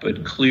that,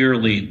 but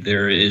clearly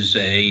there is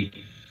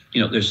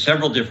there's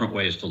several different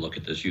ways to look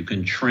at this. You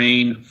can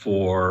train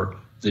for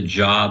the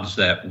jobs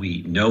that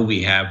we know we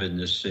have in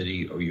this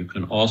city, or you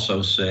can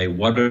also say,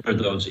 what are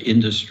those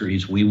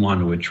industries we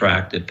want to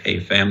attract that pay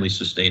family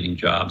sustaining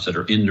jobs that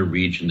are in the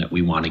region that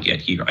we want to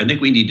get here? I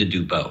think we need to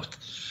do both.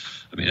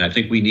 I mean, I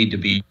think we need to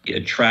be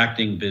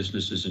attracting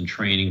businesses and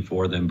training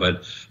for them.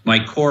 But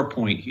my core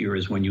point here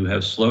is, when you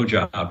have slow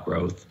job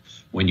growth,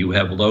 when you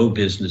have low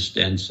business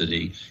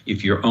density,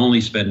 if you're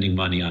only spending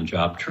money on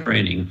job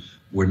training,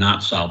 we're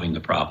not solving the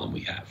problem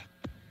we have.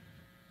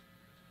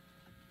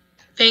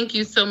 Thank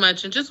you so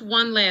much. And just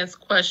one last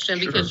question,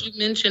 because you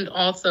mentioned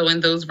also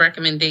in those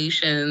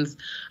recommendations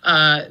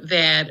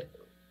that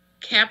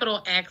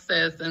capital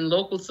access and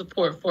local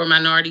support for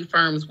minority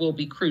firms will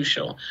be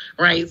crucial,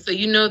 right? So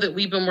you know that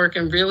we've been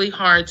working really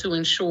hard to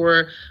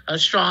ensure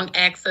strong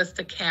access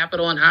to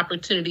capital and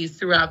opportunities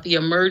throughout the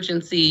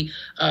emergency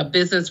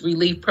business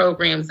relief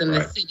programs in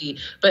the city.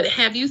 But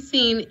have you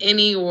seen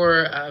any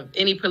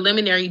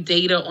preliminary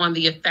data on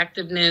the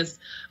effectiveness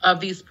of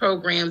these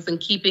programs in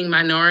keeping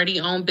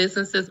minority-owned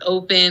businesses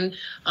open?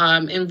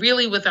 And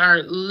really, with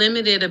our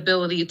limited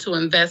ability to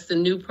invest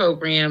in new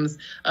programs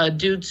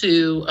due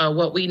to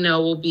what we know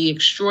will be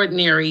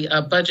extraordinary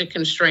budget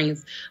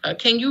constraints,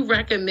 can you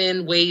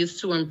recommend ways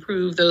to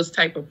improve those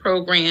type of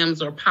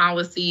programs or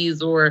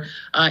policies, or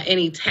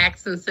any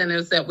tax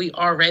incentives that we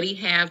already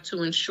have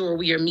to ensure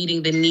we are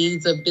meeting the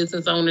needs of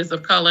business owners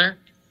of color?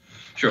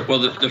 Sure. Well,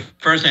 the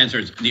first answer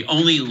is the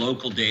only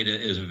local data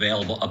is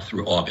available up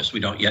through August.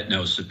 We don't yet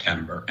know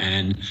September.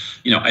 And,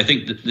 I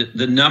think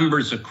the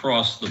numbers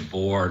across the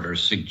board are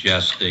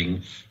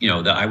suggesting,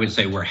 that I would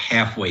say we're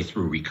halfway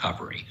through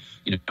recovery.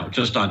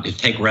 Just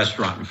take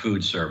restaurant and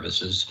food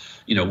services,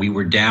 we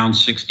were down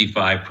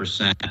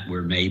 65%.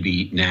 We're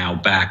maybe now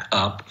back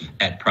up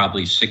at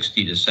probably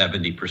 60 to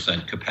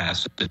 70%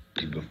 capacity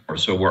before.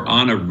 So we're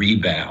on a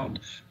rebound,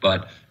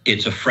 but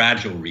it's a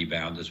fragile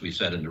rebound, as we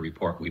said in the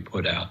report we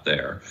put out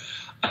there.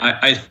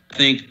 I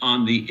think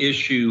on the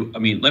issue,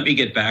 let me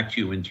get back to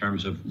you in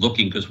terms of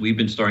looking, because we've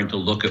been starting to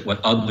look at what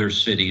other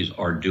cities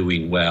are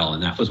doing well.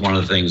 And that was one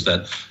of the things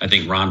that I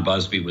think Ron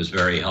Busby was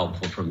very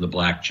helpful from the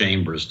Black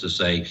Chambers to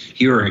say,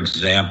 here are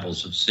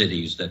examples of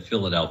cities that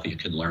Philadelphia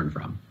can learn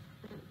from.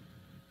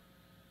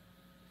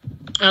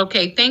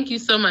 Okay, thank you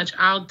so much.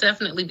 I'll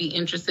definitely be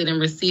interested in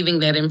receiving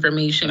that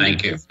information.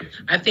 Thank you.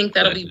 I think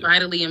that'll be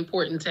vitally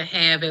important to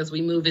have as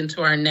we move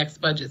into our next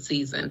budget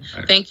season.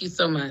 Right. Thank you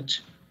so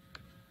much.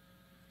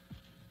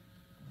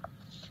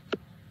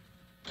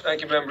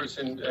 Thank you, members,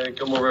 and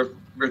Gilmore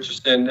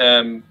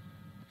Richardson.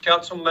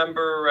 Council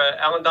Member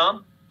Alan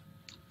Dom.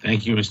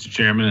 Thank you, Mr.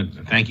 Chairman,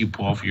 and thank you,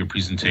 Paul, for your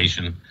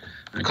presentation.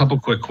 A couple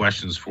quick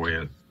questions for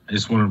you. I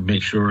just want to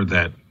make sure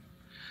that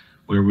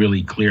we're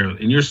really clear.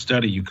 In your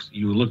study,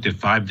 you looked at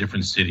 5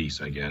 different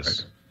cities, I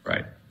guess.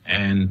 Right.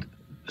 And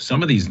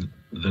some of the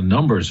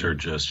numbers are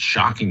just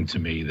shocking to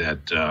me.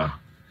 That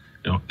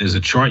there's a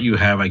chart you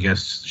have, I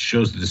guess,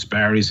 shows the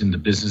disparities in the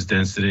business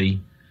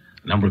density,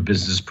 number of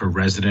businesses per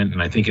resident,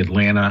 and I think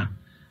Atlanta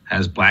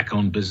has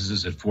black-owned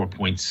businesses at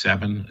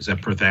 4.7. Is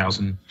that per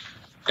thousand?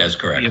 That's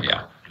correct.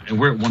 Yeah. And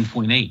we're at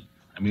 1.8.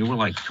 We're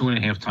like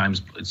 2.5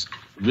 times. It's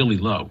really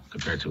low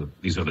compared to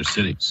these other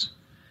cities.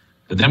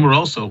 But then we're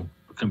also,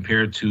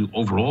 compared to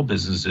overall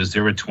businesses,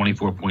 they're at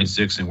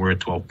 24.6 and we're at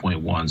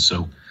 12.1.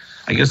 So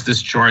I guess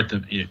this chart,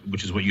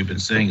 which is what you've been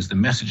saying, is the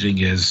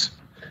messaging is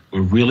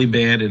we're really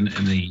bad in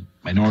the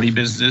minority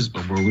business,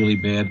 but we're really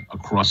bad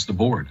across the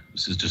board.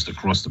 This is just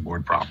across the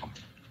board problem.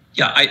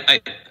 Yeah,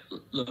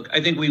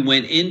 I think we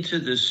went into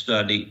this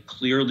study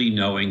clearly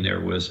knowing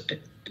there was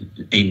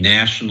a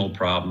national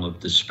problem of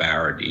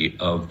disparity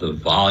of the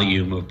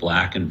volume of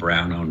black and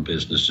brown owned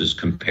businesses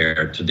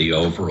compared to the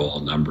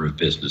overall number of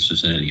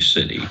businesses in any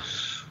city.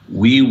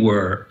 We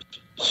were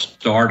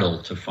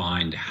startled to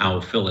find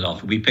how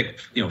Philadelphia, we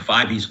picked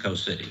 5 East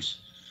Coast cities.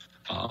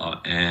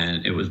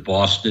 And it was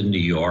Boston, New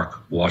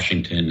York,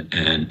 Washington,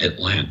 and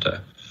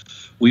Atlanta.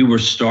 We were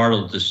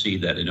startled to see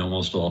that in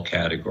almost all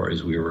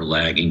categories we were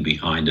lagging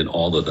behind in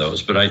all of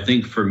those. But I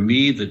think for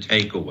me, the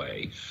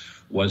takeaway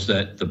was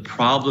that the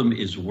problem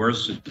is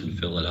worse in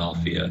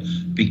Philadelphia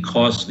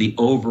because the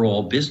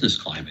overall business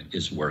climate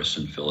is worse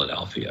in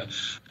Philadelphia.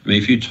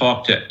 If you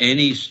talk to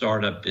any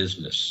startup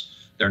business,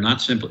 they're not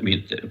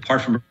simply,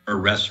 apart from a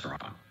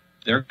restaurant,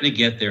 they're going to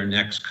get their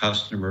next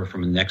customer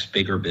from the next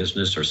bigger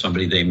business or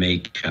somebody they may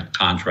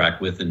contract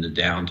with in the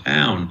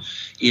downtown.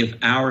 If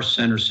our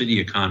center city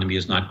economy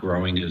is not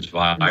growing as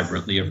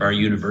vibrantly, if our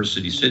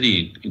university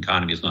city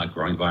economy is not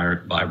growing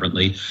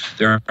vibrantly,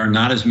 there are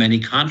not as many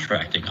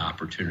contracting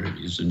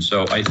opportunities. And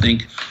so I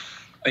think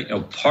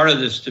Part of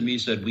this to me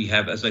said we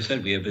have, as I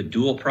said, we have a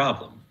dual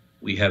problem.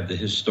 We have the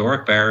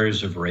historic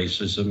barriers of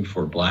racism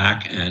for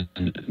Black and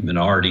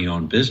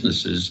minority-owned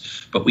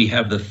businesses, but we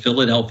have the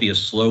Philadelphia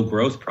slow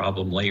growth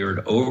problem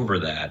layered over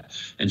that.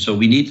 And so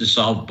we need to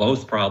solve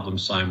both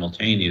problems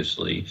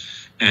simultaneously.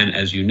 And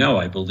as you know,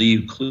 I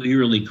believe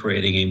clearly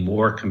creating a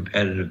more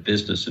competitive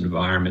business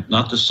environment,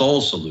 not the sole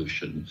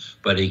solution,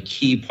 but a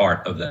key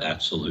part of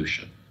that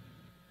solution.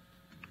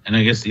 And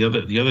I guess the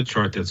other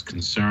chart that's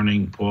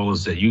concerning, Paul,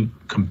 is that you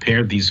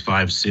compared these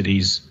 5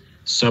 cities,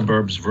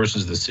 suburbs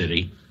versus the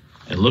city.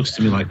 It looks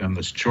to me like on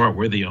this chart,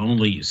 we're the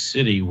only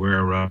city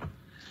where I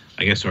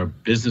guess our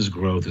business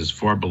growth is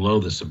far below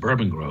the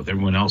suburban growth.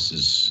 Everyone else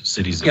is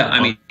cities. Yeah, I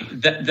mean,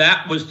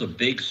 that was the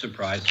big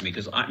surprise to me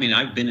because, I mean,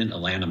 I've been in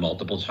Atlanta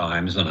multiple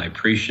times and I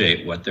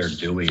appreciate what they're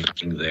doing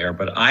there.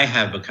 But I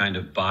have a kind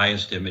of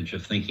biased image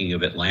of thinking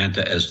of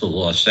Atlanta as the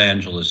Los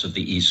Angeles of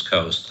the East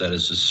Coast, that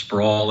is a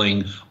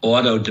sprawling,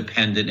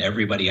 auto-dependent,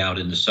 everybody out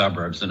in the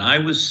suburbs. And I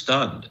was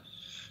stunned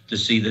to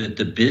see that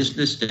the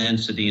business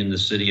density in the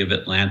city of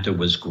Atlanta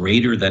was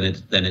greater than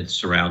its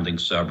surrounding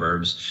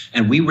suburbs.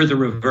 And we were the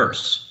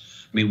reverse.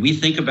 I mean, we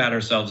think about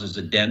ourselves as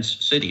a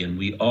dense city, and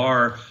we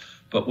are,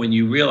 but when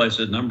you realize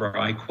the number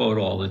I quote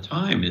all the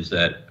time is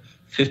that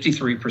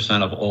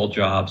 53% of all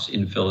jobs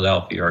in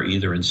Philadelphia are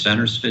either in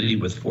Center City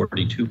with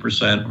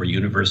 42% or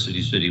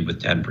University City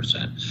with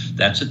 10%.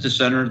 That's at the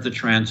center of the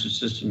transit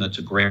system. That's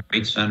a great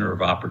center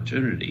of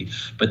opportunity.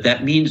 But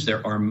that means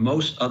there are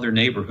most other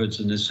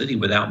neighborhoods in the city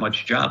without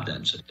much job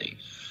density.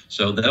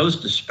 So those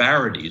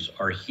disparities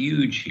are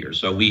huge here.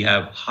 So we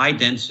have high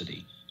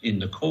density in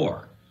the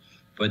core,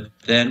 but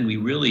then we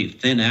really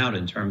thin out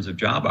in terms of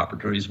job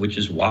opportunities, which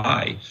is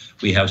why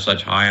we have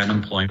such high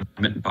unemployment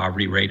and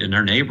poverty rate in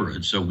our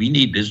neighborhoods. So we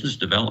need business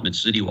development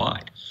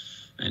citywide.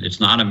 And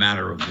it's not a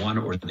matter of one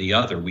or the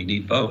other. We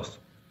need both.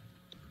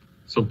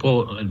 So,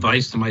 Paul,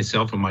 advice to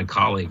myself and my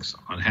colleagues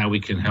on how we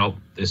can help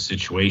this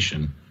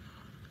situation.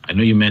 I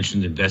know you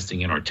mentioned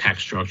investing in our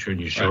tax structure, and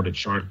you showed a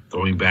chart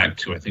going back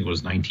to, I think it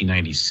was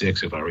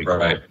 1996, if I recall.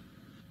 Right.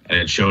 And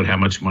it showed how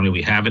much money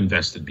we have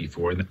invested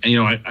before. And you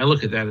know, I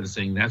look at that and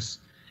saying that's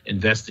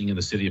investing in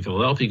the city of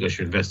Philadelphia because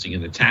you're investing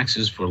in the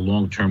taxes for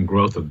long-term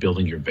growth of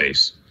building your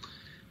base.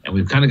 And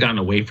we've kind of gotten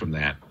away from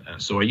that.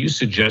 So are you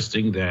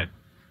suggesting that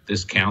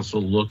this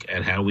council look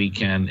at how we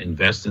can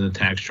invest in the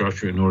tax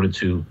structure in order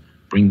to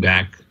bring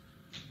back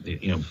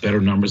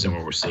better numbers than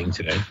what we're seeing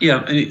today?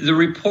 Yeah, and the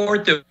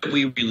report that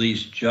we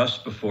released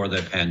just before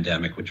the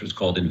pandemic, which was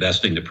called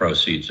Investing the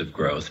Proceeds of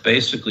Growth,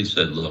 basically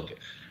said, look,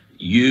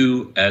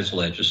 you as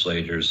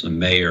legislators, the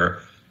mayor,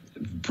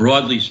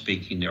 broadly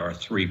speaking, there are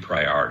 3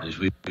 priorities.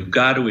 We've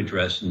got to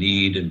address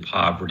need and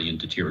poverty and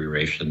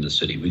deterioration in the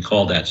city. We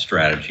call that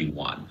strategy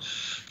 1.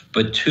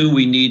 But 2,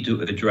 we need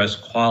to address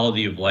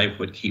quality of life,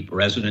 what keep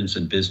residents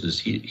and business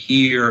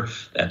here.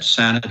 That's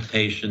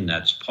sanitation,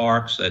 that's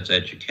parks, that's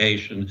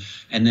education.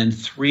 And then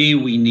 3,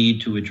 we need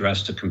to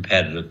address the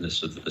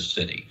competitiveness of the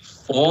city.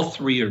 All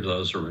 3 of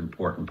those are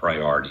important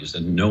priorities,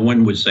 and no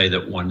one would say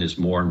that one is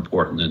more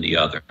important than the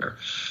other.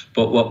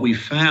 But what we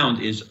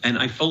found is, and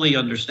I fully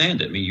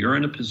understand it, I mean, you're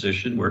in a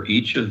position where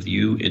each of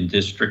you in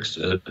districts,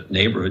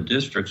 neighborhood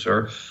districts,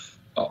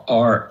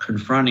 are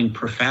confronting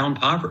profound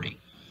poverty.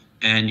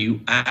 And you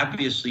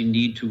obviously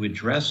need to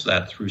address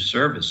that through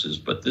services.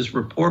 But this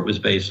report was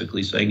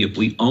basically saying if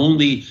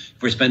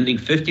we're spending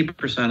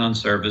 50% on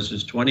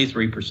services,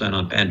 23%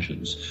 on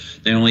pensions,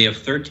 they only have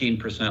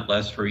 13%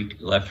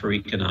 left for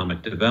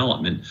economic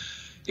development.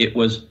 It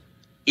was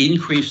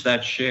increase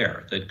that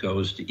share that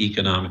goes to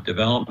economic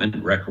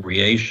development,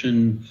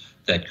 recreation,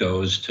 that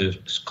goes to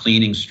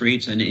cleaning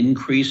streets, and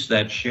increase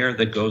that share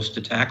that goes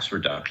to tax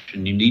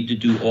reduction. You need to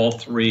do all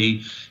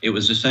 3. It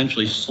was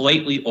essentially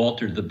slightly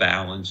altered the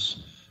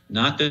balance.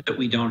 Not that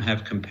we don't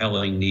have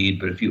compelling need,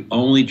 but if you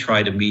only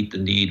try to meet the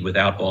need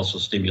without also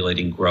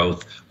stimulating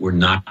growth, we're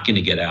not going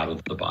to get out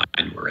of the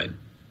bind we're in.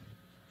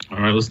 All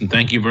right, listen,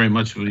 thank you very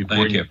much for the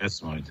important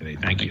testimony today.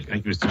 Thank you.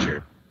 Thank you, Mr.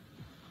 Chair.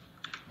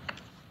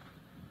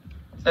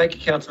 Thank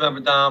you,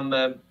 Councilmember Dom.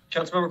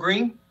 Councilmember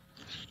Green?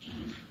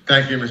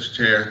 Thank you, Mr.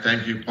 Chair.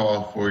 Thank you,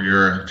 Paul, for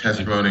your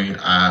testimony.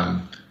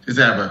 Just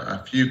have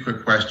a few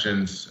quick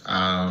questions.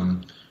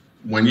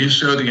 When you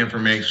show the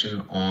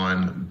information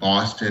on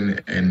Boston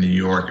and New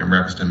York in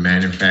reference to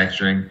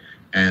manufacturing,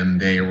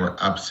 and they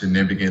were up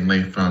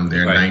significantly from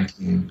their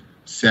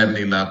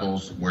 1970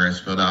 levels, whereas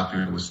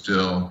Philadelphia was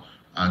still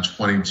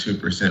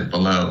 22%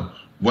 below,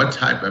 what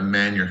type of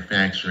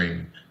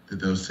manufacturing did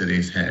those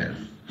cities have?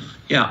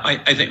 Yeah,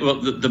 I think, well,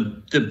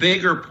 the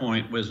bigger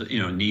point was,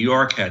 New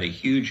York had a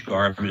huge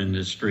garment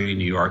industry.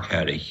 New York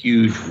had a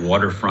huge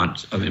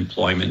waterfront of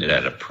employment. It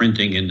had a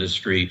printing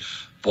industry.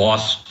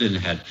 Boston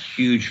had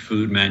huge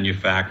food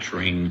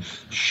manufacturing,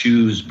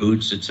 shoes,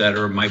 boots, et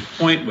cetera. My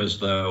point was,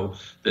 though,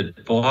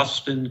 that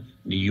Boston,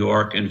 New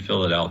York, and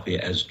Philadelphia,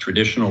 as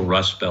traditional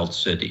Rust Belt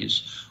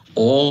cities,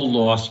 all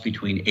lost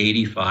between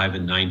 85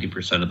 and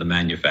 90% of the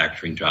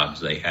manufacturing jobs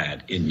they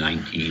had in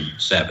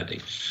 1970.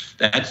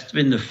 That's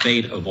been the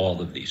fate of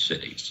all of these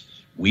cities.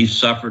 We've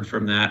suffered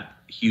from that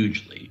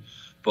hugely.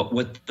 But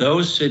what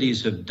those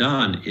cities have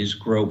done is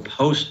grow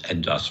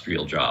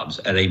post-industrial jobs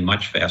at a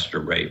much faster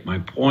rate. My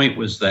point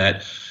was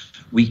that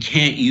we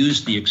can't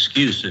use the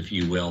excuse, if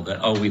you will, that,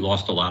 oh, we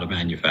lost a lot of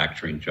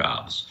manufacturing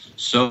jobs.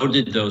 So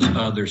did those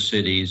other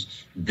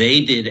cities.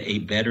 They did a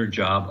better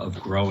job of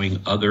growing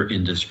other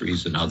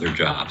industries and other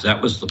jobs.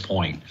 That was the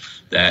point,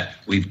 that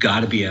we've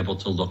got to be able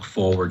to look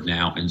forward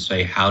now and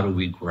say, how do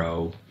we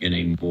grow in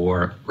a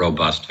more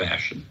robust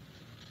fashion?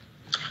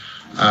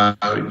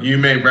 You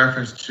made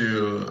reference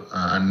to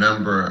a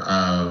number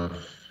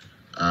of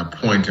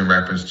points in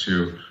reference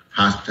to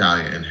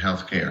hospitality and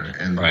healthcare.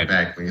 And in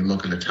fact, when you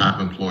look at the top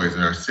employers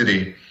in our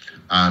city,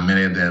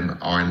 many of them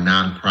are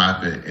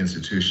nonprofit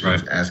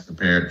institutions as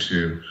compared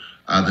to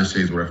other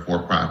cities that are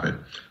for-profit.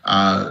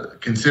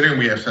 Considering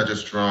we have such a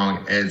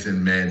strong eds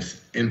and meds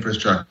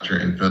infrastructure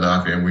in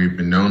Philadelphia, and we've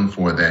been known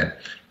for that,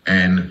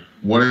 and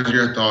what are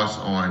your thoughts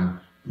on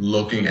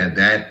looking at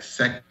that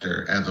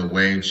sector as a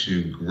way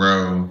to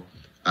grow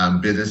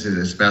businesses,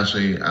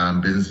 especially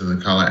businesses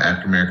of color,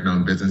 African-American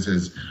owned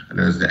businesses? And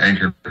there's the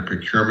Anchor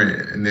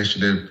Procurement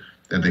Initiative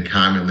that the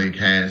Common League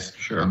has.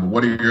 Sure. But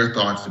what are your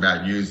thoughts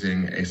about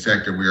using a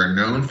sector we are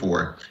known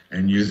for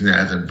and using that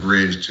as a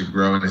bridge to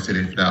grow in the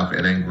city of Philadelphia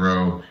and then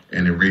grow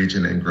in the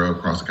region and grow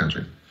across the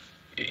country?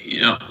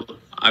 You know,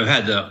 I've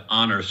had the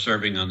honor of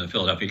serving on the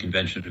Philadelphia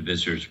Convention and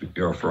Visitors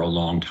Bureau for a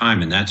long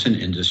time, and that's an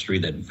industry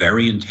that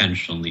very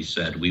intentionally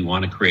said we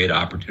want to create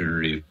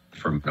opportunity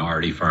for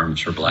minority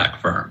firms, for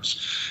black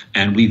firms.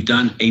 And we've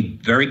done a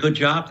very good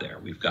job there.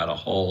 We've got a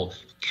whole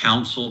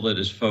council that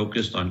is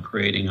focused on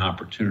creating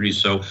opportunities.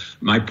 So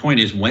my point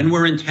is, when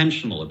we're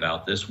intentional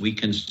about this, we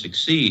can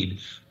succeed,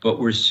 but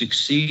we're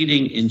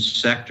succeeding in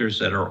sectors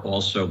that are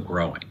also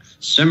growing.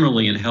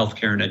 Similarly, in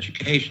healthcare and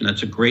education,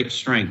 that's a great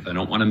strength. I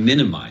don't want to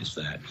minimize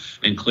that.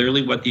 And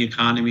clearly what the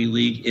Economy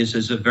League is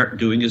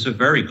doing is a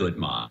very good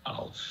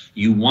model.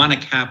 You want to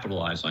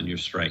capitalize on your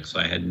strengths.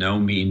 I did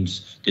not mean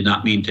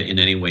to in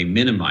any way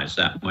minimize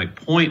that. My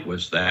point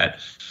was that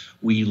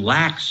we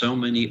lack so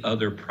many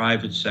other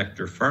private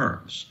sector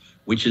firms,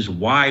 which is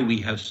why we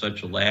have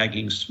such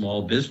lagging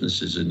small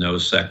businesses in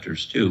those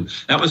sectors too.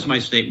 That was my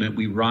statement.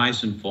 We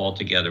rise and fall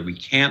together. We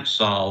can't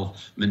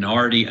solve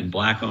minority and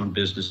black-owned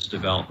business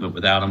development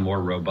without a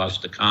more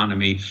robust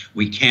economy.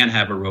 We can't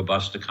have a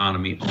robust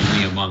economy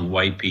only among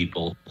white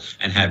people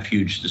and have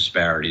huge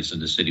disparities in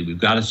the city. We've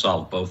got to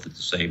solve both at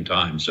the same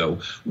time. So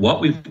what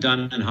we've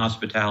done in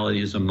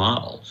hospitality is a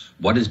model.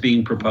 What is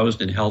being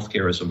proposed in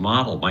healthcare is a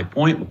model. My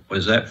point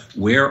was that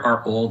where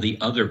are all the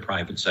other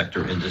private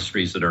sector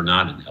industries that are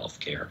not in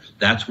healthcare?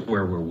 That's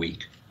where we're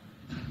weak.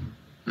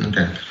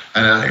 Okay.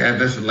 And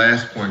this is the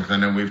last point, because I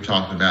know we've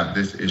talked about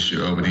this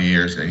issue over the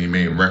years, and you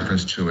made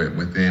reference to it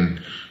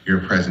within your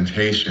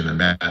presentation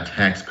about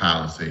tax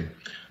policy.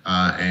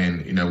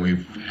 And, you know,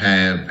 we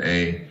have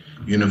a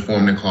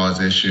uniformity clause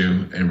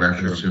issue in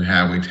reference to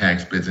how we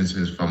tax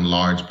businesses, from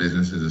large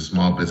businesses to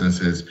small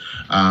businesses.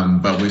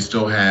 But we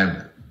still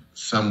have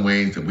some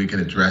ways that we can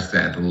address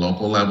that at the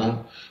local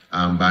level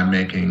by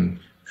making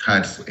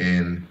cuts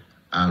in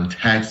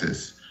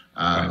taxes.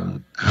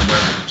 However,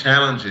 the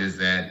challenge is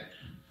that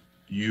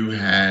you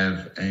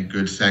have a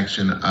good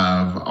section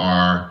of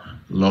our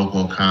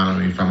local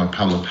economy from a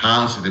public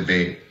policy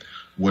debate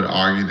would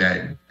argue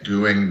that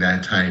doing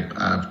that type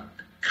of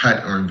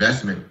cut or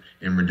investment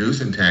in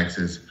reducing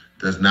taxes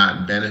does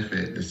not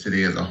benefit the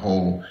city as a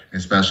whole,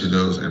 especially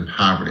those in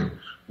poverty.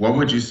 What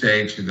would you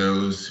say to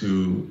those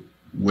who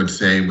would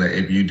say that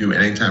if you do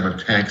any type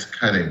of tax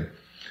cutting,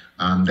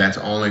 that's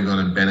only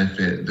going to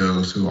benefit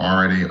those who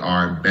already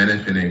are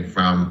benefiting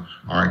from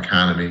our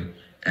economy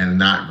and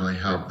not really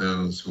help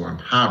those who are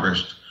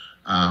impoverished,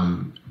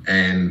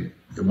 and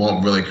it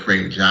won't really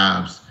create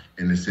jobs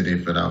in the city of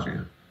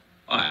Philadelphia?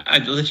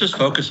 Let's just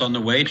focus on the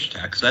wage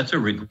tax. That's a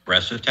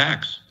regressive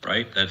tax,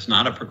 right? That's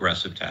not a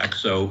progressive tax.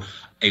 So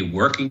a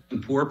working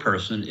poor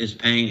person is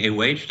paying a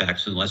wage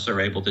tax unless they're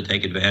able to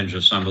take advantage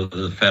of some of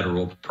the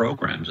federal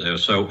programs there.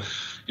 So,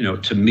 you know,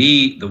 to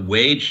me, the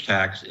wage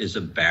tax is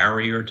a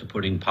barrier to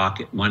putting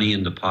pocket money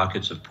in the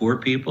pockets of poor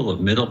people, of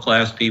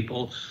middle-class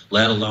people,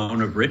 let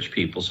alone of rich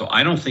people. So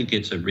I don't think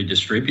it's a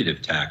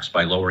redistributive tax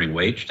by lowering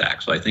wage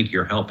tax. So I think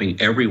you're helping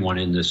everyone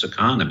in this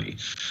economy.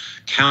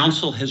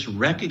 Council has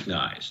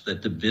recognized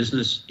that the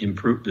business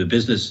privilege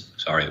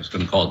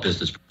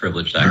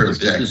tax,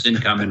 the business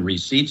income and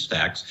receipts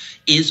tax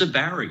is a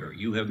barrier.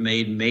 You have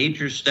made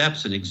major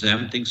steps in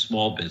exempting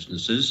small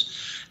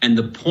businesses. And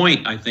the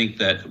point, I think,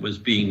 that was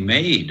being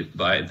made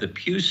by the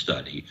Pew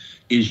study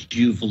is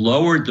you've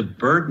lowered the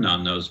burden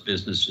on those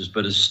businesses,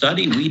 but a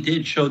study we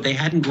did showed they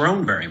hadn't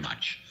grown very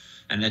much.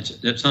 And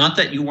it's not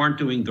that you weren't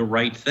doing the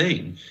right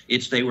thing.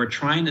 It's they were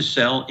trying to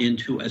sell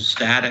into a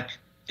static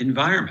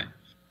environment.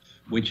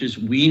 which is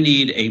we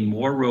need a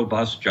more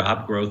robust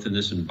job growth in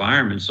this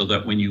environment so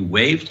that when you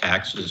waive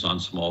taxes on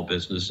small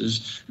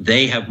businesses,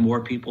 they have more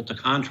people to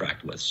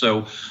contract with.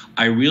 So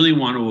I really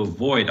want to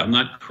avoid, I'm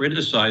not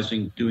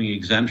criticizing doing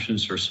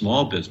exemptions for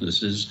small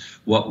businesses.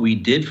 What we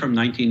did from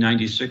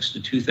 1996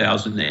 to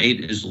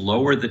 2008 is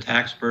lower the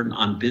tax burden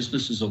on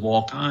businesses of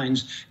all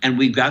kinds, and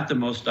we got the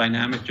most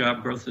dynamic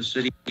job growth the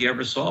city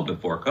ever saw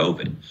before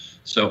COVID.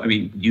 So, I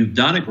mean, you've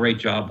done a great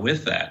job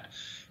with that.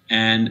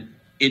 And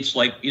it's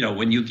like, you know,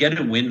 when you get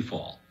a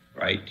windfall,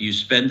 right? Do you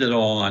spend it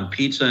all on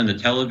pizza and a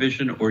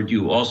television, or do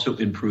you also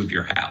improve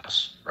your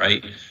house,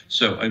 right?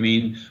 So, I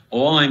mean,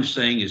 all I'm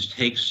saying is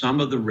take some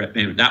of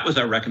the, that was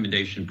our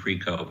recommendation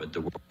pre-COVID.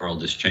 The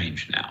world has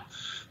changed now.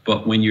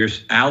 But when you're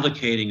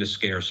allocating a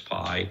scarce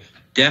pie,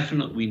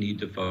 definitely we need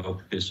to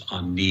focus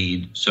on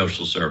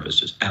social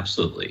services,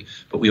 absolutely.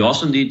 But we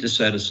also need to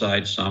set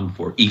aside some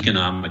for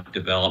economic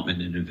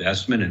development and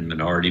investment and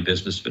minority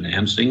business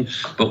financing.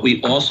 But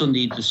we also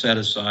need to set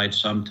aside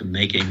some to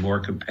make a more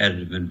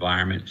competitive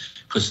environment,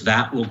 because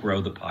that will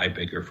grow the pie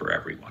bigger for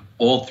everyone.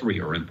 All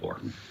three are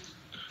important.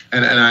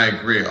 And I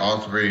agree, all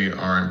three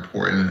are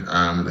important.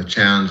 The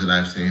challenge that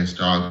I've seen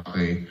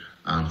historically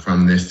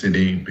from this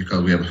city,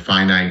 because we have a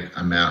finite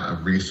amount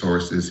of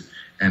resources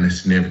and a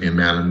significant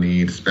amount of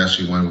need,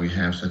 especially when we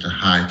have such a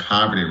high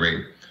poverty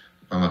rate.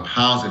 From a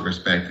policy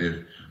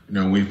perspective, you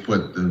know, we've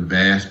put the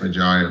vast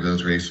majority of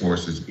those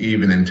resources,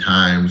 even in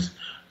times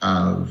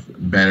of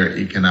better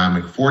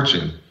economic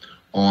fortune,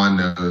 on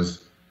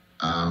those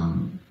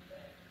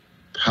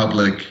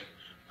public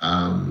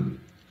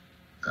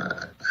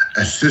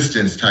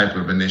assistance type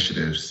of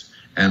initiatives,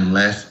 and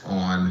less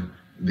on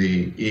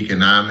the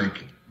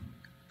economic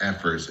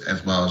efforts,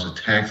 as well as the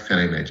tax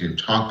cutting that you've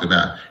talked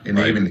about, and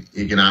right, even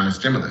economic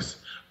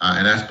stimulus.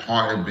 And that's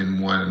been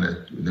one of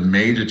the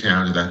major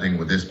challenges, I think,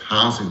 with this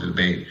policy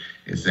debate,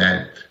 is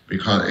that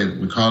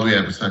because we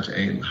have such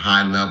a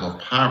high level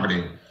of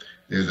poverty,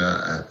 there's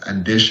a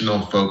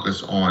additional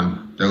focus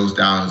on those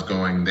dollars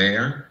going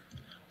there,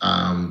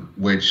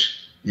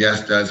 which,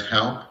 yes, does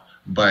help,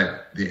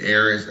 but the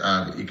areas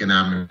of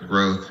economic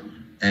growth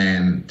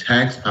and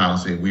tax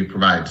policy, we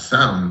provide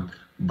some,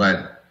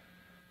 but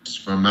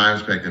from my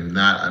perspective,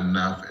 not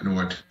enough in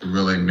order to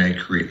really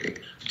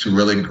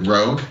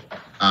grow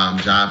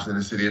jobs in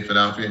the city of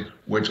Philadelphia,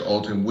 which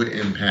ultimately would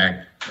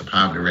impact the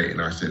poverty rate in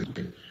our city.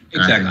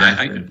 Exactly. I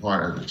think that's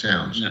part of the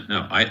challenge.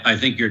 I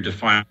think you're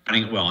defining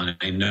it well, and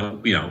I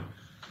know, you know,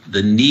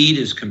 the need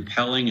is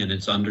compelling and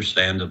it's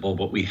understandable,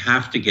 but we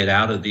have to get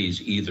out of these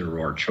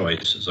either-or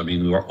choices. I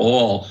mean, we're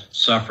all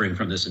suffering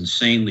from this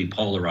insanely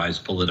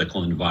polarized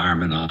political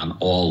environment on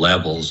all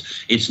levels.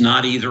 It's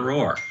not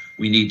either-or.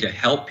 We need to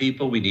help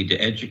people, we need to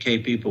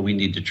educate people, we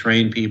need to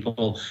train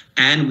people,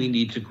 and we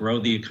need to grow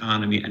the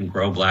economy and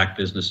grow Black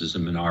businesses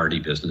and minority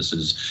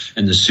businesses.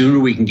 And the sooner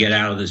we can get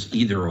out of this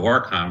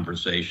either-or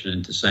conversation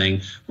into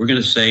saying we're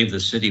going to save the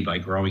city by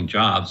growing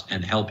jobs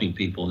and helping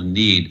people in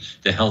need,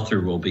 the healthier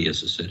we'll be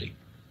as a city.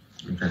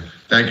 Okay.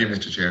 Thank you,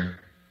 Mr. Chair.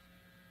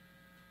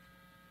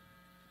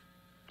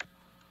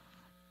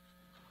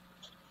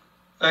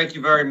 Thank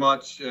you very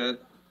much.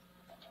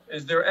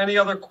 Is there any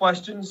other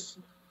questions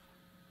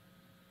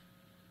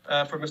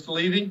for Mr.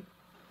 Levy?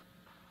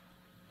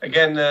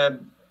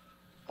 Again,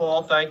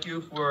 Paul, thank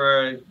you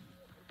for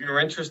your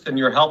interest and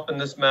your help in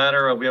this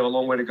matter. We have a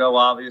long way to go,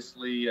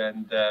 obviously,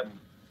 and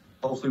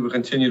hopefully we'll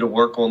continue to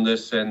work on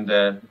this and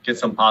get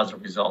some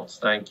positive results.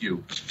 Thank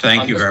you.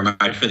 Thank you very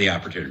much for the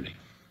opportunity.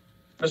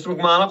 Mr.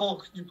 McMonagle,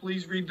 could you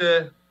please read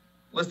the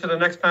list of the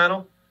next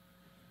panel?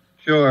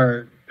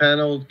 Sure.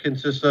 Panel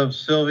consists of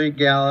Sylvie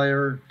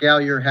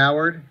Gallier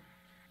Howard,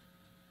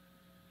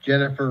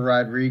 Jennifer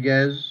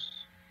Rodriguez,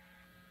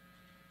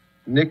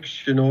 Nick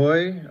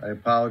Shinoy, I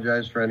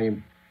apologize for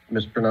any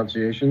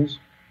mispronunciations,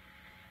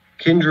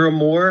 Kendra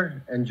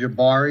Moore, and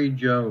Jabari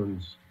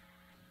Jones.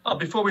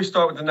 Before we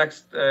start with the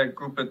next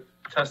group of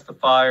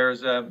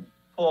testifiers,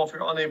 Paul, if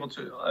you're unable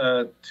to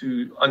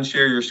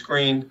unshare your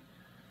screen,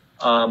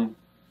 I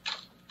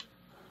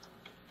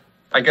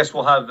guess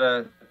we'll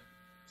have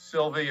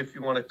Sylvie, if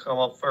you want to come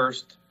up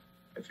first,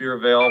 if you're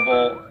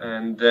available,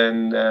 and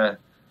then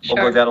we'll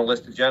go down a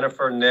list of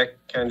Jennifer, Nick,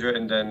 Kendra,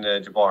 and then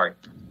Jabari.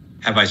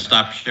 Have I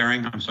stopped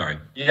sharing? I'm sorry.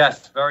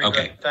 Yes, very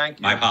okay. Good. Thank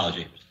you. My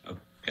apologies.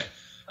 Okay.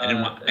 I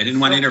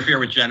didn't want to interfere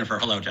with Jennifer.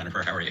 Hello,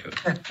 Jennifer. How are you?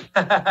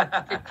 All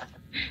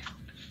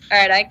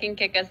right, I can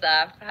kick us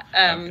off.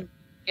 Okay.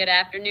 Good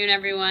afternoon,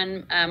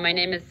 everyone. My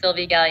name is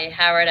Sylvie Gallier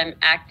Howard. I'm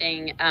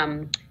acting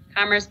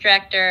Commerce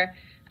Director.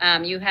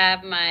 You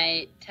have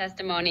my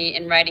testimony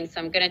in writing, so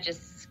I'm going to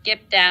just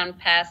skip down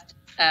past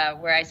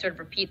where I sort of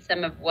repeat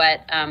some of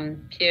what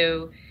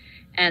Pew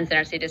and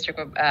Center City District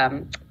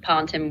Paul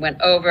and Tim went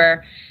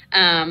over.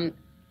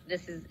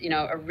 This is,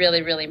 a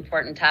really, really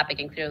important topic,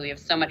 and clearly we have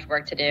so much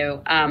work to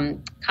do.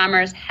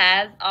 Commerce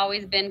has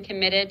always been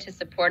committed to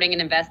supporting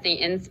and investing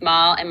in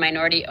small and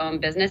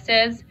minority-owned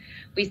businesses.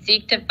 We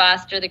seek to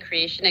foster the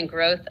creation and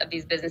growth of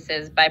these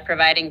businesses by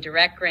providing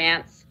direct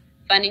grants,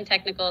 funding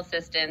technical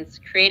assistance,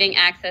 creating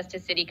access to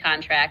city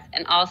contracts,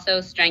 and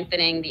also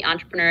strengthening the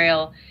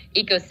entrepreneurial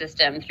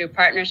ecosystem through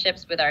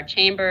partnerships with our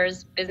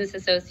chambers, business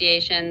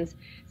associations,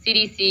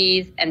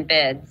 CDCs, and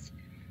BIDs.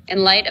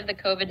 In light of the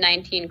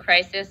COVID-19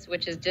 crisis,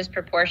 which is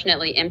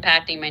disproportionately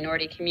impacting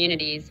minority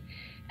communities,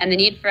 and the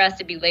need for us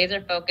to be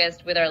laser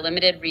focused with our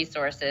limited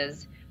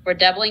resources, we're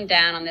doubling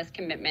down on this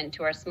commitment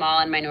to our small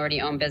and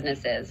minority-owned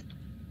businesses.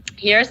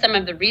 Here are some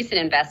of the recent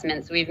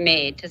investments we've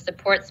made to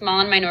support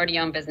small and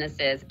minority-owned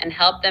businesses and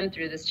help them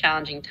through this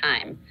challenging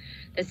time.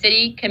 The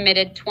city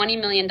committed $20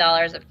 million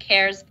of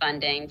CARES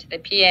funding to the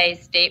PA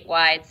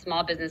statewide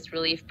Small Business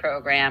Relief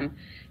Program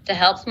to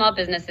help small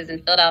businesses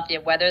in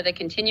Philadelphia weather the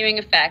continuing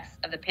effects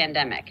of the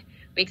pandemic.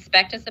 We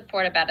expect to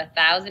support about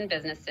 1,000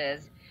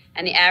 businesses,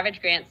 and the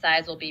average grant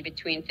size will be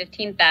between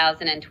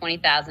 $15,000 and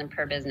 $20,000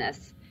 per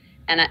business.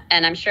 And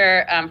I'm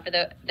sure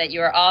that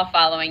you are all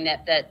following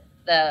that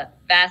the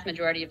vast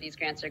majority of these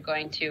grants are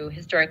going to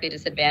historically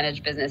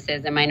disadvantaged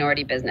businesses and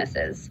minority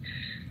businesses.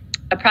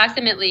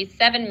 Approximately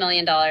 $7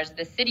 million of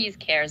the city's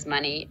CARES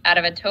money, out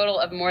of a total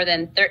of more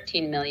than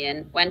 $13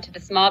 million, went to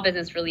the Small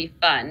Business Relief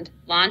Fund,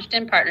 launched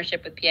in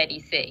partnership with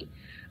PIDC.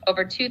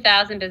 Over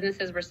 2,000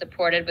 businesses were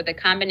supported with a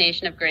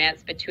combination of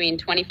grants between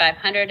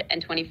 $2,500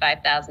 and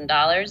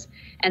 $25,000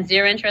 and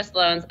zero-interest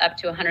loans up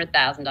to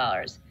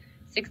 $100,000.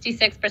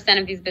 66%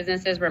 of these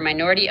businesses were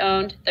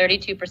minority-owned,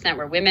 32%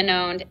 were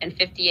women-owned, and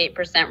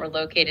 58% were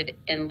located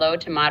in low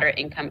to moderate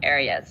income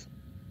areas.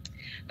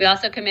 We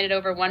also committed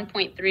over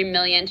 $1.3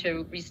 million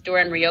to Restore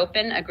and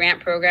Reopen, a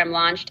grant program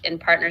launched in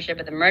partnership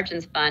with the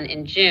Merchants Fund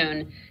in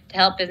June to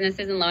help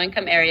businesses in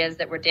low-income areas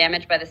that were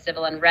damaged by the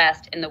civil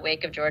unrest in the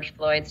wake of George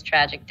Floyd's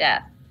tragic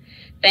death.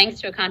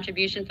 Thanks to a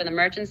contribution from the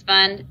Merchants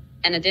Fund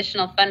and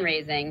additional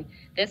fundraising,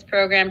 this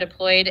program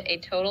deployed a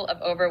total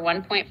of over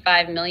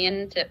 $1.5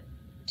 million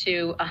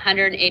to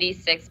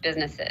 186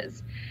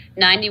 businesses,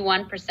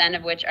 91%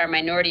 of which are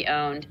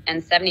minority-owned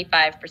and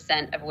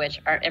 75% of which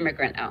are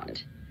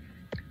immigrant-owned.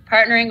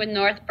 Partnering with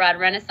North Broad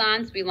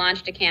Renaissance, we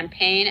launched a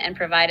campaign and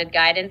provided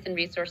guidance and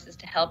resources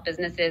to help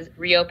businesses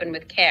reopen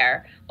with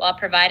care while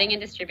providing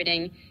and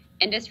distributing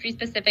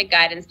industry-specific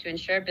guidance to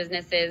ensure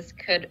businesses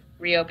could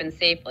reopen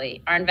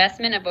safely. Our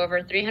investment of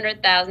over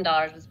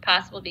 $300,000 was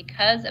possible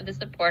because of the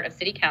support of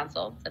City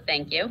Council, so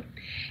thank you,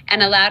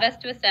 and allowed us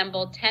to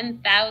assemble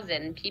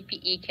 10,000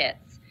 PPE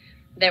kits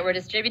that were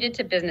distributed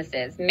to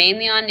businesses,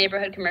 mainly on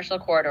neighborhood commercial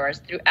corridors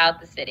throughout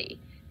the city.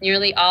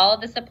 Nearly all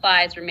of the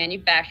supplies were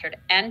manufactured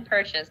and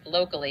purchased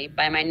locally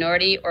by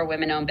minority or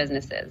women-owned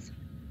businesses.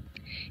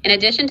 In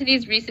addition to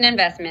these recent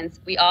investments,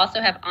 we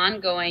also have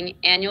ongoing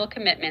annual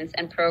commitments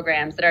and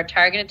programs that are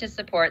targeted to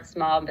support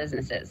small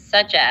businesses,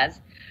 such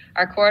as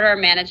our Corridor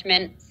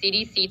Management,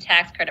 CDC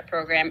Tax Credit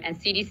Program, and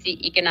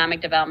CDC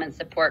Economic Development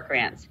Support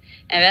Grants.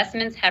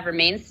 Investments have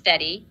remained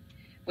steady,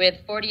 with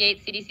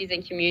 48 CDCs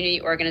and community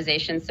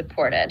organizations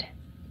supported.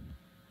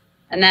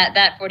 And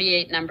that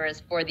 48 number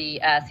is for the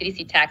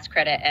CDC Tax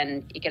Credit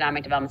and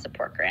Economic Development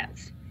Support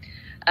Grants.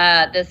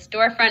 The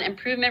Storefront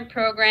Improvement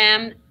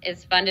Program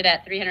is funded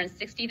at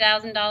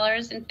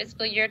 $360,000 in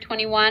fiscal year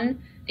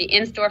 21. The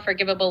In-Store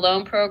Forgivable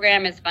Loan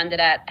Program is funded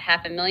at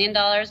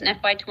 $500,000 in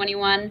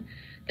FY21.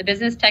 The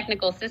Business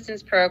Technical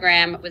Assistance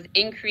Program was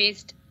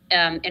increased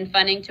in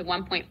funding to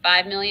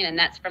 $1.5 million, and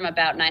that's from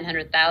about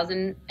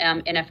 $900,000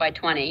 in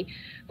FY20,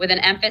 with an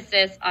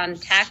emphasis on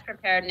tax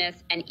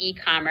preparedness and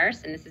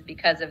e-commerce, and this is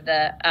because of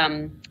the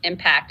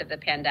impact of the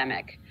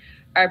pandemic.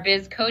 Our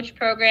Biz Coach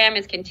program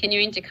is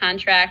continuing to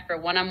contract for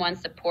one-on-one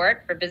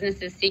support for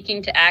businesses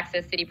seeking to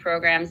access city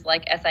programs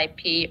like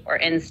SIP or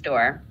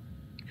In-Store.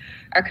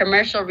 Our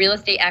Commercial Real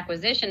Estate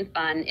Acquisition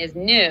Fund is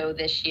new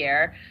this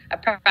year,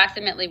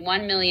 approximately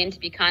 $1 million to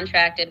be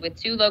contracted with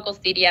 2 local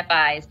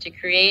CDFIs to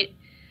create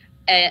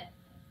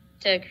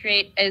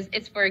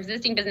it's for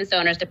existing business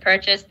owners to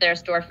purchase their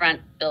storefront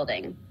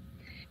building.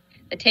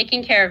 The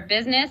Taking Care of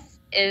Business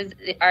is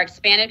our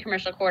expanded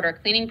commercial corridor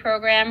cleaning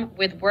program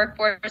with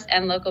workforce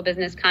and local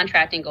business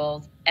contracting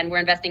goals, and we're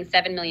investing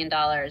 $7 million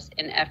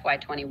in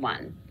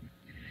FY21.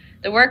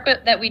 The work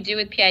that we do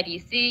with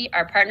PIDC,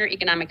 our partner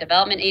economic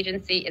development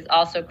agency, is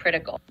also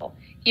critical.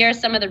 Here are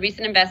some of the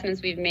recent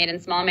investments we've made in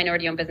small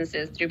minority-owned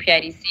businesses through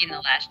PIDC in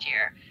the last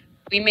year.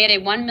 We made a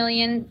 $1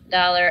 million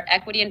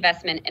equity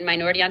investment in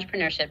minority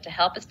entrepreneurship to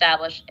help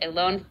establish a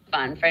loan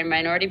fund for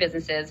minority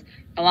businesses,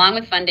 along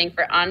with funding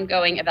for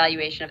ongoing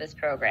evaluation of this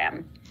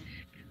program.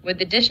 With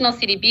additional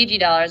CDBG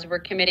dollars, we're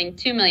committing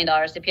 $2 million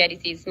to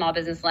PIDC's small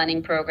business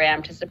lending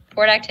program to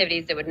support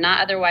activities that would not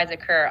otherwise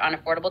occur on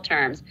affordable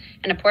terms,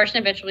 and a portion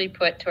of which will be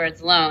put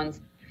towards loans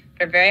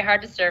for very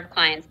hard to serve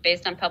clients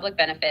based on public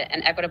benefit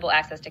and equitable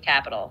access to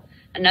capital.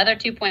 Another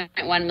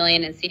 $2.1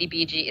 million in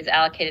CDBG is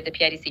allocated to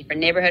PIDC for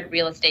neighborhood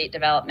real estate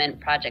development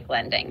project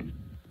lending.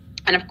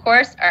 And of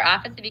course, our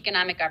Office of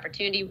Economic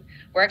Opportunity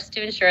works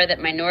to ensure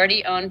that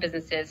minority-owned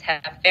businesses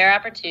have fair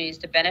opportunities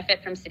to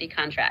benefit from city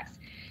contracts.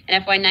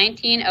 In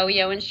FY19,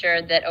 OEO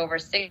ensured that over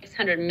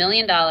 $600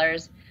 million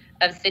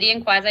of city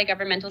and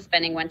quasi-governmental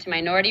spending went to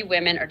minority,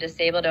 women, or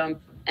disabled-owned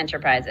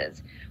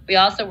enterprises. We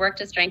also work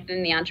to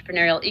strengthen the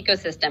entrepreneurial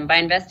ecosystem by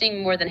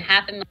investing more than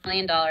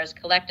 $500,000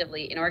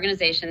 collectively in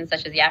organizations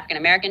such as the African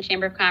American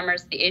Chamber of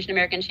Commerce, the Asian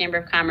American Chamber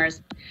of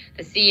Commerce,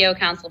 the CEO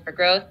Council for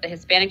Growth, the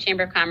Hispanic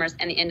Chamber of Commerce,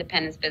 and the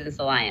Independence Business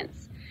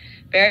Alliance.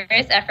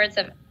 Various efforts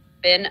have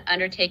been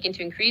undertaken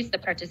to increase the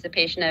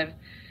participation of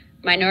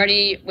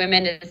minority,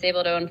 women, and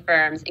disabled-owned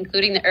firms,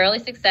 including the early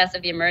success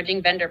of the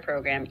Emerging Vendor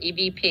Program,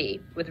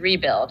 EVP, with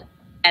Rebuild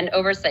and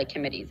oversight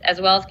committees,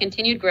 as well as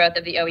continued growth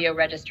of the OEO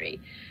registry.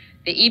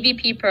 The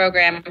EVP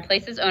program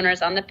places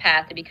owners on the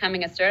path to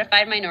becoming a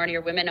certified minority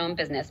or women-owned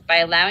business by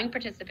allowing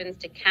participants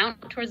to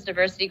count towards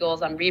diversity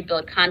goals on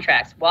Rebuild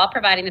contracts while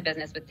providing the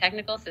business with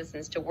technical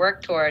assistance to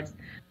work towards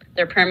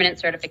their permanent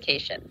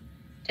certification.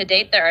 To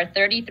date, there are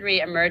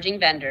 33 emerging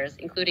vendors,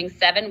 including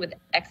 7 with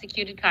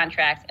executed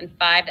contracts and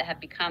 5 that have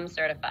become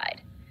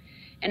certified.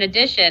 In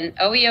addition,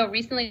 OEO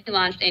recently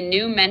launched a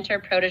new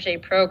mentor-protege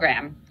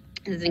program,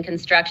 this is in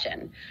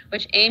construction,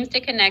 which aims to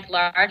connect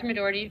large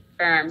majority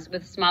firms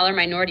with smaller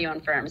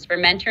minority-owned firms for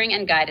mentoring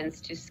and guidance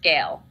to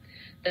scale.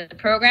 The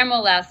program will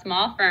allow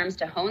small firms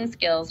to hone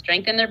skills,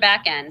 strengthen their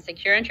back end,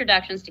 secure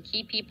introductions to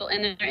key people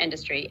in their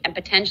industry, and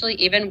potentially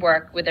even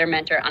work with their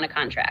mentor on a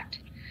contract.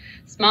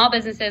 Small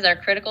businesses are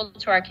critical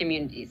to our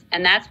communities,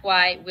 and that's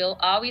why we'll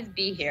always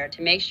be here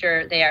to make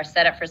sure they are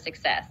set up for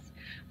success.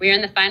 We are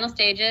in the final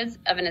stages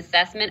of an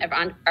assessment of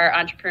our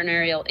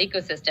entrepreneurial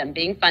ecosystem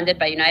being funded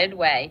by United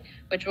Way,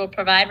 which will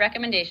provide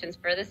recommendations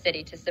for the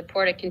city to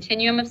support a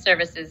continuum of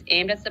services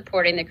aimed at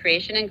supporting the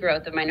creation and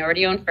growth of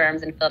minority-owned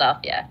firms in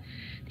Philadelphia.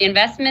 The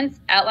investments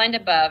outlined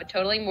above,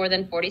 totaling more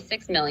than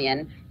 $46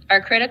 million,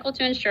 are critical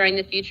to ensuring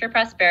the future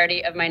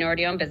prosperity of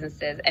minority-owned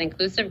businesses and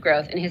inclusive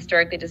growth in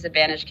historically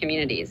disadvantaged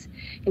communities.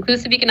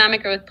 Inclusive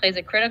economic growth plays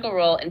a critical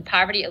role in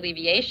poverty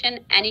alleviation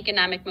and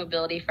economic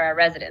mobility for our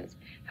residents.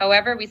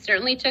 However, we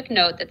certainly took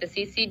note that the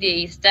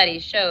CCD study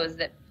shows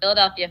that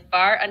Philadelphia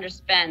far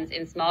underspends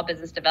in small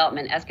business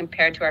development as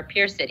compared to our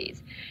peer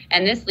cities,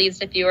 and this leads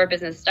to fewer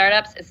business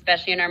startups,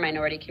 especially in our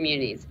minority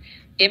communities.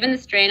 Given the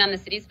strain on the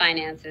city's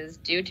finances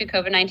due to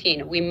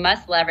COVID-19, we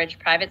must leverage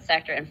private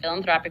sector and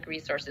philanthropic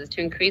resources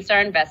to increase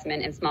our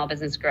investment in small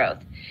business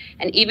growth.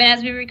 And even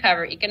as we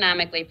recover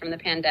economically from the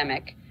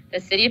pandemic, the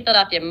city of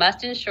Philadelphia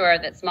must ensure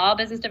that small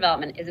business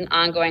development is an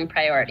ongoing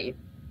priority.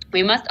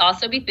 We must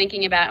also be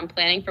thinking about and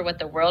planning for what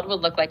the world will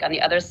look like on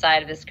the other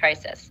side of this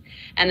crisis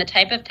and the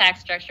type of tax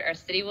structure our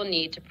city will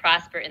need to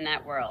prosper in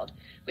that world.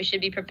 We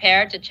should be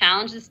prepared to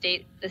challenge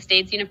the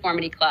state's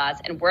uniformity clause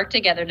and work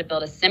together to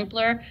build a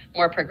simpler,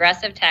 more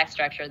progressive tax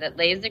structure that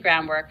lays the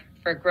groundwork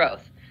for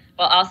growth,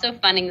 while also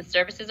funding the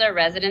services our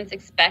residents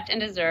expect and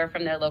deserve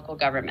from their local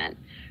government.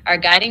 Our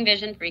guiding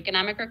vision for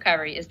economic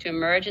recovery is to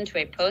emerge into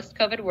a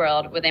post-COVID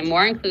world with a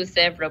more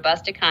inclusive,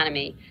 robust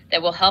economy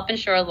that will help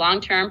ensure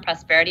long-term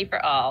prosperity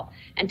for all.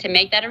 And to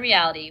make that a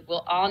reality,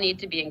 we'll all need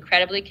to be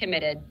incredibly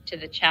committed to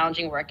the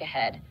challenging work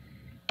ahead.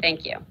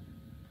 Thank you.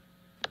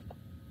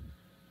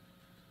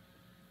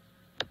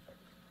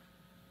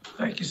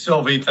 Thank you,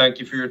 Sylvie. Thank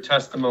you for your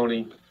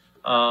testimony.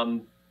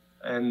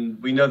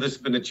 And we know this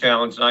has been a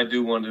challenge, and I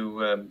do want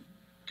to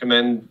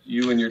commend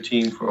you and your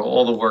team for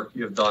all the work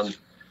you have done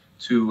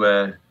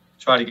to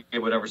try to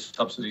get whatever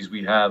subsidies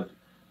we have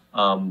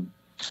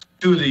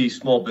to the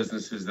small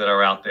businesses that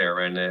are out there.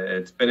 And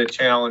it's been a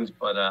challenge,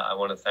 but I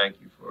want to thank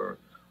you for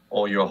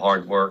all your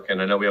hard work. And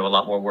I know we have a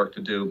lot more work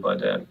to do,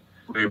 but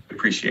we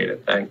appreciate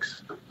it.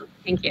 Thanks.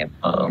 Thank you.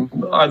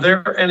 Are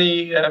there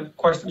any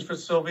questions for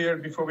Sylvia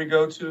before we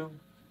go to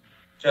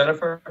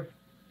Jennifer?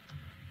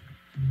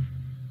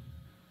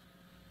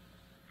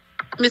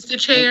 Mr.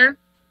 Chair?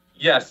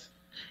 Yes.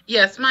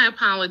 Yes, my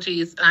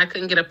apologies. I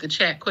couldn't get up the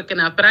chat quick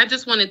enough, but I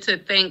just wanted to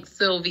thank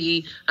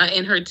Sylvie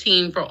and her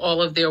team for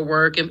all of their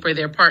work and for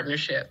their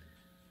partnership.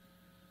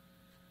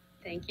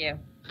 Thank you.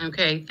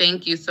 Okay,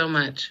 thank you so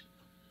much.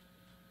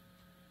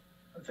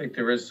 I think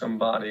there is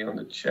somebody on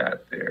the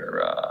chat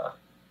there.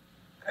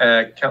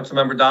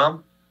 Councilmember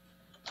Dom?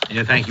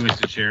 Yeah, thank you,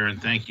 Mr. Chair,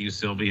 and thank you,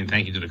 Sylvie, and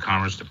thank you to the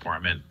Commerce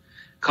Department.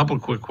 A couple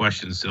of quick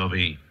questions,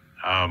 Sylvie.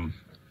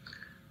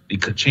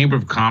 The Chamber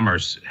of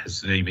Commerce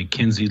has a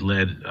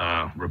McKinsey-led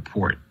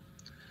report.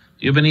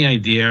 Do you have any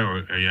idea,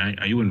 or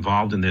are you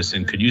involved in this?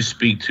 And could you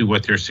speak to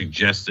what they're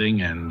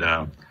suggesting and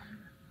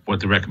what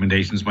the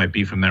recommendations might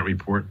be from that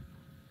report?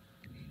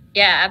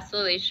 Yeah,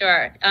 absolutely,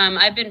 sure.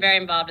 I've been very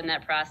involved in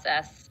that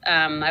process.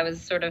 I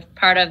was sort of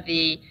part of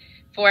the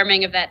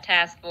forming of that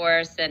task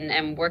force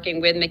and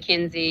working with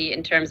McKinsey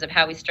in terms of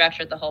how we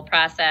structured the whole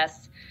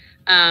process.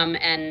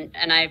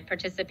 And I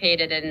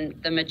participated in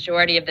the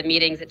majority of the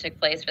meetings that took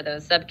place for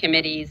those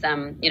subcommittees,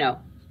 a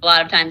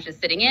lot of times just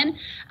sitting in.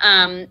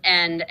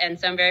 And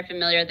so I'm very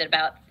familiar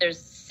that there's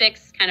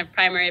 6 kind of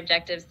primary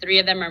objectives. 3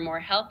 of them are more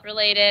health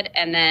related.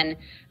 And then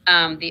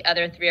the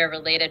other 3 are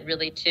related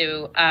really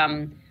to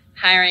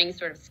hiring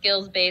sort of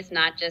skills based,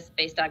 not just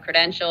based on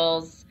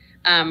credentials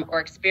or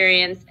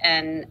experience,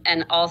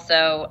 and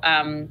also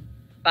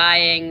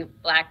buying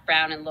Black,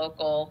 brown, and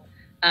local.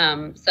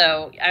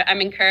 So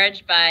I'm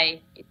encouraged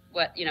by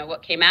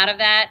what came out of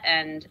that,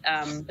 and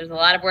there's a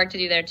lot of work to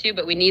do there too.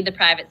 But we need the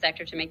private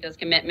sector to make those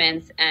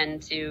commitments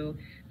and to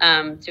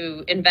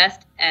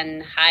invest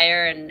and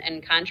hire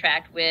and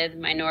contract with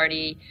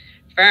minority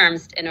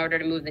firms in order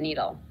to move the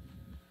needle.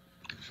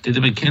 Did the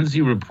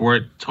McKinsey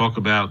report talk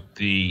about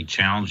the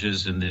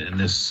challenges in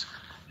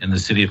the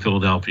city of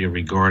Philadelphia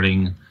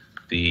regarding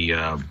the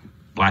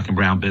black and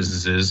brown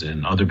businesses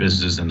and other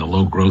businesses and the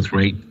low growth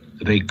rate?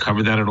 Did they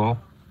cover that at all?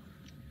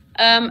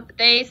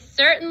 They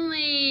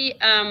certainly,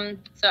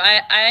 so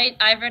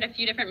I've read a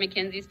few different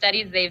McKinsey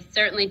studies. They've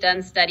certainly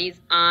done studies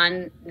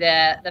on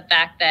the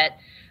fact that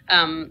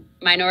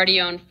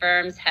minority-owned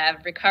firms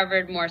have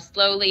recovered more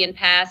slowly in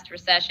past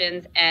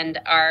recessions and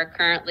are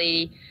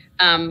currently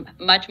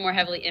much more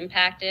heavily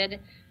impacted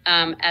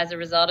as a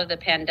result of the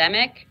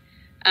pandemic.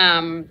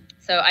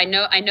 So I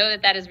know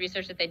that is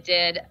research that they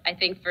did, I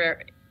think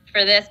for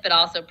this, but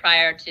also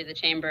prior to the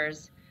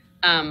chambers,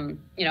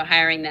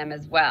 hiring them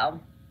as well.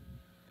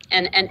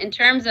 And in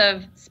terms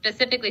of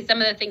specifically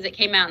some of the things that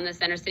came out in the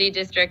Center City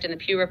District and the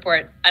Pew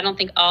report, I don't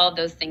think all of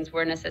those things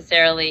were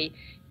necessarily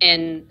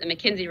in the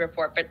McKinsey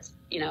report, but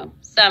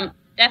some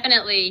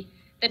definitely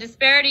the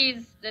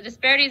disparities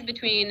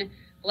between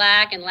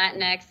Black and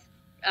Latinx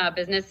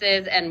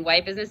businesses and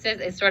white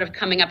businesses is sort of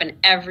coming up in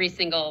every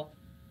single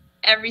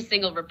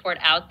report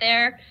out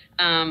there,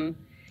 so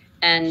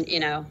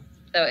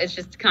it's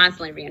just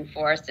constantly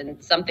reinforced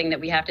and something that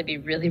we have to be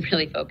really,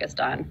 really focused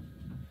on.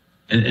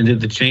 And did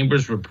the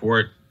Chamber's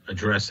report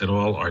address at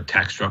all our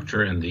tax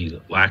structure and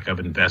the lack of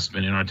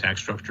investment in our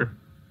tax structure?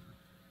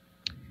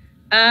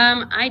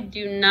 I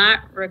do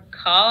not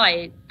recall.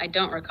 I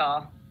don't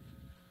recall.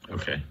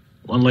 Okay.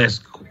 One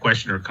last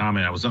question or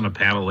comment. I was on a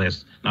panel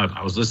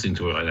I was listening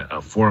to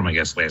a forum, I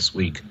guess, last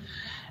week,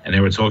 and they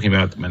were talking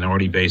about the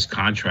minority-based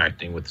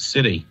contracting with the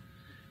city.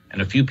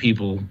 And a few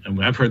people,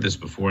 and I've heard this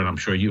before, and I'm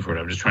sure you've heard it,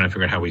 I'm just trying to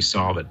figure out how we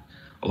solve it.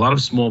 A lot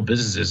of small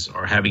businesses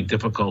are having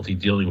difficulty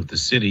dealing with the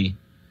city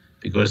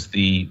because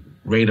the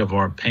rate of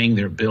our paying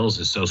their bills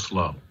is so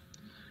slow.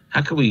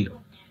 How can we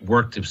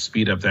work to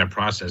speed up that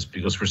process?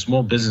 Because for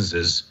small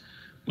businesses,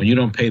 when you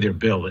don't pay their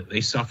bill,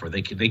 they suffer.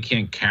 They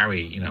can't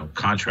carry,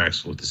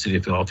 contracts with the city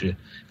of Philadelphia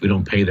if we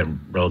don't pay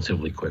them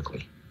relatively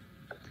quickly.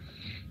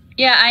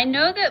 Yeah, I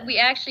know that we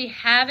actually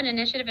have an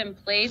initiative in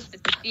place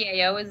that the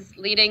CAO is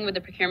leading with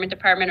the procurement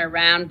department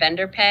around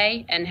vendor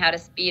pay and how to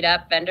speed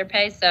up vendor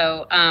pay.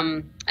 So,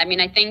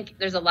 I think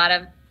there's a lot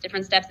of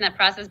different steps in that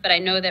process, but I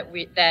know that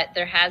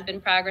there has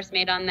been progress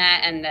made on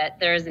that, and that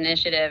there is an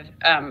initiative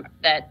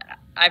that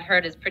I've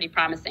heard is pretty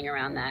promising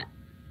around that.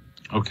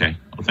 Okay.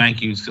 Well,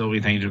 thank you, Sylvie.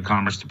 Thank you to the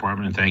Commerce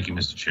Department, and thank you,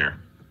 Mr. Chair.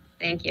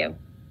 Thank you.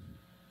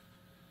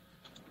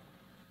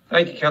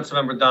 Thank you,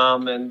 Councilmember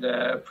Dom, and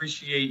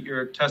appreciate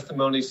your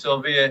testimony,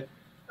 Sylvia.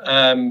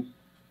 Jennifer,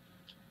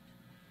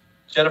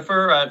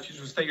 if you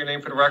would state your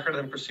name for the record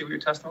and proceed with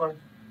your testimony.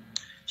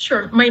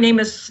 Sure. My name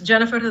is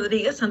Jennifer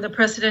Rodriguez. I'm the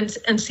president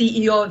and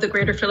CEO of the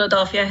Greater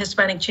Philadelphia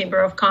Hispanic Chamber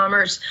of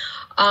Commerce.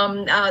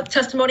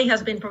 Testimony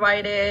has been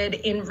provided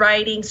in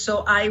writing,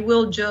 so I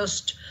will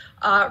just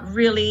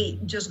really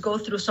just go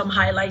through some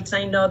highlights.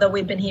 I know that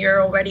we've been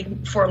here already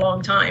for a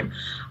long time.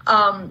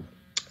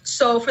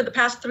 So for the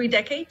past 3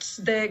 decades,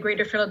 the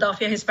Greater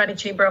Philadelphia Hispanic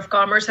Chamber of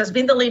Commerce has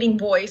been the leading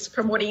voice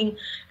promoting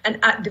and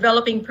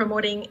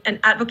promoting and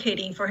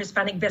advocating for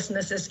Hispanic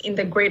businesses in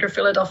the Greater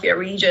Philadelphia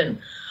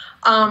region.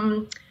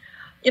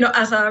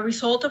 As a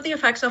result of the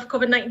effects of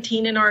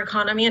COVID-19 in our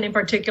economy, and in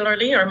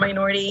particularly our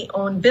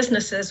minority-owned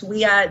businesses,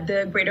 we at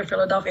the Greater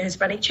Philadelphia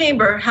Hispanic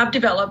Chamber have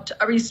developed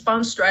a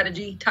response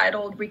strategy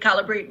titled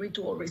Recalibrate,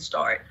 Retool,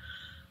 Restart.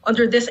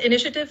 Under this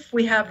initiative,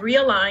 we have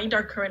realigned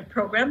our current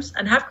programs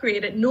and have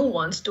created new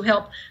ones to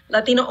help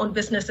Latino-owned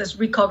businesses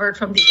recover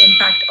from the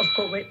impact of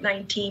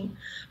COVID-19,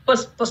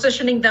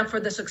 positioning them for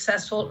the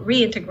successful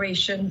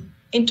reintegration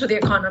into the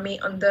economy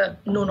on the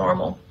new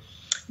normal.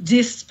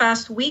 This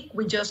past week,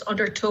 we just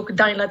undertook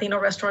Dine Latino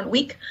Restaurant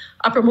Week,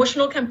 a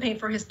promotional campaign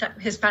for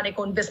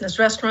Hispanic-owned business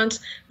restaurants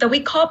that we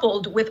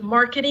coupled with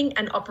marketing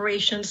and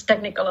operations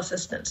technical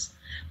assistance.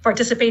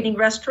 Participating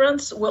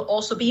restaurants will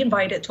also be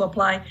invited to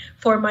apply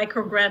for a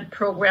microgrant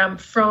program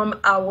from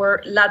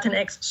our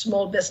Latinx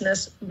Small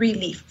Business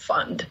Relief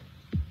Fund.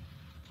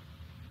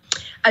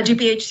 At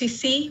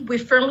GPHCC, we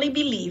firmly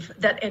believe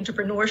that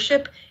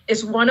entrepreneurship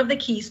is one of the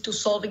keys to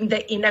solving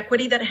the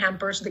inequity that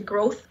hampers the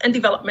growth and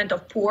development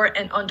of poor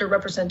and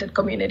underrepresented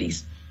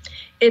communities.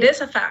 It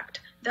is a fact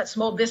that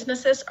small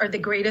businesses are the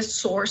greatest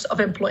source of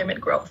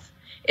employment growth.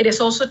 It is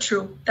also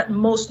true that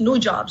most new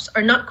jobs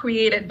are not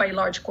created by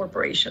large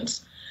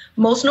corporations.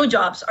 Most new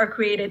jobs are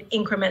created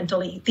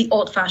incrementally, the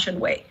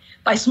old-fashioned way,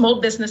 by small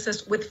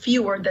businesses with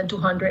fewer than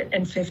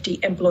 250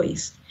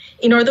 employees.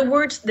 In other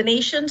words, the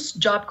nation's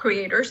job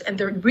creators and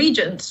the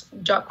region's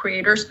job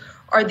creators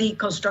are the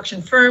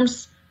construction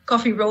firms,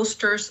 coffee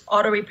roasters,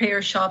 auto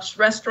repair shops,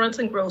 restaurants,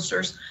 and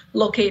grocers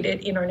located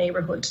in our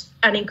neighborhoods.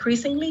 And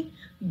increasingly,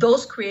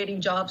 those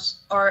creating jobs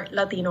are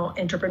Latino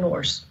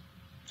entrepreneurs.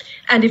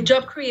 And if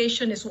job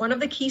creation is one of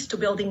the keys to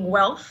building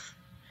wealth,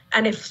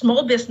 and if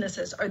small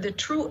businesses are the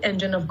true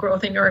engine of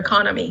growth in your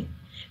economy,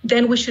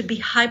 then we should be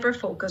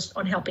hyper-focused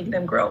on helping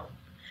them grow.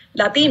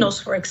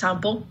 Latinos, for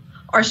example,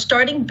 are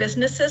starting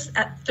businesses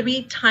at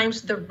 3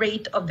 times the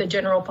rate of the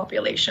general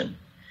population,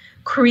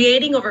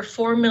 creating over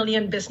 4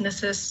 million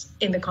businesses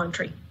in the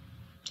country.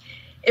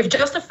 If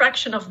just a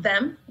fraction of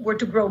them were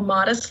to grow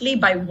modestly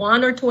by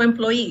 1 or 2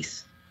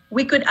 employees,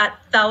 we could add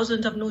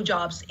thousands of new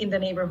jobs in the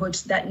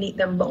neighborhoods that need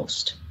them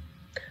most.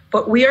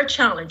 But we are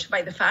challenged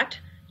by the fact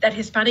that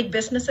Hispanic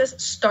businesses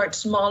start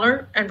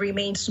smaller and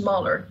remain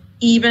smaller,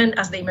 even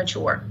as they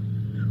mature,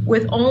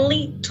 with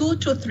only 2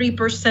 to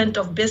 3%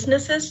 of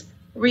businesses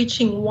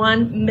reaching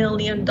 $1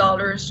 million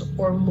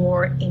or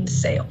more in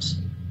sales.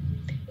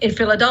 In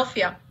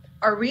Philadelphia,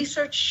 our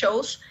research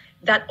shows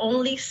that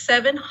only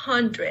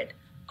 700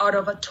 out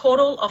of a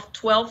total of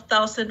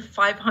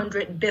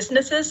 12,500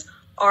 businesses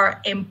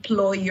are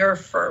employer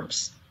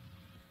firms.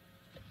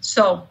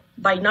 So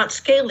by not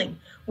scaling,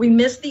 we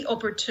miss the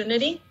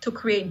opportunity to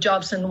create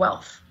jobs and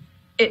wealth.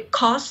 It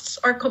costs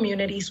our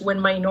communities when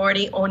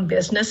minority-owned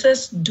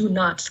businesses do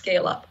not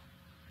scale up.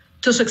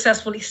 To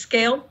successfully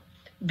scale,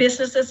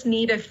 businesses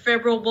need a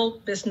favorable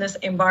business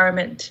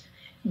environment,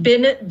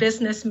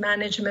 business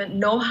management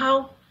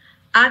know-how,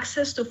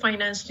 access to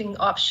financing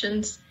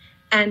options,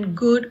 and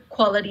good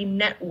quality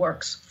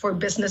networks for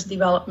business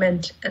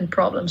development and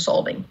problem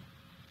solving.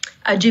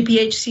 At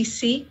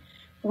GPHCC,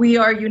 we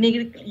are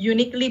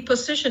uniquely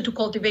positioned to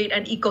cultivate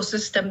an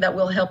ecosystem that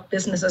will help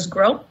businesses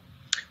grow.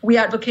 We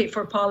advocate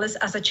for policies,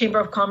 as a Chamber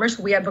of Commerce,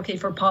 we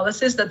advocate for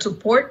policies that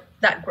support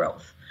that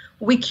growth.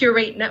 We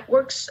curate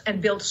networks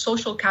and build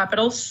social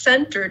capital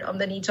centered on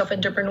the needs of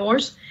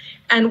entrepreneurs,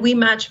 and we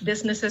match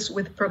businesses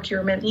with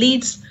procurement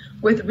leads,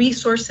 with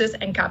resources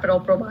and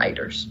capital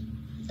providers.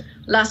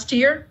 Last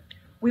year,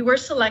 we were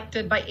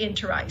selected by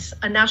Enterprise,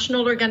 a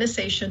national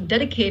organization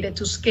dedicated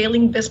to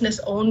scaling business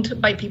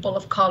owned by people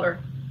of color,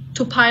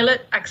 to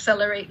pilot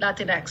Accelerate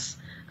Latinx,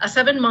 a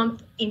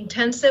 7-month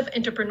intensive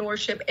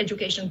entrepreneurship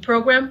education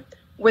program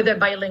with a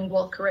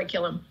bilingual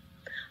curriculum.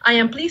 I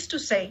am pleased to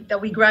say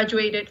that we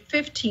graduated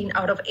 15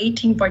 out of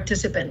 18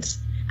 participants,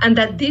 and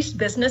that these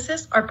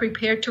businesses are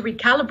prepared to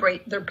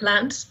recalibrate their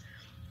plans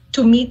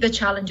to meet the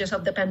challenges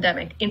of the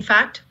pandemic. In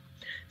fact,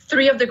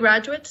 3 of the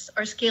graduates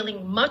are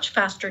scaling much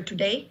faster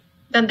today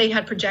than they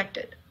had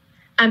projected,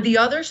 and the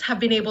others have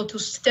been able to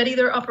steady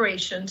their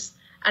operations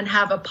and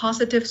have a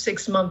positive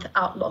 6-month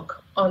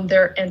outlook on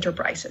their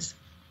enterprises.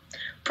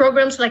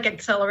 Programs like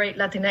Accelerate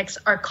Latinx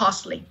are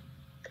costly,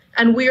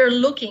 and we are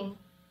looking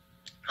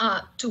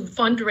to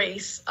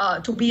fundraise,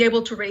 to be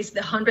able to raise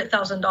the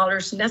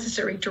 $100,000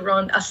 necessary to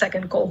run a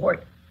second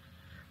cohort.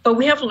 But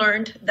we have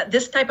learned that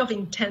this type of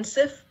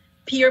intensive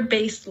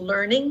peer-based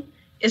learning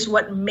is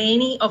what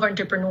many of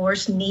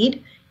entrepreneurs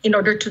need in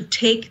order to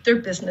take their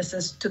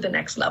businesses to the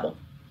next level.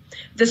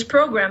 This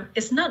program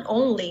is not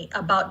only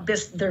about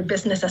their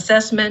business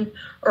assessment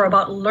or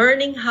about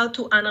learning how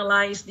to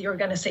analyze the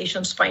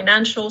organization's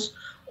financials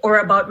or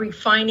about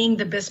refining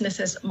the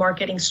business's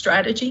marketing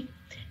strategy.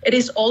 It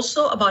is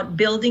also about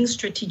building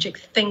strategic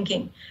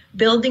thinking,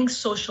 building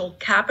social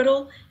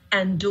capital,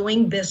 and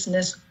doing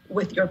business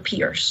with your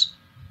peers.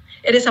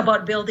 It is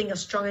about building a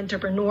strong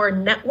entrepreneur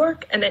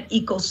network and an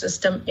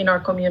ecosystem in our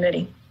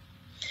community.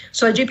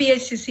 So at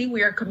GPHCC,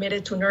 we are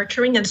committed to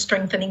nurturing and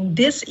strengthening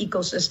this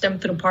ecosystem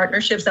through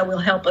partnerships that will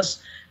help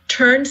us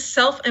turn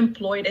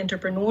self-employed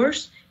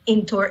entrepreneurs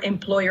into our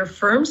employer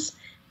firms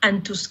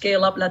and to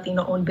scale up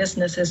Latino-owned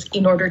businesses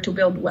in order to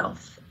build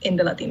wealth in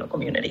the Latino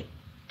community.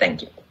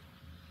 Thank you.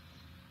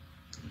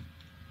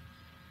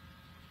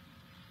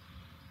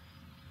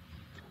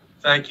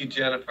 Thank you,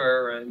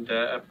 Jennifer, and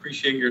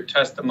appreciate your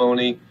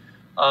testimony.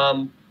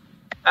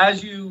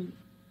 As you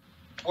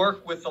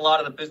work with a lot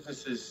of the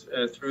businesses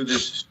through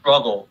this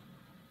struggle,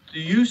 do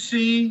you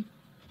see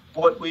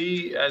what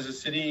we as a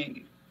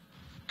city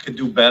could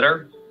do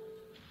better?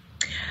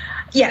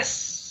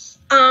 Yes.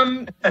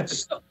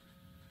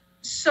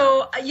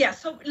 So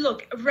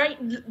look, right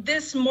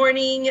this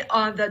morning,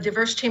 the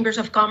diverse chambers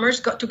of commerce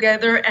got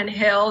together and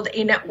held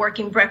a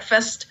networking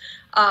breakfast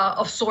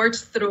of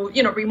sorts through,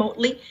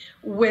 remotely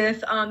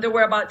with, there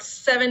were about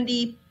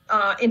 70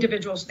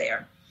 individuals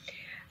there.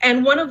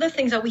 And one of the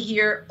things that we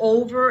hear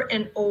over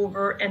and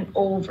over and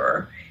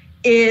over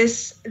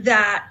is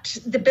that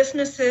the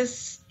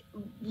businesses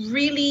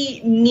really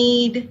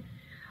need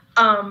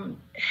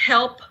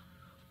help.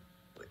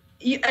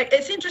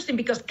 It's interesting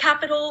because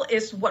capital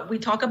is what we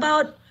talk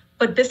about,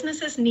 but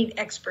businesses need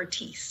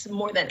expertise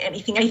more than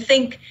anything. I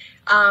think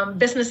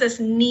businesses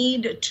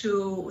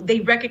they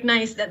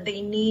recognize that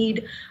they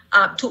need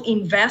to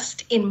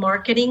invest in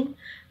marketing.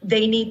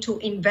 They need to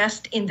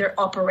invest in their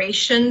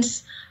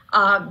operations.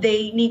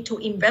 They need to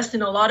invest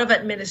in a lot of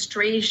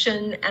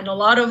administration and a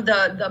lot of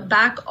the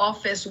back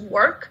office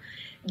work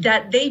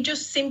that they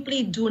just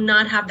simply do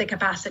not have the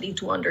capacity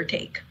to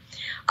undertake.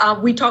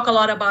 We talk a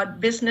lot about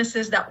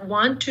businesses that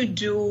want to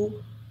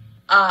do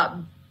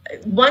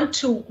want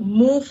to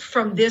move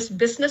from this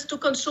business to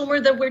consumer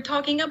that we're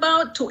talking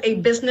about to a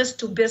business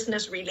to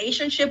business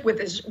relationship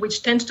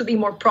which tends to be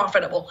more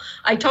profitable.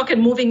 I talk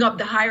in moving up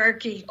the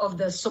hierarchy of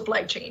the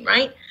supply chain,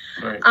 right?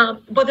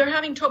 But they're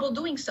having trouble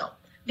doing so.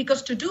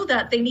 Because to do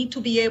that, they need to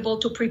be able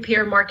to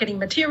prepare marketing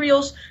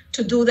materials.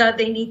 To do that,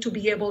 they need to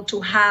be able to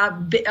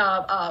have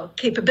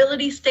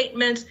capability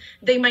statements.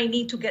 They might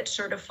need to get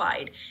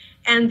certified.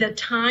 And the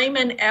time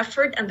and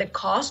effort and the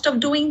cost of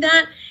doing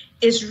that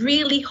is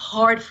really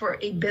hard for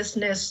a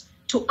business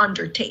to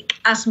undertake,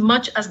 as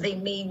much as they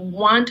may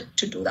want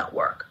to do that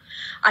work.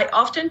 I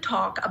often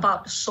talk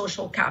about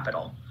social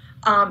capital.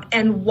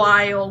 And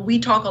while we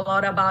talk a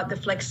lot about the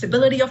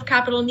flexibility of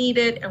capital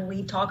needed, and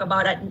we talk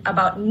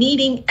about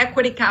needing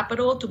equity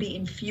capital to be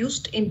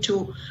infused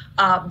into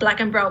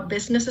Black and brown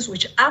businesses,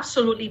 which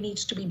absolutely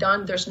needs to be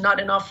done. There's not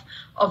enough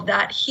of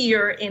that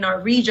here in our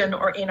region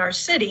or in our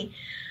city.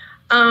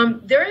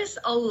 There is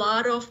a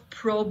lot of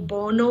pro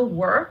bono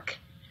work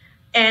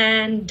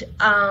and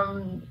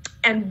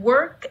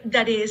work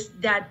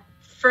that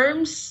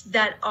firms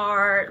that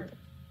are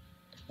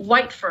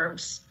white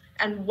firms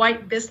and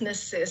white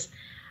businesses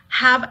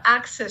have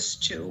access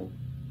to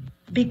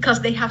because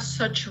they have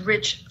such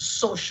rich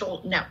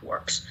social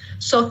networks.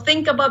 So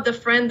think about the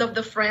friend of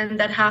the friend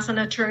that has an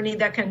attorney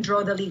that can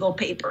draw the legal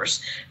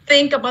papers.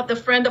 Think about the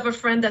friend of a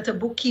friend that's a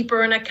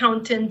bookkeeper, an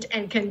accountant,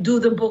 and can do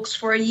the books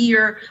for a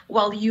year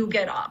while you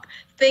get up.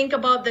 Think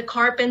about the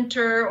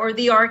carpenter or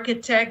the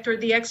architect or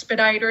the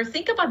expediter.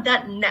 Think about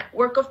that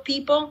network of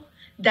people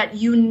that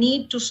you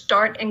need to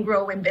start and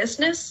grow in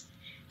business,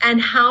 and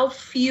how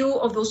few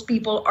of those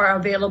people are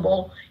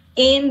available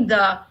in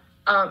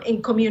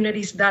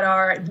communities that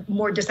are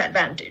more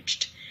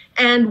disadvantaged.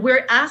 And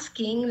we're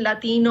asking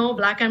Latino,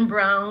 Black and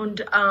brown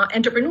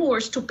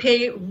entrepreneurs to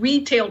pay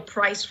retail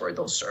price for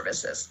those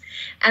services.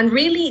 And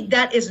really,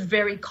 that is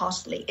very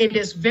costly. It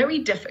is very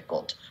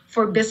difficult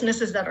for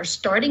businesses that are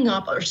starting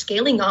up or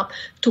scaling up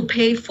to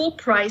pay full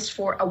price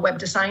for a web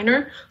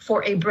designer,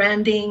 for a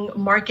branding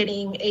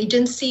marketing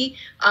agency,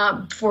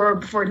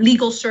 for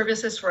legal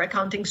services, for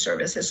accounting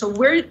services. So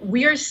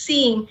we are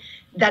seeing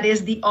that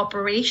is the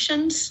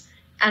operations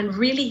and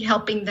really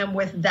helping them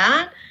with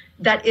that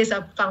is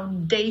a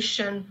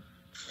foundation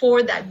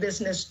for that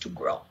business to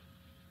grow.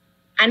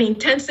 And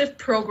intensive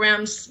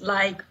programs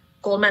like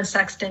Goldman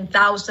Sachs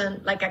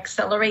 10,000, like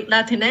Accelerate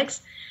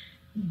Latinx,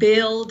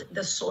 build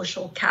the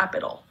social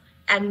capital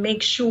and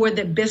make sure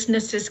that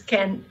businesses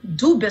can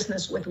do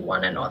business with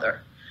one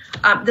another.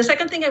 The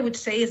second thing I would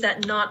say is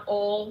that not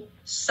all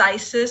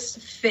sizes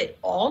fit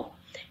all.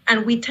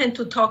 And we tend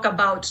to talk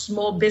about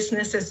small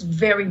businesses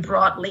very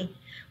broadly.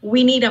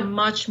 We need a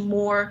much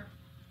more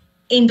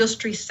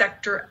industry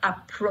sector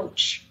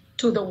approach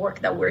to the work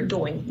that we're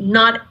doing.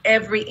 Not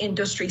every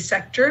industry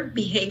sector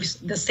behaves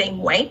the same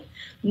way.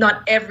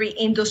 Not every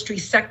industry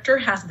sector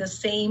has the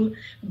same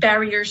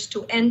barriers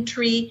to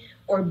entry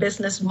or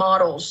business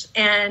models.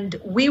 And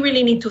we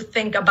really need to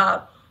think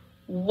about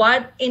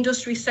what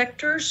industry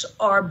sectors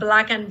are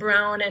Black and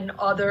brown and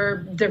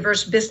other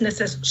diverse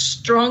businesses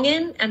strong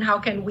in, and how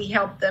can we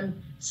help them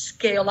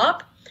scale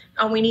up.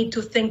 And we need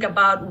to think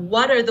about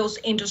what are those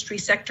industry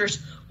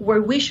sectors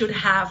where we should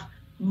have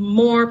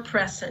more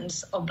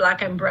presence of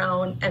Black and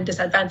brown and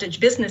disadvantaged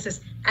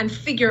businesses, and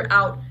figure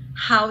out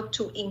how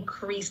to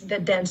increase the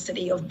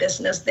density of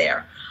business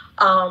there.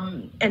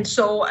 And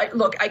so, I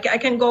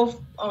can go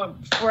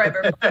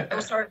forever, but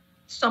those are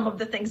some of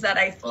the things that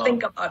I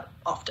think about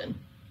often.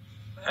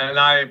 And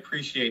I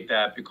appreciate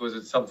that, because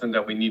it's something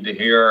that we need to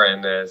hear,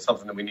 and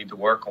something that we need to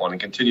work on and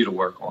continue to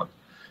work on.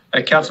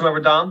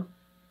 Councilmember Dom?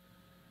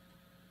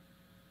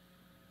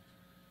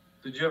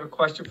 Did you have a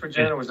question for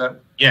Jen, or was that?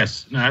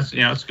 Yes, no,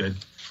 that's good.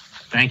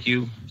 Thank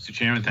you, Mr.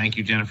 Chairman. Thank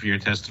you, Jenna, for your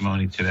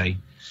testimony today.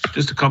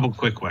 Just a couple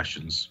quick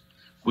questions.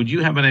 Would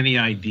you have any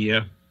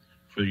idea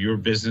for your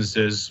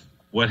businesses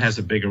what has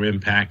a bigger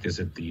impact? Is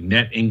it the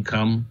net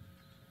income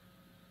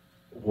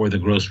or the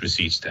gross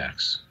receipts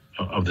tax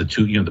of the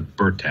two, the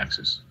BERT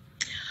taxes?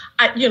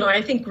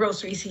 I think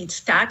gross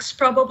receipts tax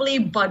probably,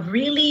 but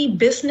really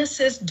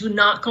businesses do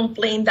not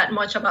complain that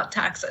much about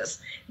taxes.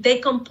 They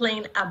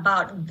complain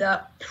about the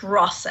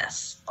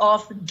process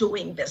of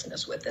doing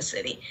business with the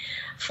city.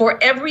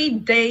 For every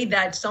day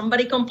that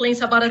somebody complains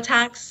about a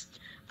tax,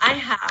 I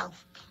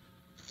have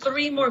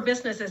 3 more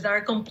businesses that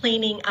are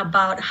complaining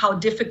about how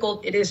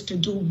difficult it is to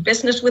do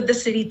business with the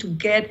city, to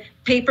get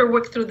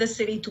paperwork through the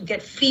city, to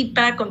get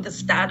feedback on the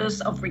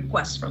status of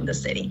requests from the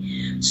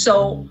city.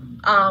 So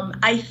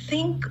I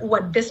think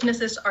what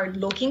businesses are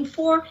looking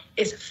for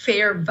is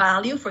fair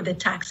value for the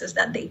taxes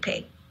that they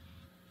pay.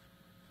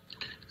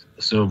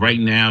 So right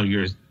now,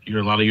 a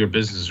lot of your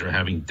businesses are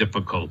having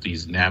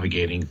difficulties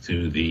navigating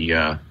through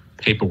the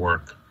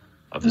paperwork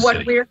of the city.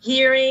 What we're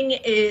hearing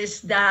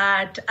is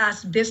that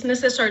as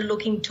businesses are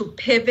looking to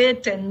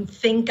pivot and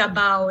think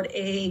about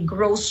a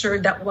grocer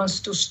that wants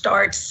to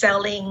start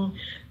selling,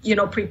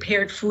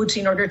 prepared foods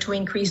in order to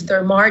increase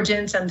their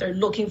margins, and they're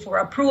looking for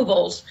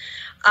approvals,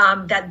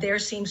 that there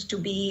seems to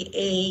be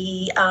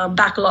a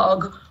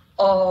backlog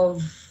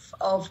of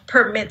of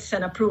permits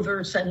and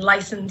approvers and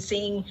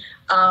licensing,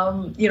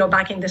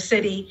 back in the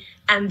city,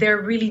 and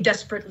they're really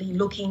desperately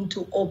looking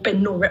to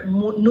open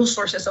new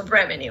sources of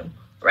revenue,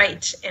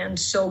 right? And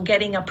so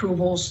getting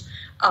approvals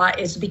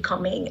is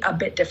becoming a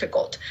bit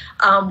difficult.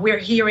 We're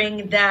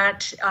hearing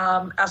that,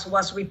 as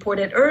was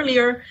reported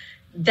earlier,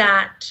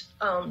 that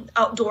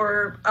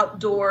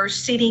outdoor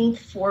seating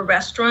for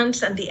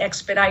restaurants and the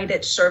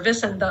expedited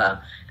service and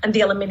the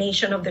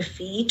elimination of the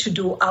fee to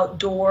do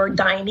outdoor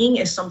dining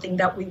is something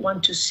that we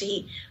want to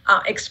see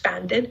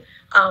expanded.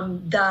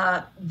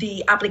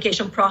 The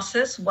application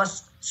process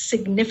was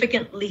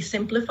significantly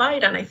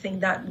simplified, and I think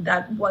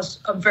that was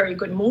a very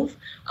good move,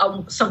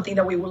 something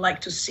that we would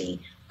like to see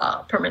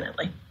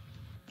permanently.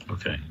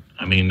 Okay.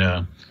 I mean,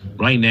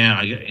 right now,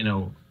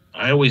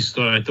 I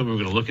thought we were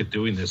going to look at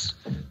doing this.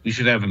 We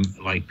should have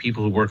like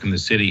people who work in the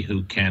city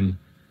who can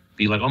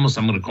be like almost,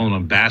 I'm going to call them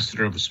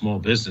ambassador of a small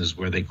business,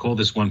 where they call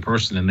this one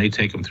person and they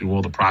take them through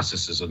all the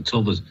processes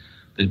until the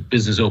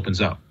business opens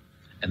up.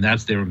 And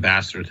that's their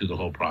ambassador through the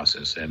whole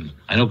process. And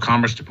I know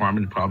Commerce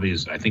Department probably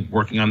is, I think,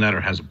 working on that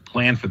or has a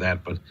plan for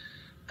that. But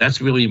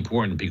that's really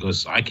important,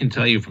 because I can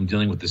tell you from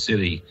dealing with the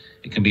city,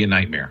 it can be a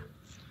nightmare.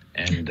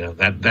 And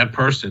that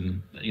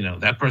person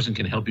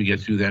can help you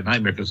get through that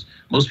nightmare, because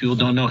most people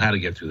don't know how to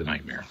get through the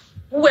nightmare.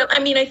 Well, I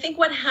mean, I think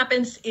what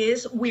happens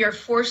is we are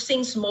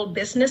forcing small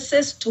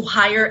businesses to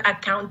hire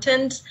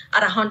accountants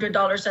at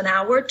 $100 an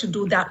hour to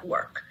do that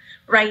work,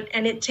 right?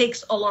 And it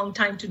takes a long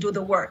time to do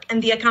the work,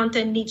 and the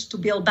accountant needs to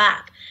bill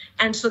back.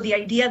 And so the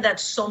idea that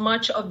so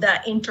much of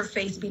the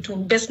interface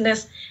between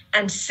business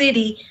and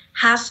city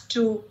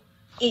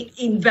it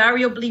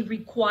invariably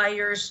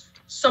requires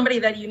somebody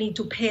that you need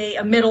to pay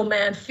a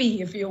middleman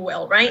fee, if you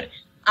will, right?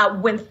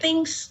 When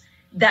things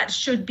that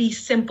should be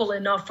simple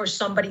enough for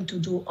somebody to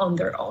do on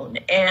their own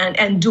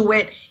and do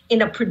it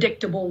in a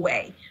predictable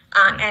way.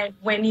 And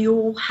when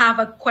you have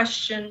a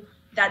question,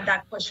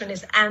 that question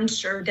is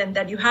answered, and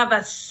that you have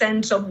a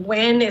sense of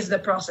when is the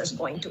process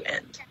going to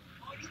end.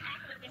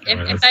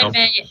 If I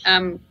may,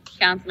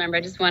 council member,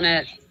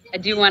 I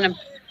do want to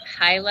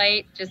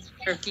highlight, just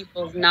for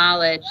people's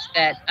knowledge,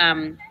 that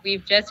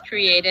we've just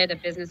created a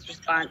business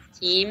response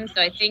team.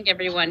 So I think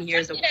everyone here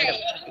is aware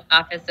that the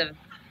Office of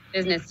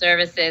Business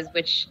Services,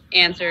 which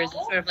answers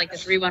sort of like the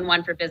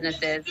 311 for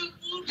businesses.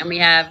 And we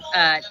have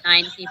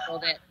 9 people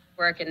that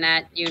work in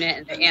that unit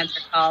and they answer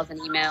calls and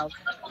emails.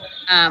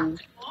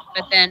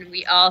 But then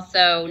we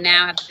also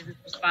now have a business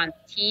response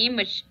team,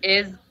 which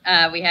is,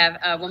 we have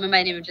a woman by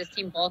the name of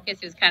Justine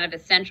Bolkus, who's kind of a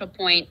central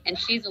point, and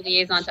she's a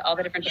liaison to all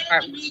the different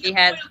departments. She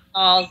has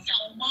calls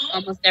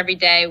almost every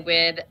day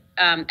with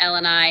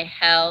L&I,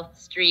 health,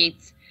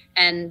 streets,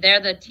 and they're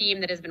the team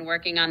that has been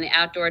working on the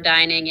outdoor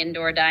dining,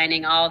 indoor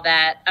dining, all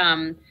that,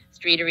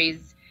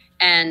 streeteries,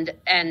 and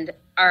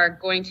are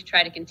going to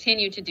try to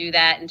continue to do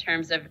that in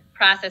terms of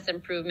process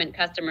improvement,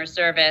 customer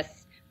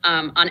service,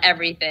 on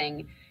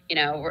everything.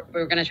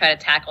 We're going to try to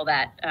tackle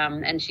that,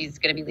 and she's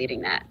going to be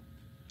leading that.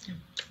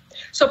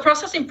 So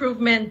process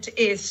improvement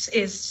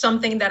is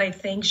something that I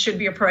think should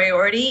be a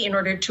priority in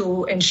order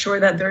to ensure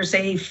that there's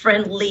a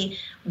friendly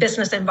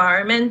business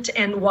environment.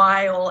 And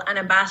while an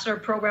ambassador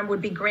program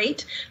would be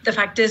great, the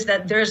fact is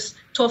that there's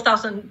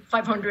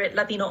 12,500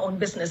 Latino-owned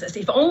businesses.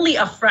 If only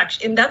a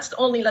fraction, and that's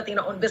only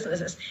Latino-owned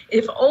businesses,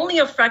 if only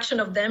a fraction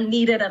of them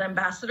needed an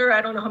ambassador,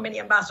 I don't know how many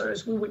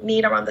ambassadors we would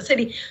need around the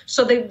city.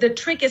 So the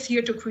trick is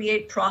here to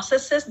create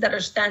processes that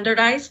are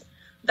standardized,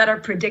 that are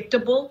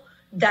predictable,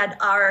 that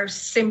are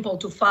simple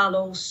to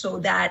follow, so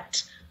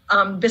that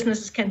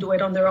businesses can do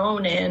it on their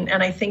own.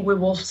 And I think we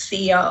will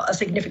see a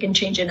significant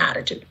change in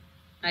attitude.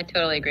 I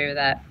totally agree with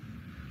that.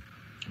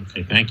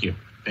 Okay, thank you.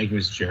 Thank you,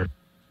 Mr. Chair.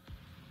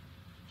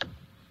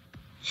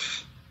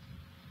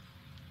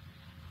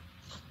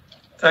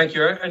 Thank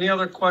you. Any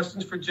other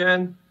questions for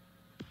Jen?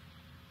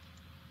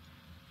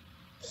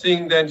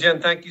 Seeing then,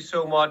 Jen, thank you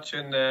so much,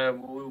 and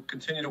we'll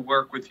continue to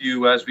work with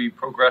you as we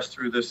progress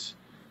through this.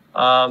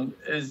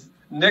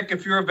 Nick,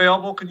 if you're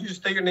available, could you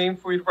just state your name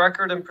for your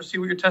record and proceed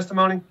with your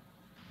testimony?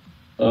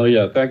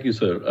 Yeah, thank you,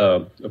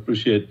 sir.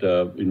 Appreciate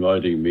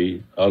inviting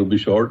me. I'll be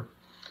short.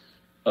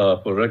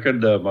 For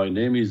record, my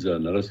name is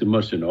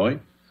Narasimha Shenoy.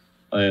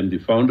 I am the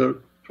founder,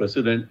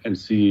 president, and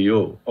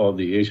CEO of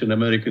the Asian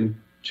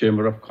American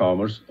Chamber of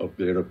Commerce of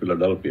Greater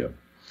Philadelphia.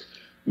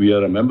 We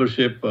are a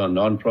membership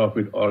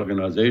nonprofit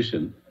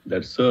organization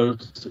that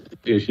serves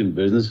Asian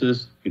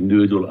businesses,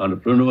 individual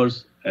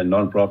entrepreneurs, and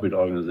nonprofit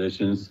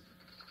organizations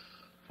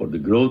for the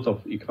growth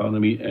of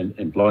economy and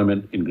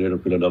employment in Greater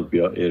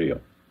Philadelphia area.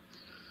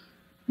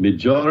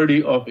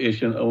 Majority of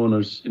Asian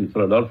owners in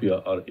Philadelphia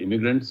are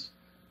immigrants,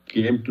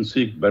 came to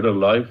seek better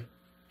life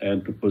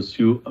and to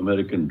pursue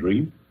American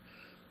dream.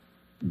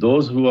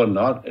 Those who are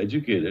not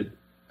educated,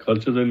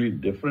 culturally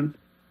different,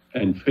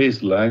 and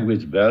face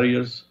language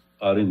barriers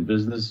are in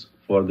business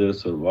for their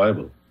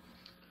survival.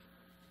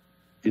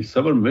 It's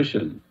our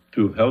mission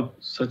to help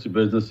such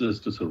businesses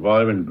to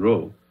survive and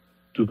grow,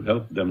 to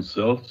help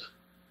themselves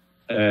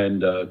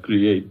and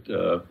create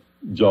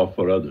job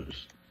for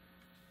others.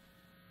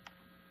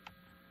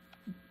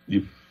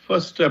 The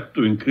First step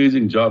to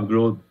increasing job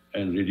growth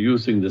and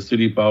reducing the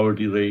city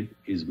poverty rate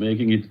is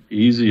making it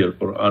easier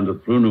for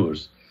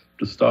entrepreneurs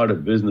to start a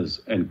business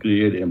and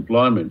create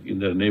employment in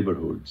their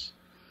neighborhoods.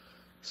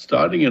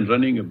 Starting and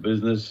running a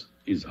business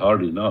is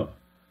hard enough,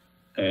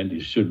 and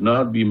it should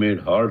not be made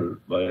harder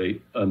by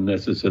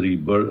unnecessary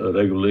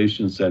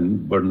regulations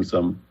and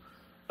burdensome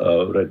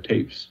red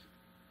tapes.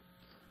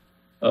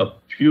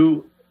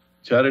 Pew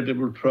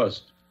Charitable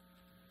Trust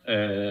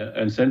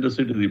and Center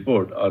City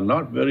Report are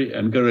not very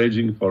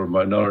encouraging for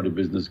minority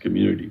business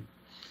community.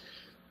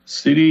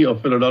 City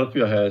of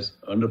Philadelphia has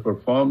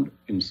underperformed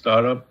in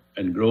startup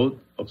and growth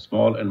of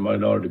small and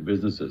minority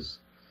businesses.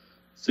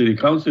 City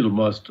Council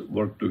must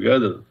work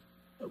together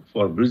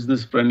for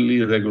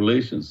business-friendly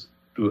regulations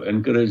to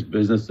encourage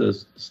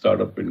businesses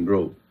start up and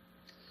grow.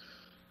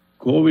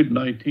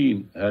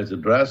 COVID-19 has a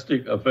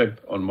drastic effect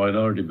on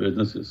minority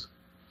businesses.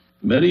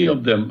 Many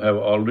of them have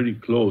already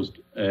closed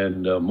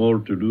and more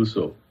to do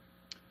so.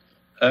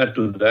 Add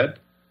to that,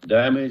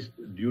 damage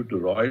due to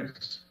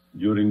riots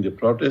during the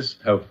protests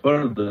have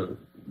further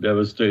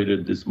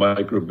devastated this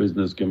micro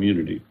business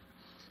community.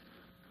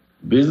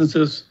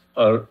 Businesses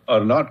are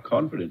not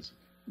confident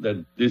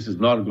that this is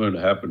not going to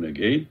happen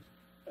again,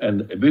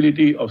 and the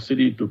ability of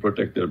city to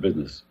protect their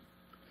business.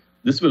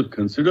 This will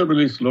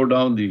considerably slow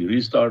down the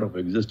restart of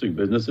existing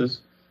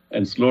businesses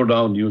and slow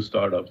down new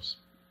startups.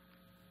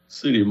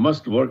 City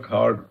must work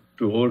hard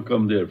to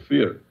overcome their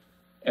fear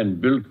and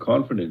build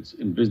confidence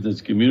in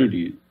business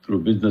community through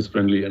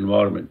business-friendly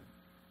environment.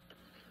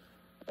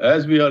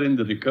 As we are in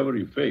the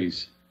recovery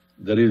phase,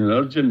 there is an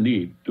urgent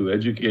need to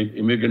educate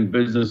immigrant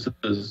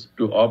businesses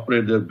to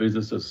operate their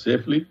businesses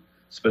safely,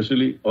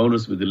 especially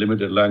owners with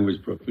limited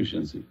language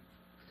proficiency.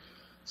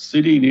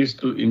 City needs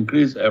to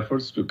increase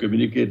efforts to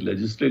communicate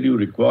legislative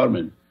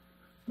requirements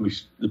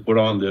which they put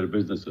on their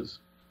businesses.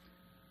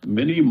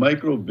 Many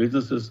micro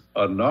businesses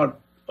are not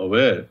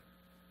aware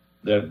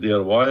that they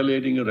are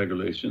violating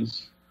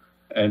regulations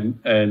and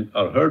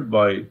are hurt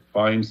by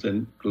fines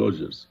and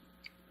closures,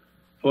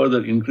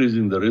 further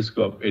increasing the risk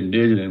of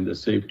endangering the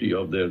safety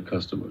of their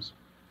customers.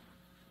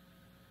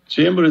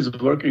 Chamber is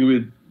working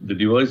with the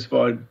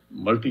diversified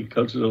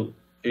multicultural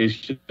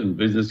Asian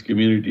business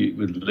community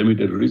with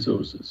limited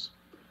resources.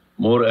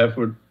 More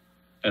effort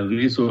and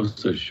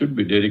resources should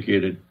be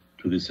dedicated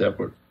to this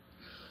effort.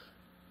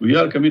 We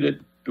are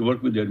committed to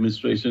work with the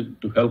administration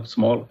to help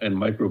small and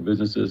micro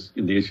businesses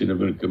in the Asian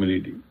American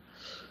community.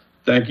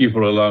 Thank you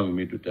for allowing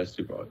me to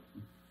testify.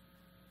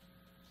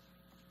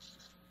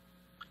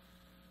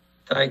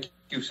 Thank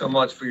you so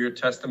much for your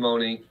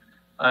testimony.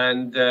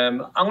 And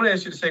I want to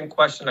ask you the same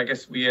question I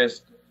guess we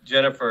asked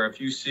Jennifer.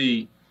 If you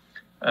see,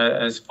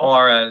 as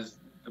far as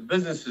the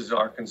businesses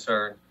are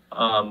concerned,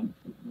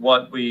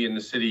 what we in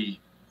the city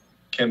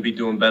can be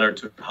doing better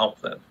to help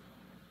them.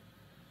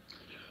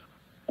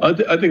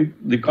 I think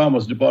the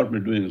Commerce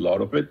Department is doing a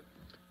lot of it.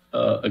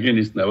 Again,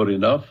 it's never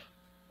enough.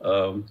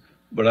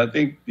 But I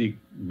think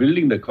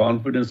building the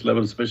confidence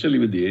level, especially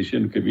with the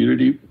Asian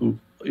community, who,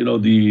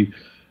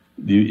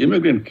 the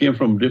immigrant came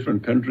from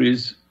different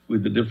countries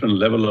with a different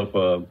level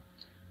of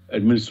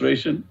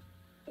administration,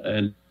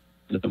 and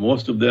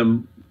most of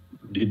them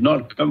did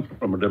not come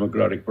from a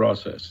democratic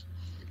process.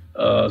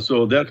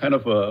 So they're kind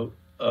of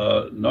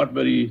not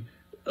very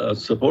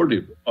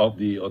supportive of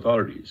the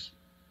authorities,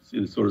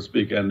 so to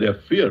speak, and they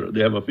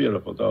have a fear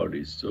of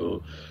authorities.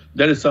 So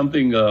that is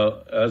something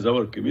as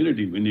our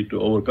community, we need to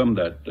overcome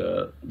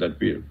that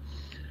fear.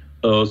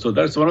 So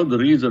that's one of the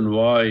reasons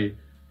why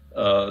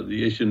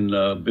the Asian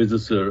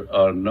businesses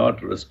are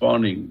not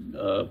responding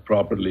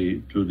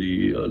properly to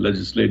the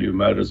legislative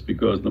matters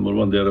because, number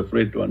one, they're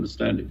afraid to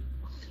understand it.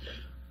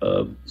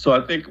 So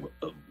I think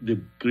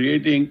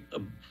creating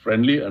a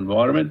friendly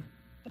environment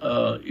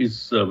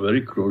is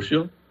very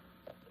crucial.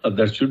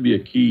 That should be a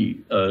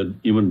key.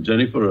 Even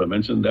Jennifer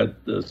mentioned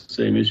that the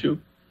same issue.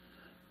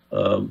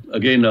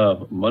 Again,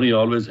 money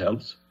always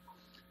helps.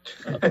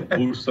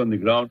 Boots on the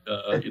ground,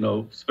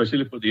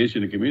 especially for the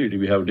Asian community,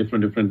 we have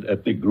different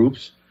ethnic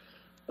groups.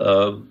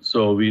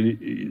 So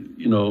we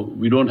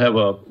don't have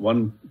a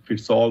one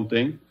fits all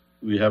thing.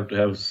 We have to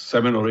have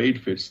 7 or 8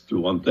 fits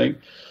to one thing.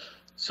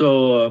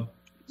 So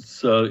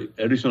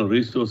additional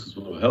resources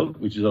will help,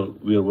 which is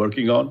we are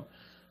working on.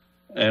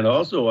 And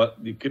also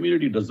the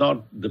community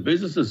the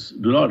businesses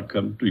do not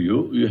come to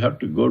you. You have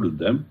to go to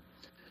them.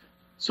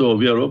 So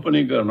we are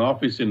opening an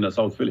office in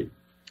South Philly.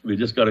 We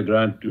just got a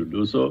grant to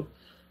do so.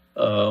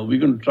 We're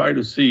going to try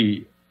to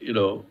see,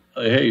 to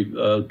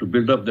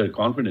build up their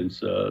confidence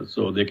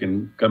so they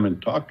can come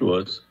and talk to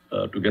us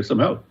to get some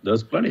help.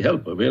 There's plenty of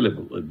help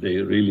available if they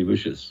really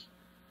wishes.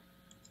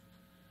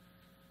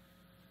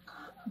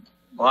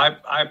 Well,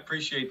 I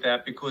appreciate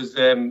that because,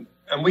 and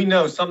we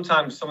know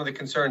sometimes some of the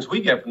concerns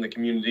we get from the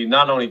community,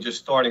 not only just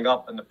starting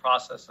up in the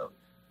process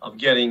of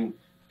getting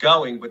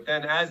going, but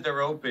then as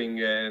they're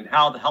opening and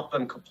how to help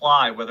them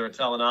comply, whether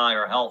it's L&I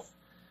or health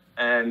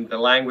and the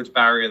language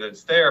barrier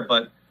that's there.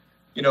 But,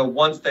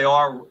 once they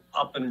are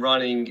up and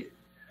running,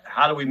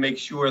 how do we make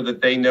sure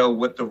that they know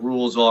what the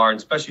rules are, and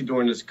especially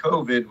during this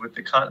COVID with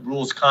the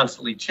rules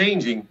constantly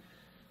changing,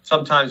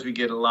 sometimes we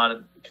get a lot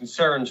of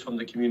concerns from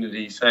the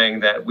community saying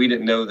that we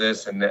didn't know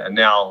this and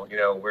now,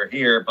 we're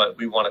here, but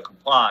we want to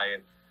comply.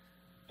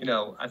 And,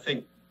 I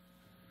think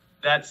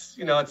that's,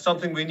 it's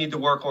something we need to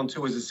work on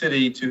too as a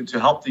city to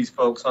help these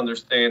folks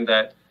understand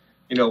that,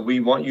 we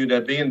want you to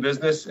be in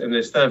business, and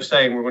instead of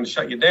saying we're going to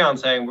shut you down,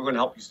 saying we're going to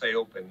help you stay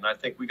open. And I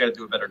think we got to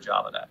do a better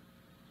job of that.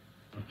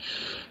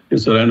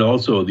 Yes, sir. And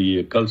also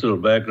the cultural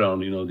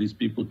background, these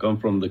people come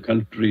from the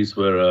countries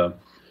where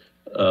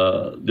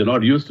they're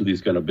not used to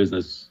these kind of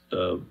business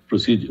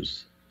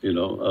procedures.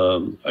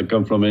 I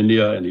come from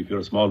India, and if you're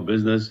a small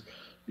business,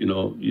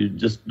 you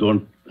just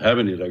don't have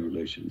any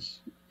regulations.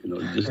 You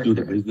just do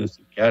the business,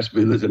 cash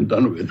business, and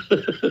done with.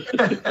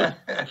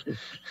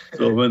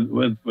 So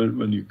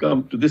when you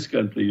come to this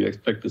country, you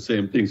expect the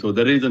same thing. So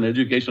there is an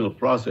educational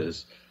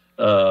process,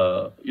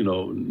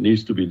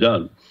 needs to be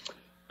done.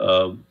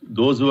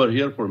 Those who are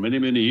here for many,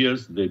 many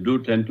years, they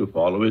do tend to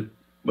follow it.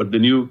 But the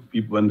new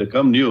people, when they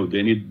come new,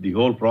 they need the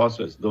whole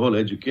process, the whole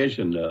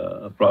education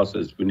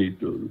process. We need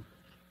to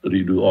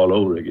redo all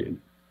over again.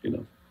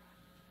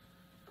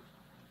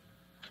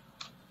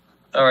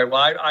 All right.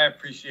 Well, I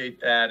appreciate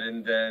that.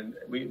 And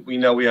we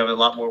know we have a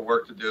lot more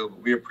work to do,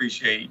 but we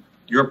appreciate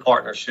your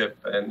partnership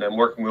and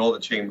working with all the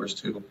chambers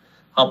to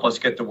help us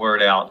get the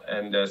word out.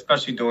 And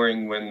especially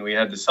during when we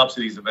had the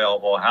subsidies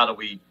available, how do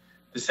we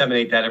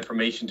disseminate that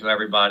information to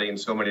everybody in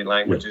so many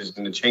languages? Yes.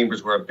 And the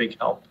chambers were a big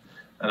help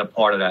and a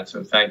part of that.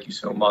 So thank you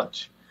so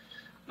much.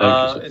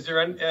 Is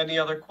there any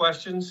other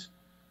questions?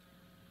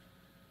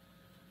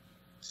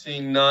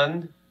 Seeing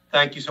none.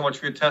 Thank you so much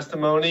for your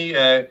testimony.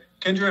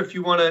 Kendra, if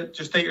you want to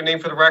just state your name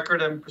for the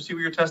record and proceed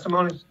with your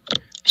testimony.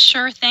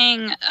 Sure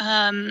thing.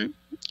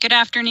 Good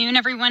afternoon,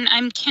 everyone.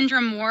 I'm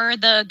Kendra Moore,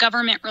 the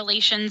Government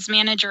Relations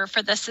Manager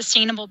for the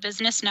Sustainable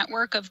Business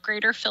Network of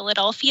Greater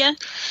Philadelphia.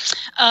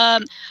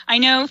 I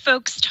know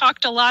folks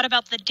talked a lot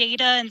about the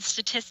data and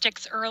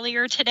statistics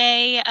earlier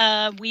today.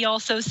 We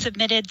also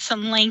submitted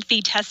some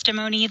lengthy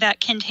testimony that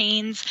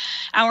contains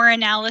our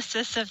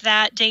analysis of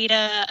that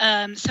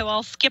data. So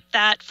I'll skip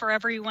that for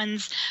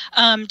everyone's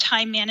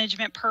time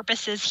management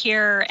purposes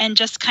here and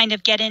just kind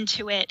of get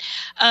into it.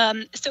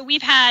 So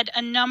we've had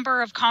a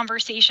number of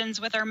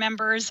conversations with our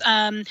members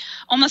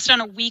almost on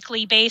a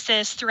weekly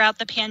basis throughout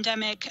the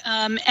pandemic,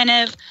 and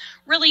have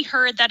really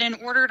heard that in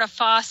order to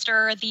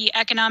foster the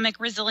economic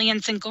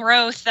resilience and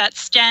growth that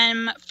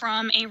stem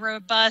from a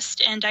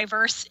robust and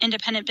diverse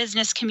independent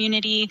business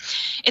community,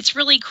 it's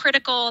really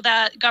critical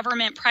that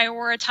government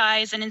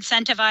prioritize and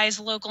incentivize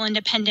local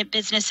independent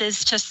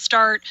businesses to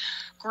start,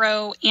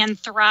 grow, and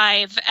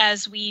thrive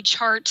as we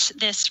chart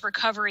this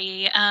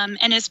recovery.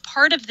 And as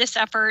part of this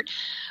effort,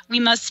 we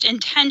must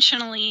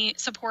intentionally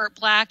support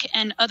Black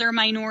and other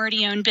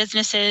minority-owned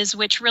businesses,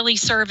 which really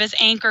serve as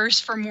anchors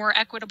for more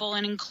equitable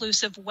and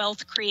inclusive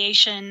wealth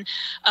creation,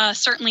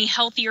 certainly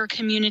healthier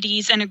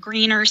communities, and a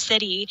greener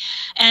city.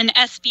 And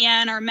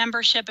SBN, our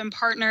membership and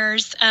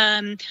partners,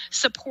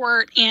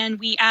 support and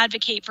we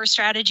advocate for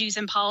strategies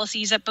and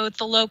policies at both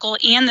the local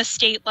and the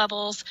state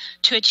levels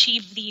to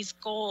achieve these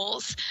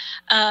goals.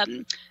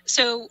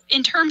 So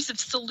in terms of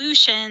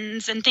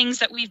solutions and things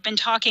that we've been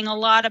talking a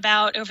lot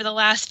about over the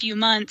last few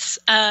months,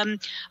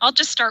 I'll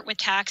just start with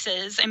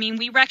taxes. I mean,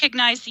 we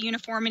recognize the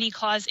uniformity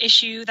clause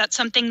issue. That's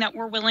something that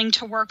we're willing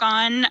to work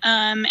on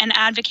and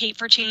advocate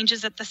for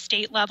changes at the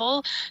state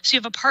level. So you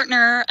have a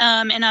partner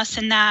in us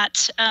in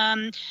that.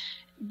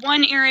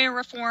 One area of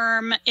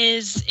reform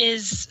is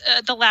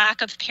the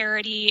lack of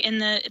parity in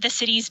the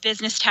city's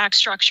business tax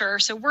structure.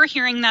 So we're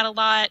hearing that a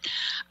lot.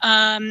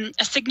 A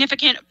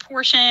significant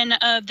portion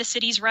of the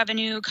city's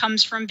revenue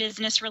comes from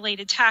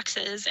business-related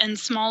taxes, and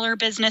smaller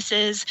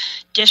businesses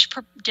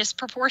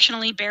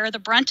disproportionately bear the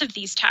brunt of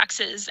these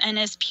taxes. And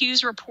as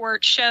Pew's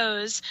report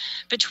shows,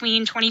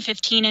 between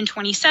 2015 and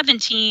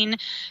 2017,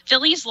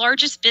 Philly's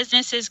largest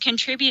businesses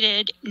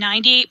contributed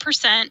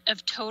 98%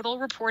 of total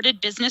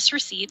reported business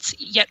receipts,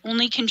 yet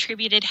only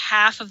contributed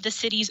half of the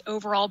city's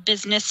overall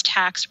business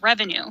tax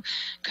revenue.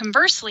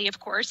 Conversely, of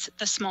course,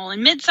 the small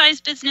and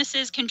mid-sized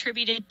businesses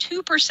contributed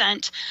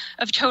 2%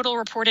 of total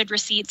reported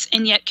receipts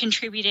and yet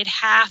contributed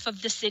half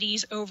of the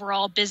city's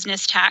overall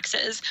business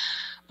taxes.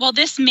 While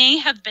this may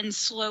have been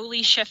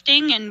slowly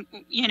shifting, and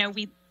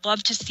we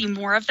love to see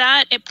more of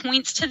that, it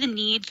points to the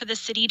need for the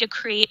city to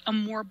create a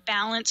more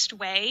balanced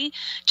way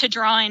to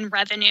draw in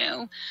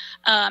revenue.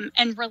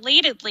 And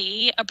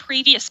relatedly, a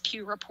previous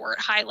Pew report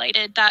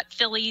highlighted that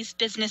Philly's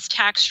business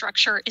tax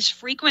structure is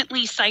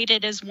frequently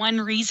cited as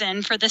one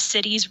reason for the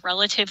city's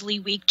relatively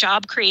weak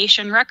job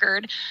creation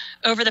record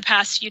over the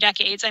past few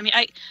decades. I mean,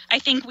 I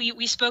think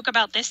we spoke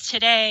about this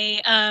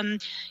today.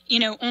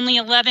 Only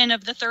 11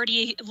 of the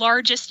 30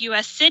 largest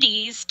U.S.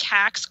 cities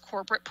tax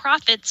corporate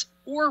profits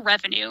or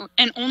revenue,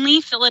 and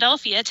only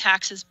Philadelphia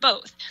taxes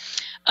both.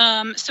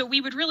 So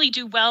we would really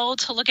do well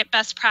to look at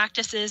best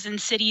practices in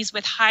cities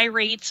with high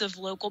rates of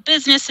local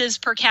businesses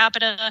per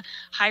capita,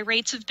 high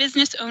rates of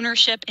business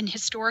ownership in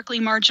historically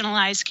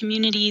marginalized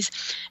communities,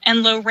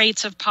 and low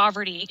rates of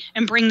poverty,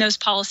 and bring those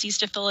policies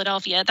to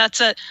Philadelphia.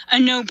 That's a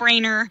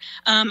no-brainer.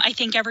 I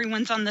think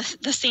everyone's on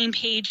the same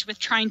page with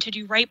trying to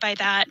do right by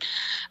that.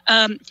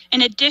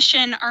 In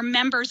addition, our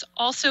members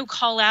also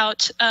call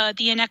out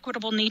the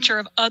inequitable nature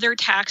of other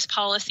tax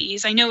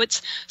policies. I know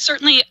it's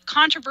certainly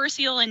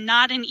controversial and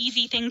not an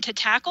easy thing to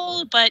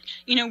tackle, but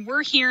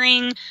we're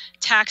hearing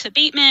tax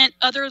abatement,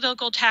 other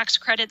local tax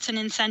credits and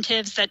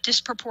incentives that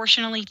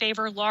disproportionately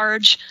favor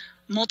large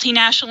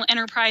multinational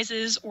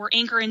enterprises or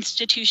anchor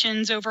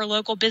institutions over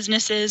local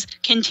businesses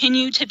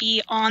continue to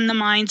be on the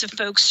minds of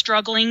folks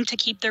struggling to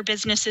keep their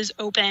businesses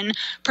open,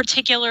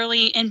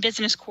 particularly in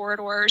business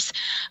corridors.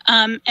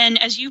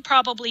 And as you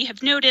probably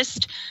have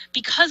noticed,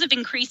 because of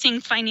increasing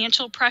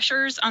financial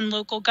pressures on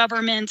local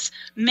governments,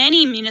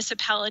 many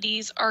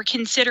municipalities are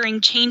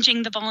considering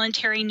changing the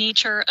voluntary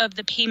nature of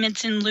the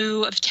payments in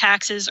lieu of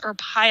taxes or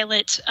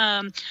pilot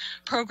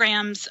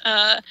programs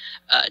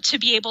to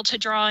be able to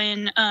draw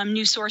in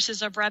new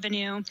sources of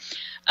revenue.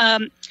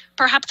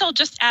 Perhaps I'll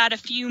just add a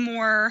few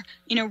more,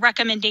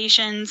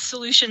 recommendations,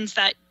 solutions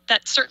that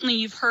certainly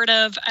you've heard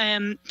of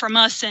from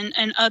us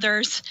and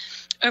others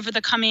over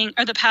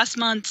the past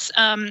months.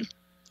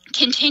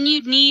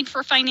 Continued need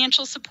for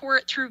financial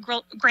support through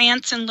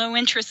grants and low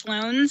interest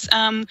loans.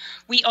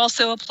 We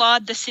also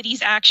applaud the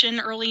city's action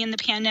early in the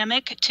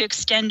pandemic to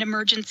extend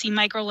emergency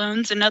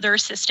microloans and other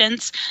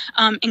assistance,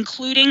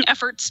 including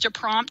efforts to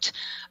prompt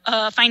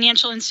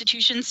financial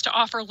institutions to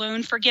offer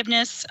loan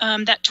forgiveness.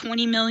 That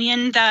 $20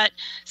 million that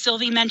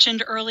Sylvie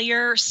mentioned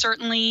earlier,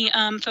 certainly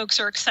folks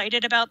are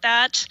excited about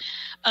that.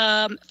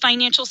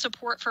 Financial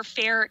support for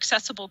fair,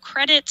 accessible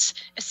credit,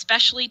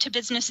 especially to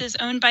businesses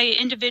owned by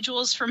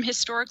individuals from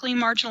historically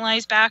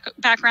marginalized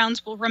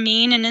backgrounds, will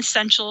remain an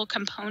essential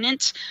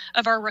component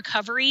of our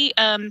recovery.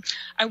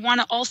 I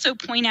want to also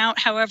point out,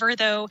 however,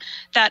 though,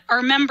 that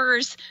our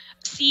members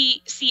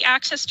see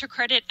access to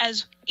credit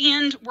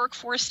and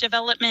workforce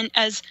development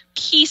as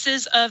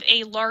pieces of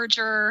a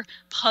larger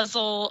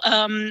puzzle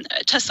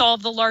to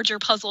solve the larger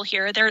puzzle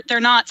here. They're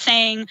not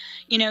saying,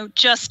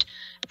 just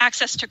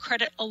access to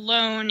credit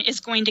alone is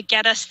going to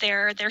get us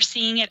there. They're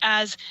seeing it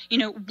as,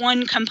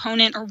 one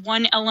component or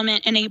one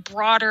element in a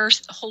broader,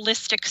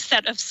 holistic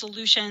set of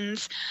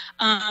solutions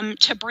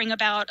to bring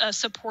about a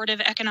supportive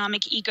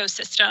economic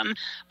ecosystem.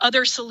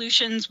 Other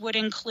solutions would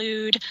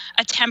include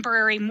a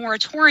temporary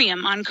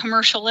moratorium on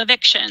commercial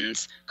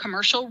evictions,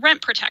 commercial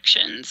rent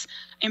protections,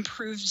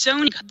 improved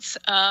zoning,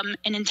 an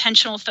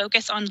intentional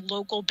focus on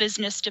local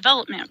business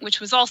development, which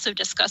was also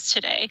discussed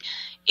today,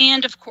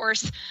 and of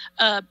course,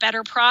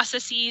 better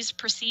processes,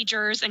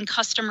 procedures, and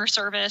customer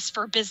service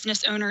for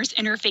business owners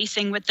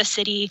interfacing with the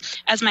city,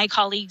 as my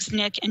colleagues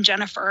Nick and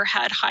Jennifer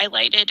had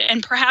highlighted.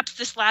 And perhaps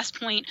this last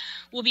point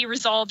will be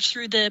resolved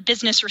through the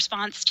business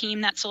response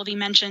team that Sylvie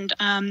mentioned.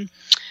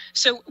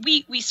 So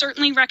we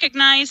certainly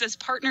recognize as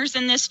partners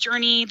in this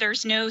journey,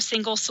 there's no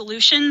single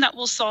solution that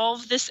will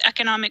solve this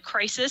economic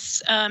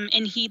crisis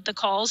and heed the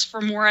calls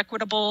for more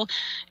equitable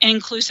and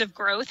inclusive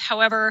growth.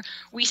 However,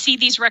 we see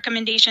these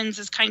recommendations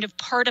as kind of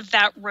part of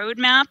that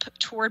roadmap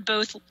toward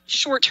both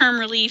short-term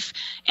relief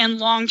and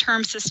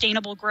long-term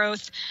sustainable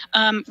growth.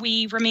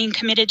 We remain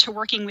committed to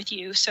working with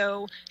you,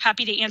 so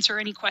happy to answer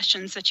any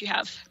questions that you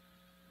have.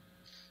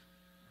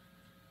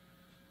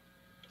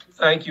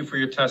 Thank you for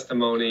your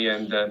testimony,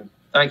 and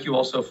thank you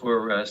also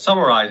for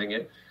summarizing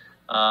it.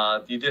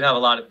 You did have a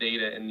lot of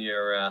data in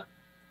your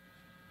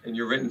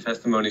written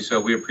testimony, so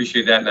we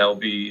appreciate that, and that will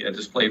be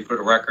displayed for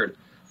the record.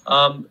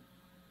 And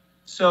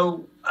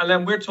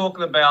then we're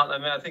talking about,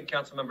 I think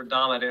Councilmember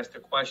Dom had asked a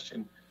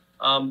question.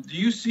 Do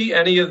you see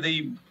any of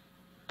the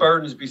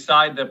burdens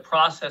beside the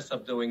process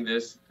of doing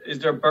this? Is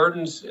there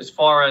burdens as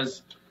far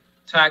as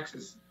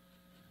taxes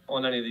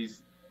on any of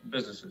these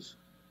businesses?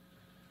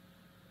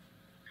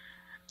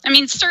 I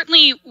mean,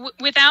 certainly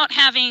without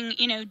having,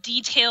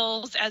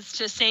 details as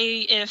to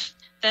say if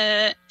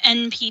the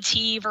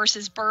NPT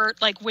versus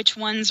BERT, like which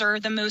ones are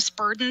the most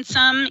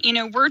burdensome,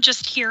 we're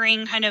just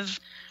hearing kind of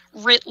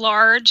writ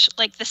large,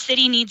 like the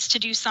city needs to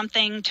do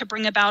something to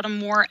bring about a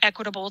more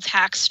equitable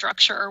tax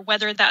structure,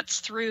 whether that's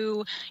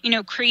through,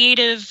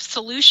 creative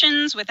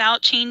solutions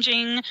without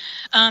changing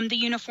the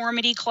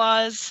uniformity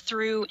clause,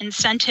 through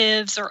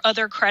incentives or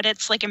other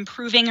credits, like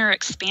improving or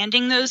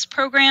expanding those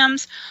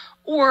programs,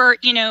 or,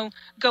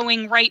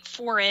 going right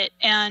for it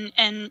and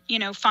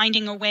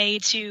finding a way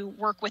to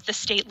work with the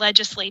state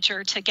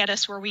legislature to get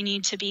us where we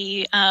need to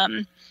be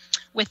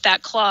with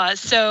that clause.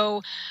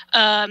 So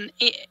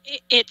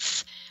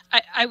it's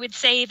I would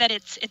say that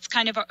it's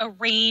kind of a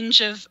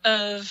range of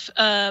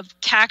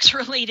tax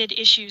related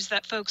issues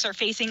that folks are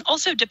facing.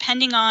 Also,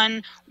 depending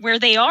on where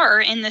they are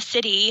in the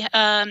city,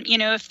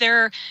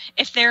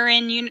 if they're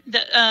in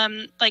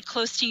like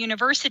close to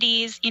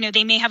universities,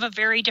 they may have a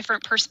very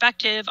different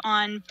perspective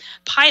on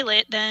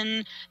pilot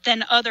than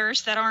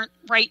others that aren't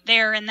right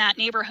there in that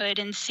neighborhood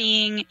and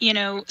seeing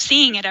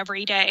it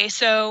every day.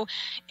 So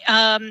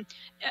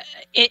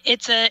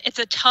it's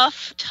a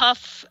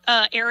tough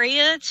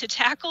area to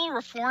tackle.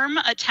 Reform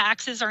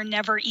taxes are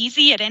never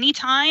easy at any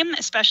time,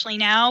 especially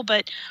now,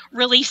 but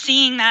really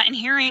seeing that and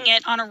hearing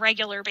it on a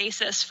regular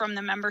basis from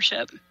the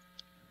membership.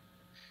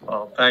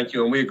 Well, thank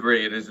you, and we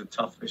agree it is a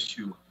tough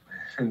issue,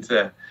 and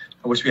I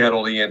wish we had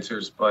all the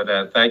answers,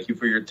 but thank you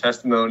for your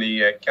testimony.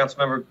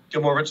 Councilmember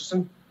Gilmore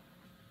Richardson.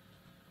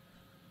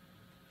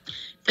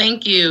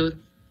 Thank you.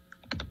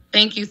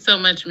 Thank you so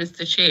much,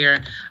 Mr.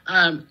 Chair.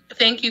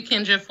 Thank you,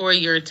 Kendra, for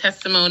your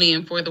testimony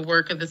and for the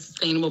work of the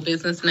Sustainable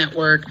Business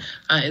Network.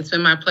 It's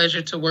been my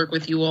pleasure to work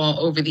with you all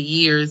over the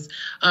years.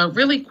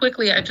 Really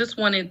quickly, I just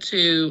wanted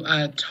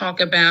to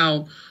talk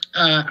about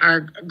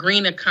our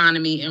green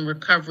economy and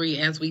recovery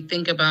as we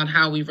think about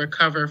how we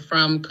recover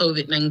from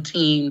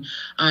COVID-19.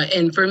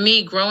 And for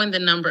me, growing the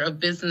number of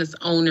business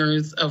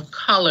owners of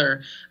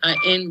color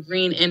in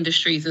green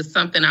industries is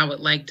something I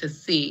would like to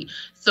see.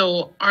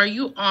 So are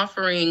you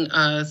offering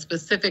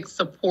specific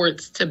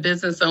supports to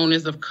business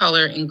owners of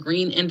color in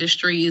green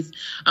industries?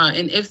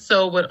 And if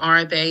so, what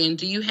are they? And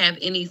do you have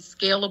any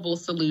scalable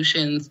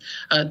solutions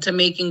to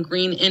making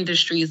green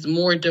industries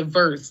more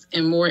diverse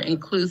and more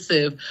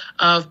inclusive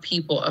of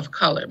people of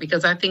color?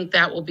 Because I think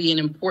that will be an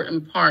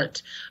important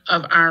part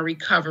of our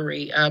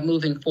recovery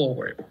moving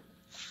forward.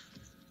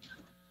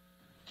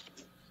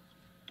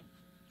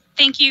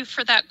 Thank you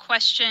for that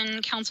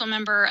question, Council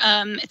Member.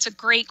 It's a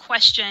great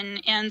question,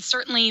 and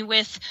certainly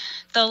with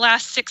the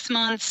last 6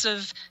 months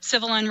of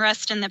civil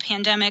unrest and the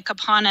pandemic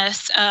upon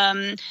us,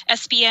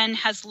 SBN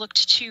has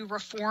looked to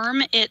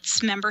reform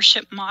its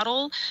membership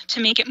model to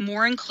make it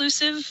more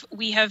inclusive.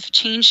 We have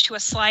changed to a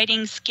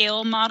sliding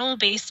scale model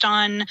based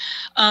on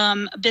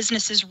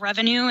businesses'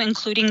 revenue,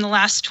 including the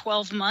last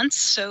 12 months.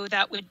 So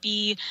that would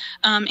be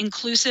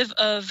inclusive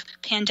of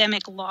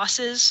pandemic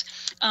losses,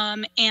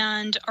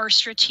 and are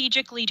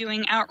strategically doing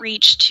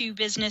outreach to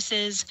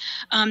businesses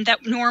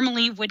that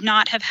normally would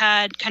not have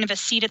had kind of a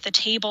seat at the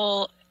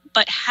table,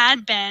 but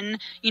had been,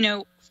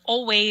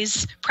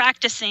 always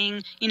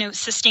practicing,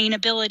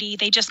 sustainability.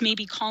 They just may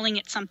be calling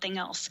it something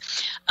else.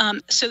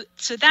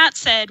 So that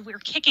said, we're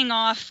kicking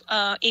off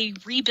a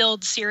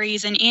rebuild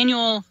series, an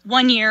annual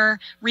 1-year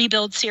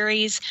rebuild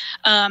series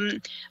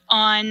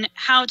on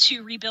how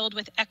to rebuild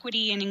with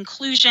equity and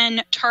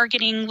inclusion,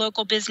 targeting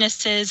local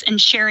businesses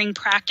and sharing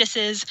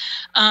practices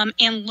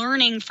and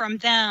learning from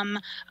them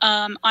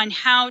on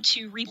how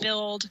to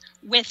rebuild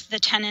with the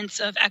tenets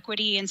of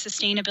equity and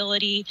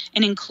sustainability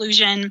and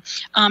inclusion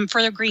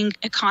for the green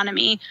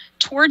economy.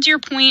 Towards your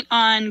point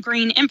on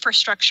green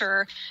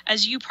infrastructure,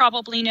 as you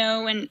probably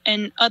know,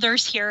 and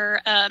others here,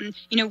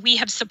 we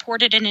have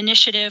supported an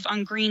initiative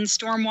on green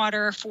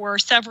stormwater for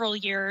several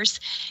years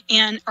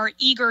and are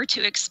eager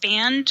to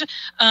expand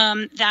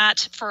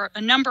that for a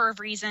number of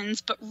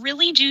reasons, but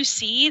really do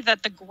see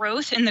that the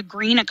growth in the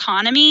green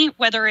economy,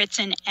 whether it's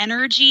in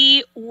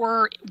energy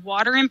or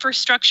water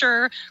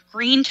infrastructure,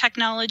 green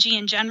technology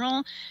in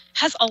general,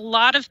 has a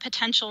lot of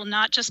potential,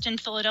 not just in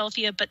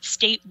Philadelphia, but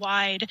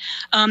statewide.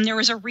 There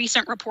was a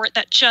recent report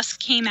that just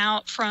came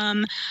out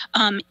from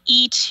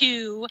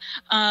E2,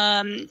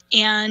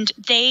 and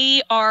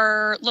they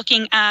are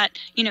looking at,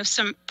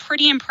 some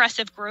pretty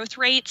impressive growth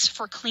rates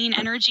for clean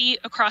energy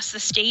across the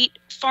state,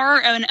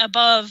 far and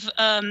above,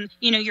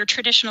 your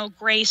traditional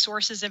gray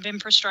sources of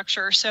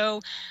infrastructure.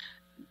 So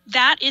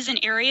that is an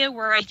area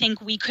where I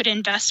think we could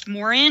invest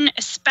more in,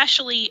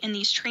 especially in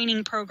these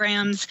training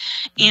programs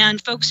and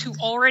folks who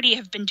already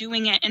have been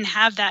doing it and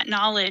have that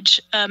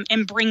knowledge,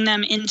 and bring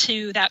them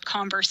into that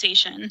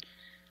conversation.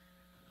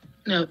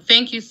 No,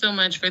 thank you so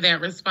much for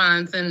that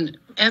response. And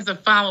as a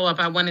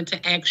follow-up, I wanted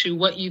to ask you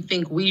what you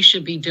think we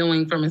should be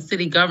doing from a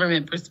city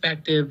government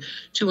perspective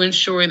to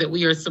ensure that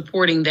we are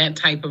supporting that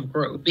type of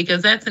growth,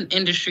 because that's an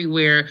industry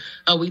where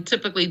we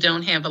typically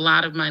don't have a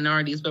lot of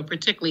minorities, but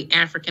particularly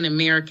African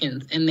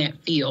Americans in that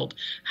field.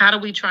 How do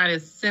we try to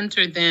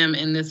center them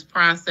in this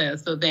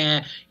process so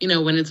that,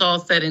 when it's all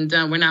said and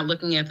done, we're not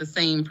looking at the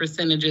same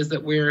percentages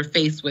that we're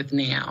faced with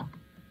now?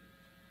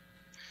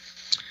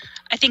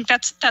 I think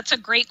that's a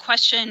great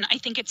question. I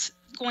think it's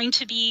going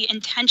to be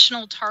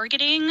intentional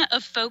targeting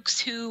of folks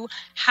who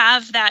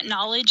have that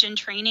knowledge and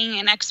training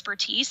and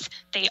expertise.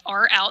 They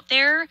are out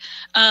there,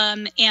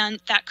 and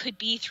that could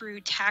be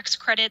through tax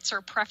credits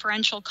or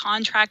preferential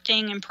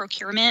contracting and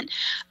procurement.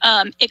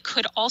 It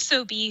could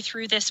also be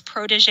through this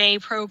protege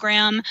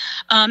program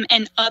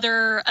and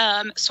other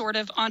sort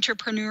of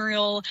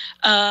entrepreneurial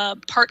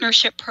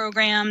partnership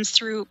programs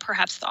through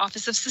perhaps the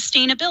Office of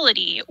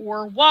Sustainability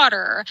or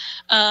water.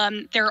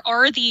 There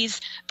are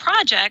these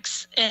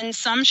projects and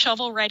some shovel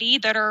shovel-ready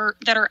that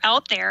are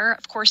out there,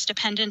 of course,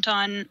 dependent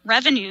on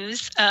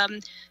revenues,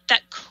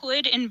 that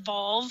could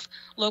involve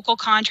local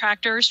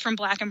contractors from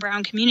Black and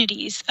Brown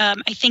communities.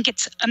 I think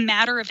it's a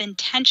matter of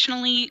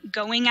intentionally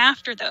going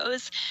after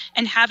those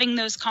and having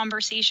those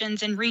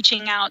conversations and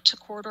reaching out to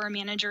corridor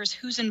managers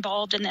who's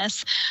involved in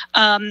this.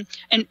 And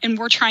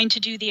we're trying to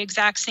do the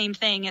exact same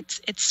thing.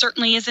 It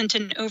certainly isn't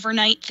an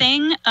overnight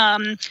thing,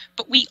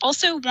 but we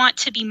also want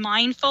to be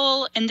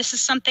mindful, and this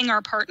is something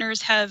our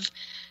partners have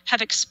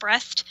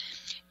expressed.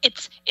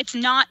 It's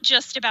not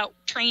just about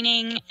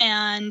training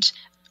and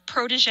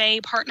protege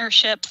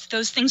partnerships.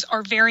 Those things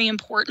are very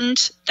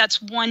important.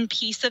 That's one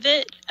piece of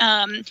it.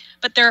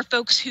 But there are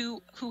folks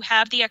who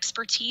have the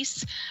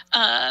expertise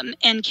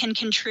and can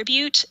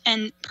contribute,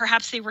 and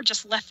perhaps they were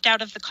just left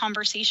out of the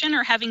conversation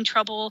or having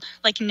trouble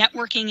like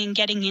networking and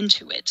getting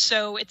into it.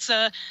 So it's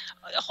a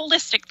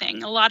holistic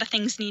thing. A lot of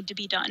things need to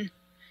be done.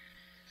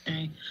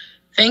 Okay.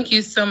 Thank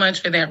you so much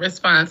for that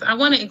response. I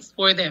want to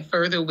explore that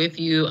further with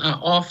you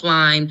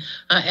offline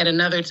at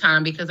another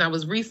time, because I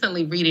was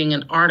recently reading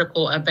an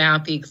article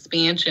about the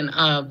expansion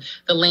of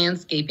the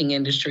landscaping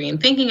industry and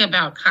thinking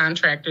about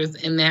contractors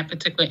in that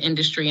particular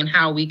industry and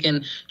how we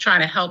can try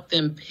to help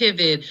them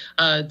pivot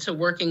to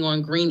working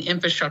on green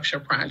infrastructure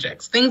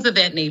projects, things of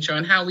that nature,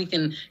 and how we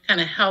can kind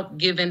of help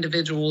give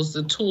individuals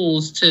the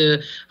tools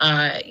to,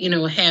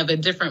 have a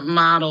different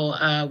model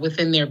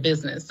within their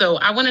business. So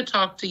I want to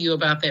talk to you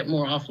about that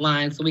more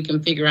offline, so we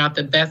can figure out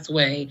the best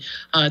way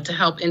to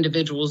help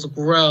individuals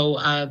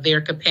grow their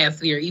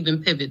capacity or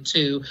even pivot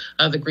to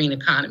the green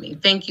economy.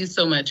 Thank you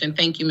so much, and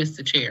thank you,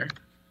 Mr. Chair.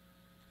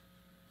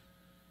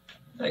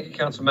 Thank you,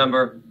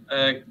 Councilmember.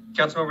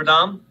 Councilmember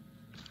Dom?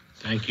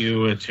 Thank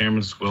you,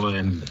 Chairman Squilla.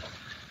 And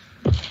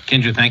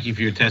Kendra, thank you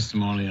for your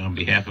testimony on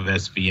behalf of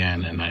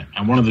SBN. And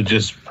I wanted to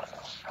just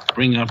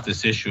bring up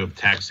this issue of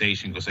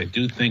taxation, because I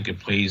do think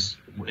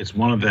it's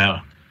one of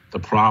the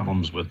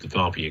problems with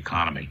developing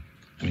economy.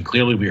 I mean,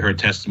 clearly we heard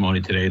testimony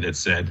today that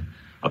said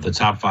of the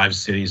top 5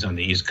 cities on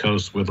the East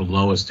Coast, we're the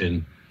lowest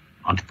in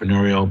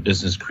entrepreneurial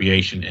business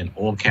creation in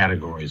all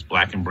categories,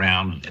 Black and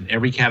Brown. In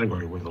every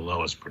category, we're the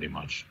lowest pretty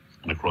much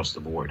and across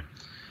the board.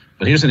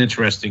 But here's an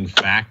interesting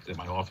fact that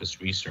my office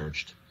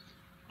researched.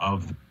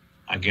 Of,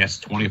 I guess,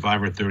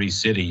 25 or 30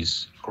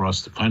 cities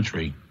across the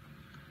country,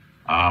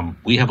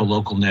 we have a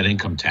local net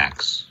income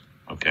tax,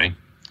 okay?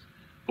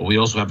 But we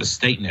also have a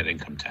state net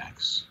income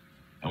tax.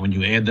 And when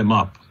you add them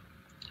up,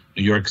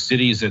 New York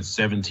City is at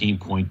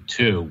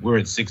 17.2, we're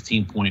at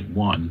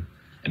 16.1,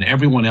 and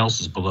everyone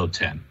else is below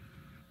 10.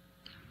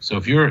 So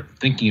if you're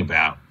thinking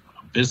about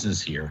a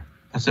business here,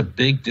 that's a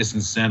big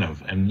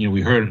disincentive. And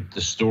we heard the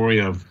story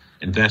of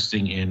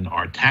investing in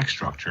our tax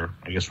structure,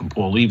 I guess from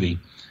Paul Levy.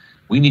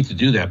 We need to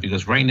do that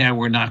because right now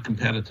we're not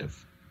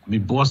competitive. I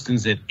mean,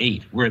 Boston's at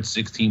 8, we're at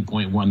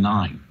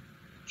 16.19.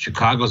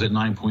 Chicago's at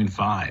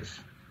 9.5.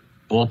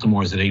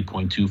 Baltimore's at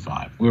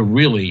 8.25. We're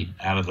really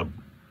out of the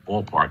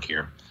ballpark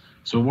here.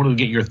 So I wanted to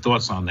get your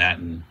thoughts on that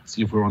and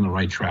see if we're on the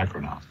right track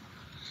or not.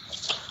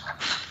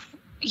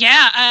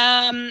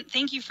 Yeah,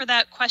 thank you for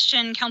that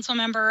question, Council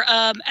Member.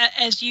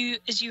 As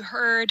you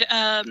heard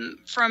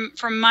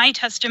from my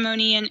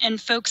testimony and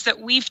folks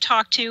that we've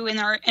talked to in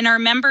our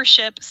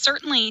membership,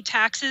 certainly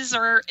taxes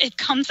it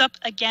comes up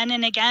again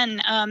and again.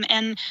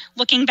 And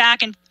looking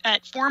back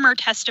at former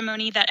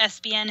testimony that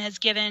SBN has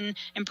given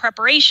in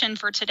preparation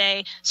for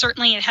today,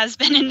 certainly it has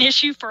been an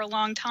issue for a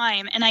long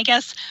time. And I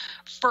guess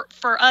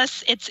for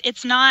us,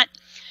 it's not.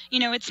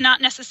 It's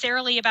not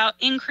necessarily about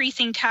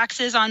increasing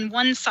taxes on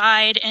one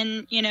side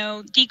and,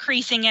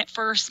 decreasing it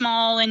for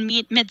small and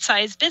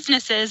mid-sized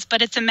businesses,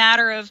 but it's a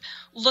matter of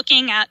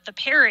looking at the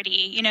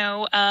parity.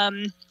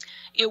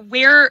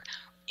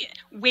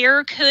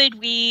 Where could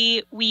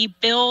we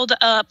build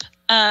up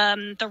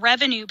the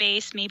revenue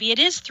base? Maybe it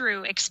is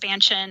through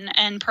expansion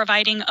and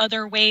providing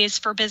other ways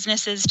for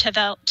businesses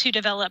to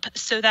develop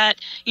so that,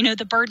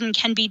 the burden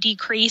can be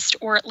decreased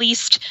or at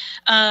least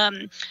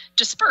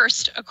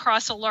dispersed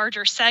across a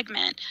larger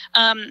segment.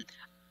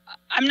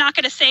 I'm not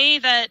going to say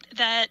that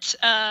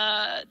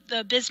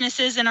the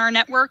businesses in our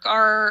network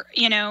are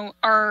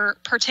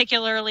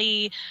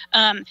particularly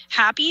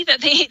happy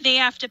that they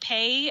have to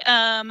pay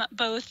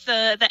both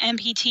the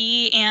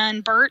MPT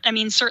and BERT. I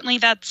mean, certainly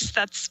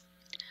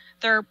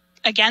they're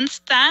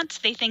against that.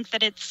 They think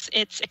that it's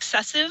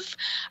excessive,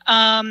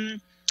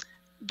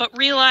 but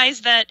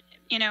realize that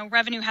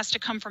revenue has to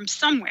come from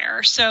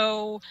somewhere.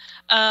 So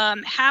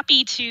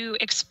happy to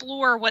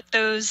explore what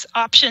those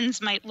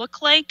options might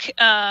look like.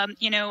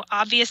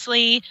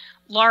 Obviously,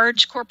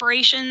 large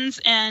corporations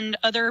and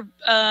other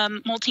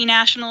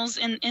multinationals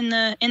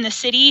in the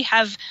city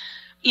have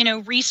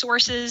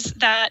resources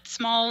that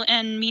small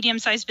and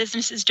medium-sized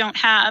businesses don't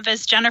have.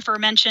 As Jennifer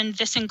mentioned,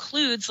 this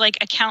includes like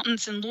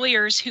accountants and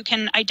lawyers who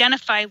can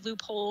identify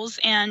loopholes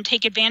and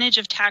take advantage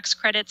of tax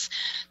credits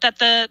that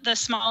the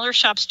smaller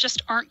shops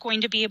just aren't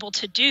going to be able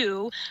to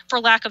do for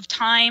lack of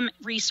time,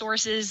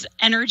 resources,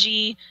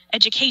 energy,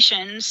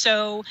 education.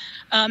 So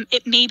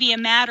it may be a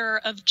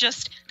matter of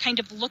just kind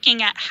of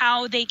looking at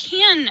how they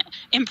can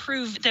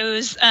improve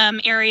those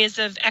areas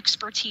of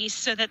expertise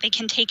so that they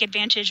can take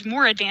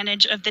more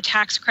advantage of the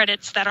tax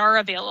credits that are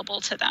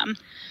available to them.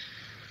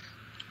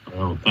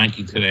 Well, thank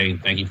you today.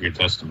 Thank you for your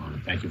testimony.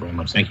 Thank you very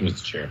much. Thank you,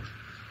 Mr. Chair.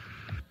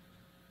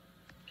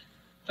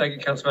 Thank you,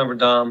 Councilmember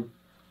Dom.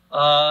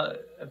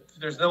 If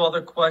there's no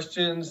other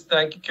questions,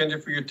 thank you,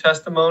 Kendra, for your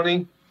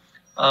testimony.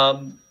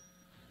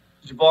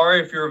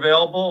 Jabari, if you're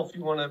available, if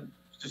you want to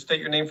just state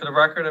your name for the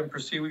record and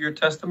proceed with your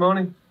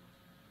testimony.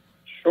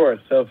 Sure.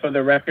 So for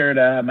the record,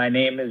 my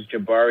name is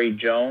Jabari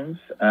Jones.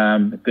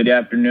 Good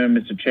afternoon,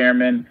 Mr.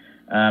 Chairman,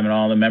 and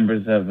all the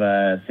members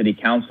of City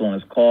Council on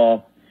this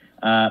call.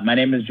 My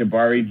name is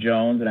Jabari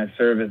Jones, and I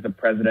serve as the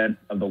president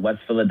of the West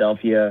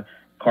Philadelphia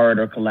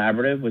Corridor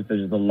Collaborative, which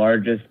is the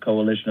largest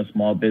coalition of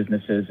small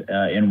businesses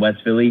in West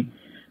Philly.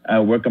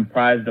 We're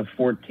comprised of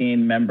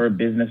 14 member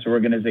business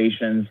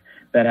organizations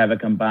that have a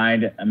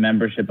combined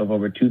membership of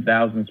over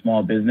 2,000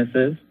 small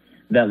businesses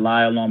that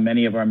lie along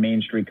many of our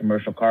Main Street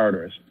commercial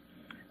corridors.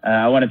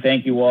 I want to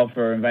thank you all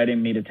for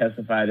inviting me to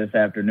testify this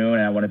afternoon,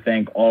 and I want to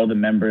thank all the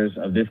members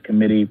of this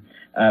committee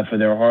for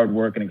their hard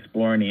work in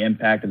exploring the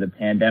impact of the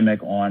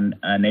pandemic on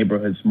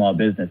neighborhood small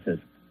businesses.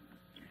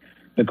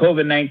 The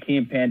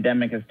COVID-19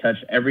 pandemic has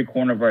touched every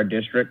corner of our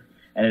district,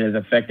 and it has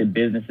affected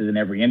businesses in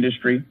every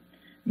industry.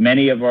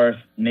 Many of our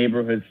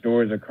neighborhood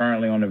stores are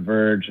currently on the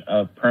verge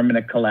of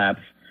permanent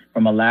collapse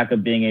from a lack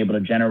of being able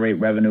to generate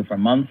revenue for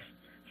months,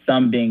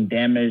 some being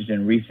damaged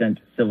in recent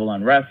civil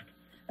unrest,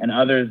 and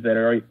others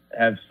that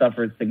have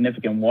suffered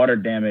significant water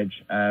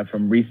damage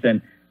from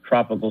recent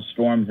tropical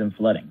storms and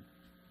flooding.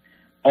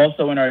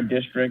 Also in our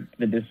district,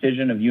 the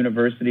decision of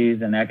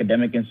universities and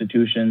academic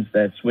institutions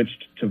that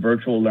switched to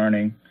virtual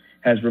learning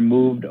has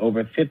removed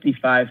over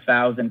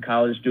 55,000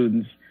 college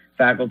students,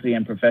 faculty,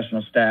 and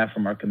professional staff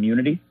from our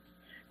community.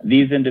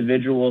 These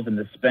individuals and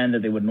the spend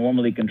that they would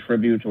normally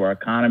contribute to our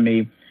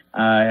economy,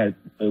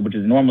 which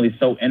is normally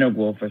so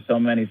integral for so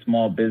many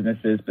small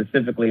businesses,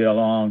 specifically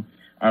along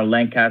our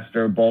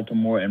Lancaster,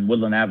 Baltimore, and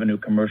Woodland Avenue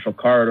commercial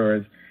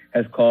corridors,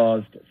 has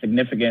caused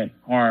significant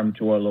harm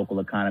to our local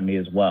economy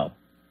as well.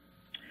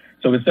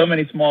 So with so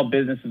many small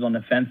businesses on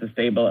the fence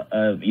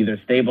of either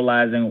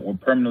stabilizing or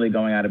permanently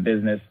going out of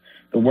business,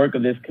 the work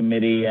of this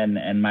committee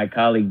and my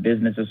colleague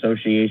business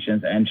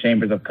associations and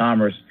chambers of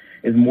commerce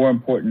is more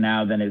important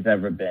now than it's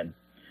ever been.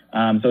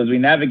 So as we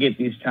navigate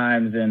these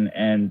times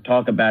and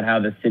talk about how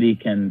the city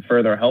can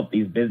further help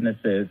these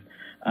businesses,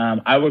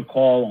 I would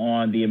call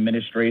on the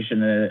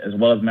administration as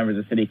well as members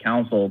of City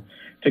Council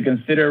to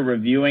consider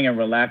reviewing and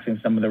relaxing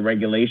some of the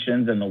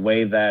regulations and the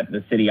way that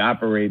the city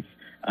operates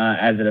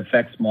as it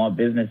affects small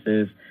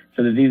businesses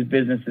so that these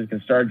businesses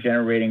can start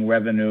generating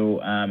revenue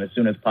as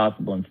soon as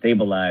possible and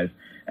stabilize.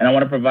 And I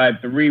want to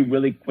provide 3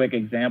 really quick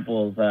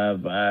examples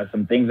of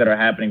some things that are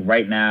happening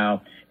right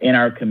now in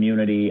our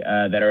community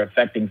that are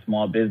affecting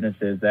small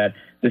businesses that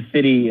the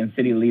city and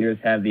city leaders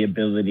have the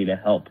ability to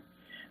help.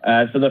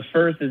 So the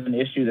first is an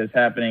issue that's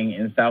happening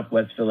in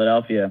Southwest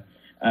Philadelphia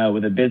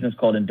with a business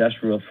called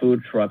Industrial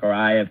Food Truck, or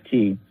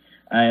IFT.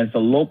 And it's a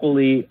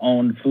locally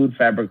owned food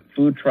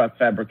truck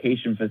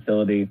fabrication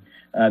facility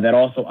that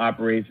also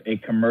operates a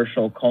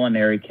commercial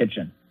culinary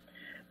kitchen.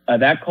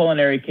 That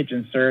culinary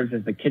kitchen serves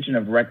as the kitchen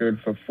of record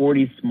for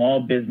 40 small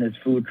business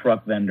food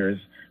truck vendors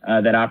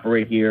that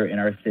operate here in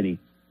our city.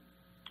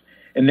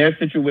 In their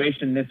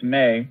situation this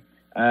May,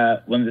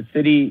 when the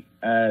city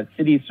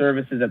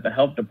services at the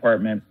health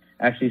department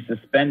actually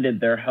suspended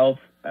their health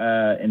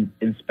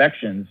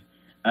inspections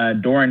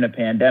during the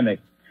pandemic,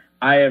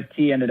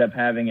 IFT ended up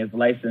having its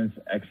license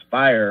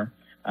expire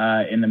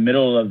in the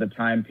middle of the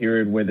time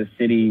period where the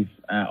city's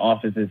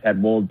offices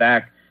had rolled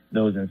back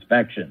those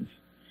inspections.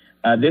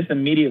 This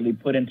immediately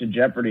put into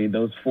jeopardy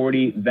those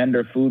 40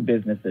 vendor food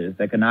businesses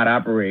that could not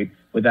operate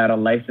without a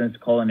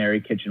licensed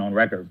culinary kitchen on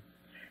record.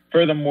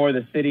 Furthermore,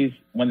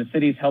 when the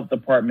city's health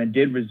department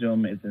did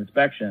resume its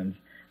inspections,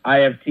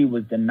 IFT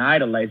was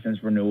denied a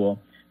license renewal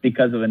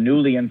because of a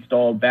newly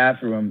installed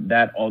bathroom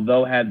that,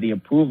 although had the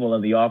approval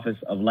of the Office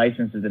of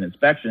Licenses and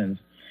Inspections,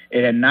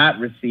 it had not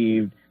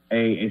received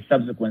a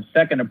subsequent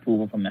second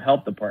approval from the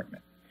health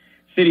department.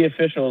 City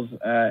officials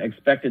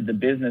expected the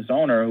business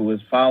owner, who was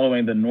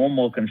following the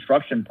normal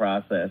construction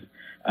process,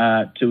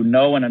 to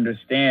know and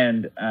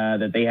understand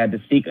that they had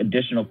to seek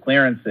additional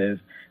clearances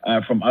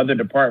from other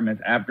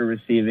departments after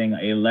receiving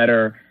a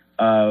letter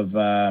of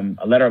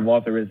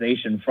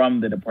authorization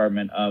from the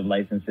Department of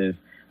Licenses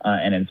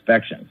and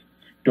Inspections.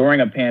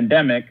 During a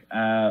pandemic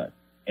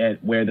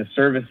where the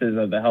services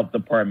of the health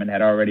department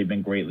had already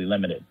been greatly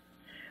limited.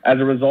 As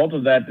a result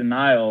of that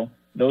denial,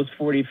 those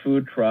 40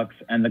 food trucks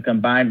and the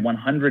combined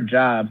 100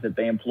 jobs that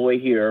they employ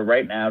here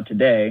right now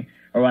today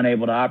are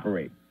unable to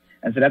operate.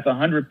 And so that's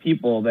 100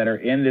 people that are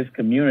in this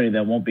community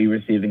that won't be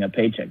receiving a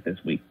paycheck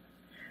this week.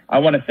 I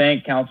want to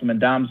thank Councilman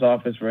Dom's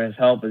office for his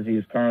help as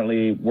he's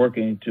currently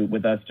working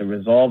with us to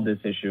resolve this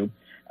issue.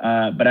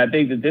 But I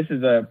think that this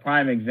is a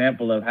prime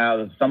example of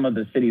how some of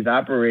the city's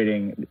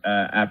operating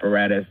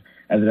apparatus,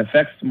 as it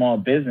affects small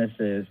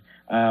businesses,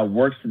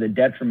 works to the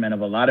detriment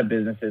of a lot of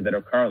businesses that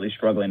are currently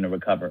struggling to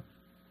recover.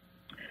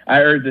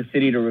 I urge the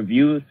city to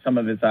review some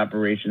of its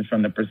operations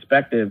from the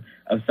perspective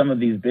of some of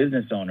these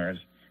business owners.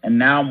 And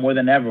now more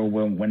than ever,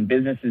 when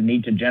businesses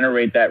need to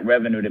generate that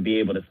revenue to be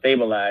able to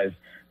stabilize,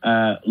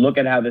 look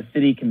at how the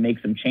city can make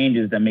some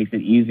changes that makes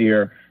it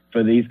easier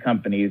for these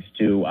companies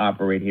to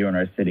operate here in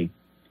our city.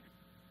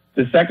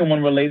 The second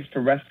one relates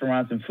to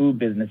restaurants and food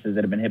businesses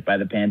that have been hit by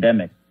the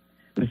pandemic.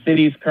 The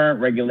city's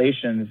current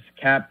regulations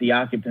cap the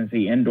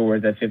occupancy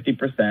indoors at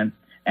 50%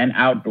 and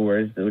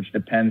outdoors, which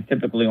depends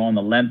typically on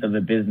the length of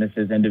the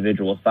business's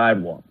individual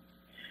sidewalk.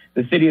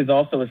 The city has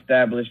also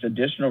established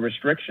additional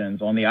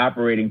restrictions on the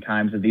operating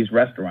times of these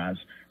restaurants,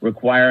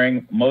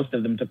 requiring most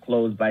of them to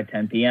close by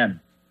 10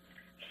 p.m.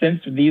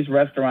 Since these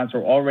restaurants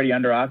are already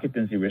under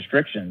occupancy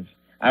restrictions,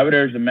 I would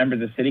urge the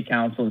members of City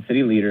Council and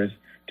city leaders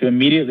to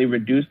immediately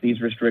reduce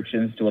these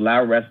restrictions to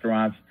allow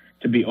restaurants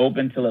to be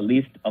open till at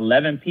least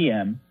 11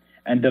 p.m.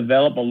 and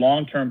develop a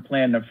long-term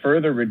plan to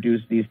further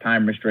reduce these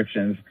time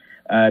restrictions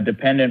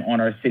dependent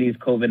on our city's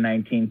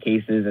COVID-19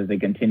 cases as they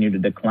continue to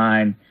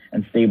decline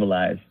and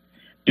stabilize.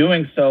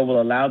 Doing so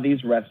will allow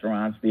these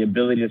restaurants the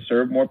ability to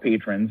serve more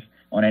patrons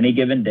on any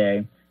given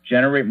day,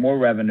 generate more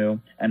revenue,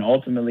 and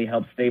ultimately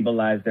help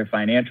stabilize their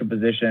financial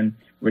position,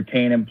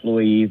 retain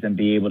employees, and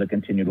be able to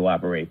continue to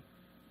operate.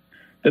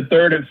 The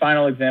third and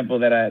final example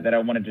that I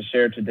wanted to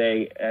share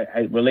today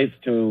relates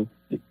to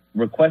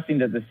requesting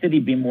that the city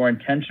be more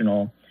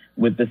intentional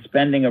with the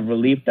spending of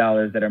relief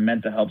dollars that are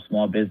meant to help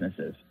small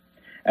businesses.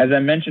 As I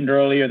mentioned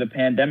earlier, the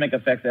pandemic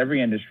affects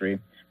every industry,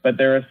 but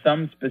there are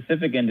some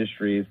specific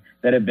industries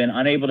that have been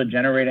unable to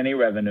generate any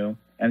revenue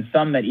and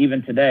some that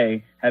even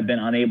today have been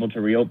unable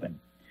to reopen.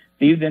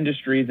 These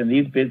industries and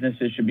these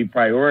businesses should be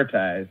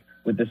prioritized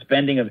with the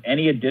spending of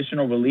any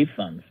additional relief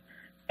funds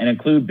and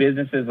include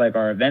businesses like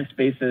our event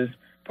spaces,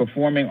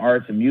 performing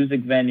arts and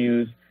music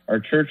venues, our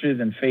churches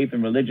and faith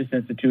and religious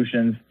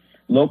institutions,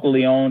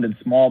 locally owned and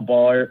small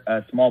bars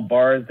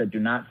that do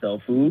not sell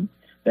food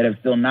that have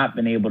still not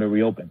been able to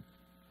reopen.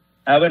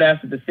 I would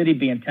ask that the city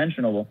be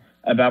intentional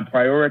about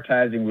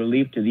prioritizing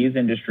relief to these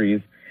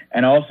industries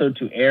and also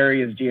to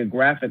areas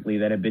geographically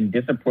that have been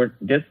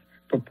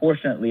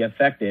disproportionately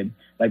affected,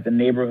 like the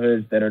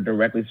neighborhoods that are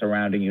directly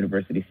surrounding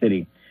University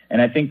City.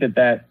 And I think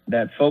that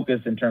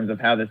focus in terms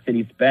of how the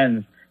city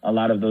spends a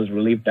lot of those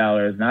relief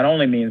dollars not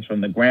only means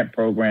from the grant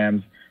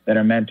programs that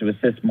are meant to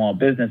assist small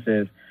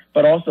businesses,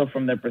 but also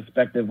from the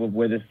perspective of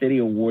where the city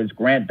awards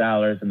grant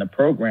dollars and the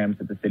programs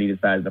that the city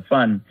decides to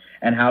fund,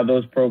 and how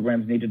those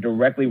programs need to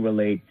directly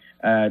relate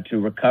to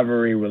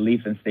recovery,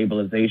 relief, and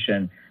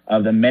stabilization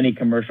of the many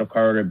commercial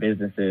corridor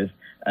businesses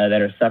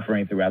that are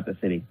suffering throughout the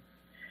city.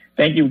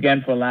 Thank you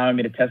again for allowing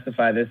me to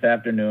testify this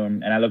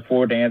afternoon, and I look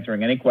forward to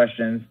answering any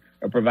questions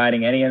or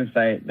providing any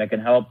insight that can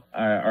help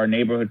our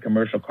neighborhood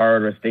commercial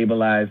corridor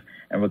stabilize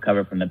and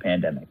recover from the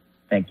pandemic.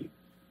 Thank you.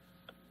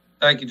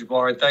 Thank you,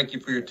 Jabari. Thank you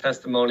for your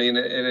testimony. And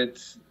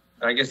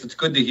I guess it's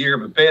good to hear,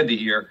 but bad to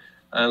hear.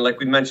 Like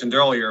we mentioned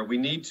earlier, we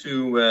need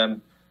to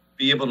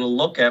be able to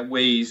look at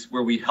ways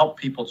where we help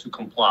people to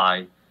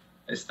comply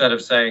instead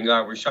of saying,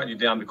 oh, we're shutting you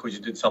down because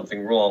you did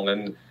something wrong.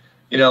 And,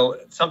 you know,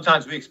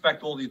 sometimes we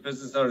expect all these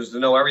business owners to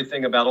know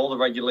everything about all the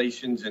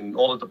regulations and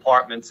all the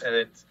departments. And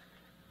it's,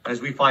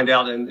 as we find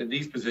out in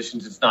these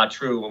positions, it's not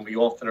true. And we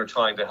often are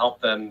trying to help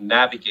them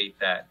navigate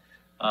that.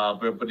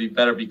 But it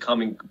better be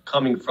coming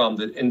from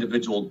the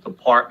individual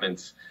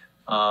departments.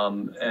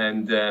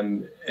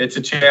 And it's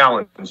a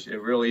challenge.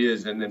 It really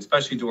is. And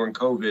especially during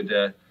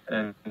COVID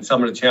and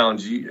some of the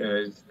challenges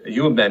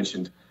you have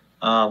mentioned,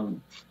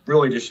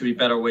 really there should be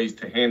better ways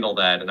to handle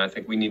that. And I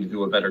think we need to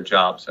do a better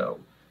job. So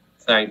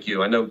thank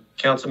you. I know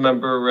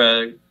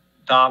Councilmember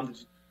Dom,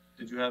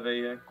 did you have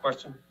a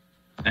question?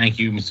 Thank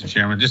you, Mr.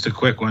 Chairman. Just a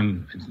quick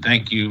one.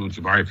 Thank you,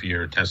 Jabari, for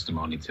your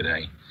testimony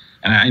today.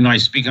 And I know I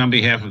speak on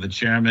behalf of the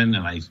chairman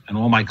and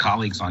all my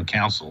colleagues on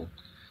council,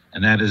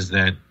 and that is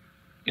that,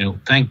 you know,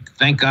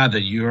 thank God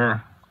that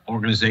your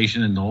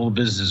organization and all the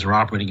businesses are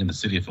operating in the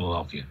city of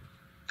Philadelphia.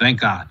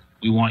 Thank God.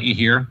 We want you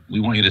here. We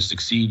want you to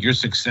succeed. Your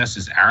success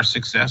is our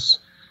success.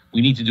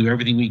 We need to do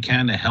everything we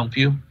can to help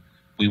you.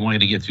 We want you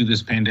to get through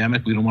this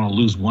pandemic. We don't want to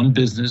lose one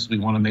business. We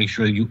want to make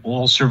sure you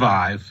all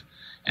survive.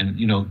 And,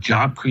 you know,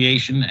 job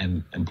creation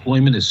and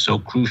employment is so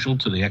crucial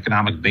to the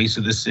economic base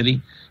of this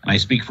city. And I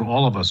speak for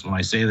all of us when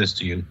I say this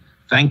to you.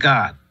 Thank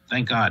God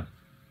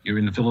you're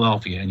in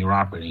Philadelphia and you're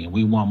operating. And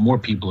we want more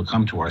people to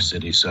come to our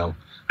city. So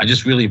I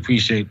just really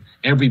appreciate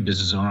every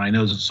business owner. I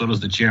know that so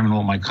does the chairman,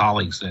 all my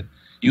colleagues, that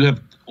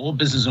all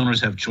business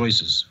owners have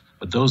choices.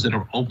 But those that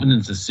are open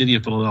into the city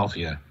of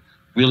Philadelphia,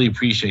 really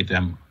appreciate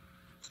them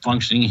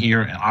functioning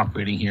here and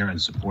operating here and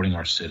supporting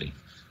our city.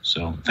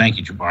 So thank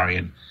you, Jabari.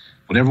 And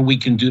Whatever we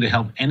can do to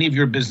help any of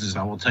your businesses,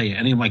 I will tell you,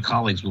 any of my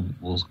colleagues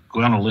will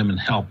go on a limb and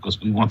help, because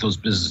we want those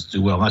businesses to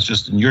do well, not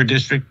just in your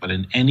district, but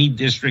in any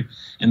district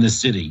in the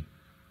city.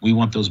 We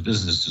want those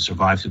businesses to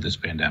survive through this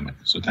pandemic.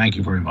 So thank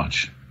you very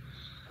much.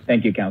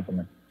 Thank you,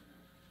 Councilman.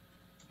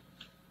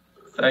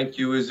 Thank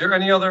you. Is there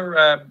any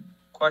other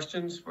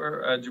questions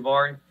for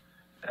Jabari?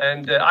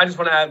 And I just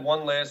want to add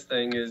one last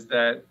thing, is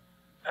that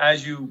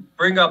as you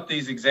bring up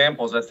these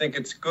examples, I think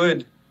it's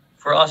good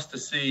for us to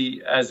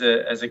see as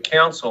a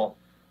council,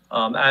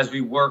 as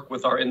we work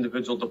with our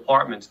individual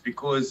departments,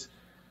 because,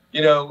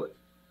 you know,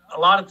 a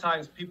lot of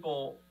times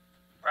people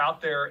out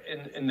there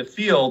in the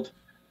field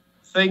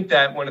think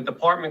that when a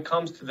department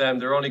comes to them,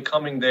 they're only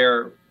coming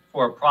there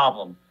for a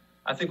problem.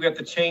 I think we have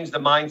to change the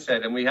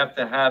mindset, and we have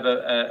to have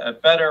a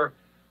better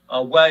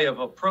way of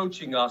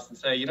approaching us and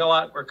say, you know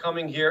what, we're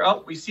coming here.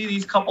 Oh, we see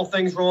these couple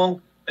things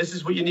wrong. This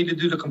is what you need to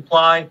do to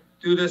comply.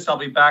 Do this. I'll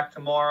be back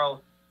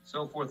tomorrow,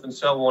 so forth and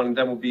so on. And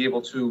then we'll be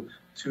able to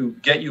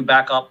get you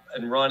back up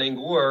and running,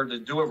 or to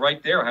do it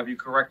right there, have you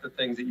correct the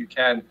things that you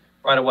can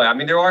right away. I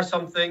mean, there are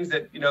some things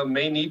that, you know,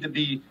 may need to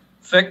be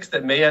fixed,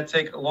 that may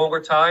take a longer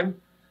time,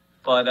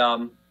 but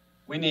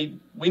we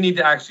need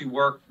to actually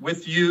work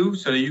with you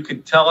so that you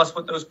can tell us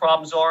what those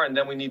problems are, and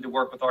then we need to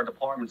work with our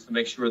departments to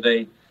make sure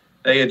they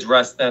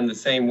address them the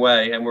same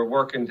way, and we're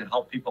working to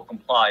help people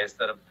comply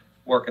instead of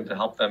working to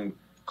help them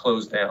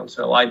close down.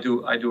 So I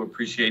do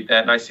appreciate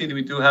that. And I see that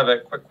we do have a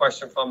quick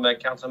question from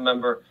Council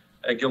Member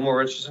Gilmore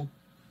Richardson.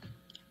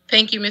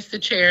 Thank you, Mr.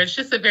 Chair. It's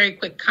just a very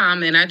quick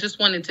comment. I just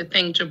wanted to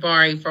thank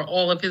Jabari for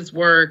all of his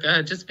work,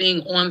 just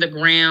being on the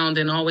ground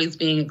and always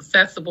being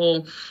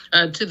accessible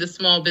to the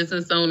small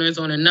business owners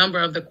on a number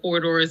of the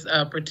corridors,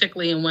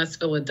 particularly in West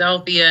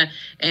Philadelphia,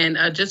 and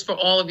just for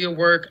all of your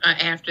work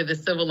after the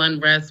civil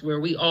unrest,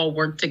 where we all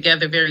worked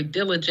together very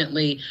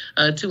diligently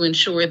to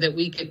ensure that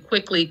we could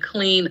quickly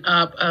clean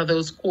up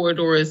those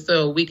corridors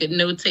so we could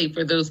notate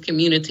for those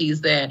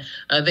communities that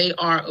they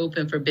are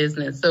open for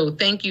business. So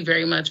thank you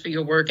very much for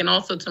your work, and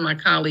also to my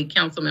colleague,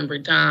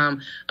 Councilmember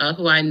Dom,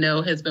 who I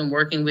know has been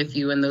working with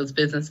you in those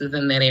businesses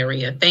in that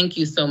area. Thank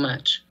you so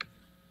much.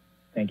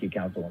 Thank you,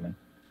 Councilwoman.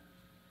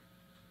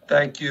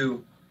 Thank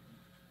you.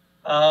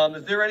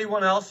 Is there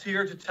anyone else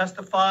here to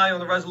testify on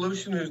the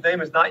resolution whose name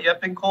has not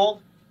yet been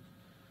called?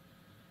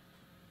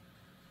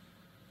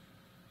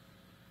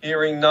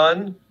 Hearing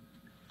none.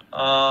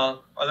 Are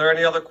there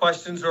any other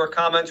questions or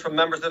comments from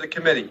members of the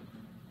committee?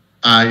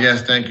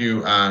 Yes, thank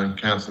you,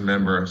 Council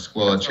Member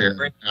Squilla, Chair of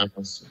the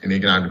Conference and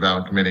Economic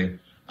Development Committee.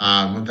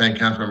 I want to thank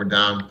Councilmember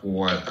Dom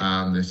for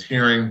this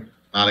hearing.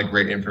 A lot of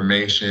great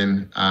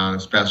information,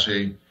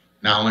 especially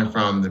not only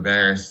from the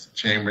various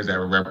chambers that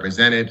were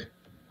represented,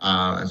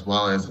 as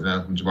well as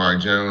from Jabari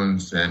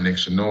Jones and Nick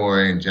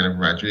Shanoy and Jennifer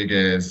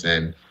Rodriguez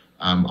and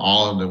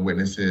all of the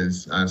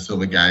witnesses,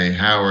 Sylvia Gallier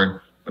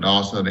Howard, but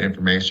also the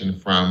information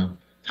from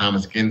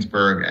Thomas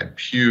Ginsburg at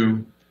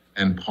Pew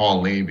and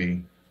Paul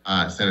Levy,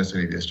 Center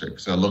City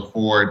District. So I look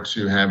forward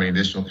to having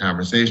additional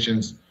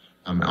conversations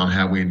on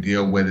how we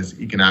deal with this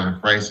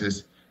economic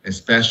crisis,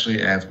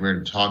 especially as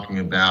we're talking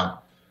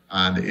about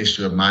the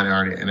issue of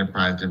minority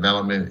enterprise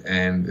development,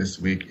 and this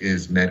week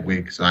is Med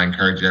Week. So I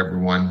encourage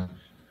everyone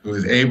who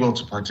is able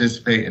to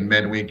participate in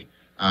Med Week.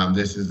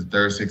 This is the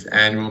 36th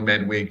annual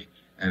Med Week,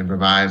 and it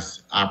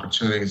provides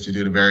opportunities to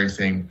do the very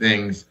same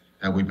things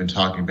that we've been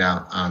talking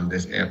about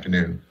this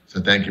afternoon. So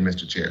thank you,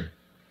 Mr. Chair.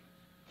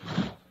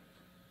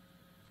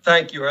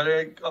 Thank you. Are there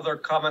any other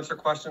comments or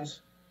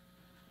questions?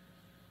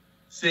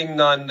 Seeing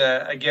none,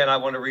 again, I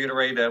want to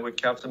reiterate what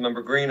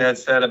Councilmember Green had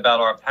said about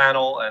our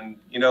panel. And,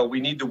 you know, we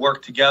need to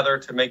work together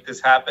to make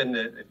this happen.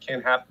 It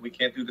can't happen. We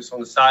can't do this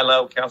on the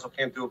silo. Council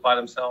can't do it by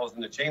themselves,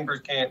 and the chambers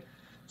can't.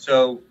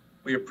 So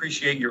we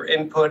appreciate your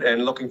input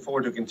and looking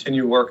forward to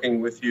continue working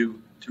with you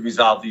to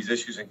resolve these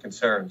issues and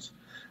concerns.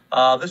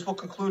 This will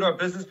conclude our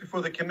business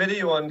before the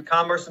Committee on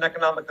Commerce and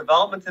Economic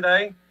Development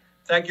today.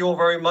 Thank you all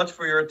very much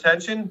for your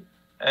attention,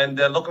 and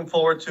looking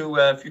forward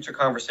to future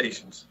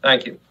conversations.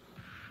 Thank you.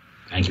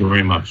 Thank you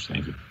very much.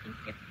 Thank you.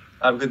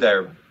 Have a good day,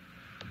 everyone.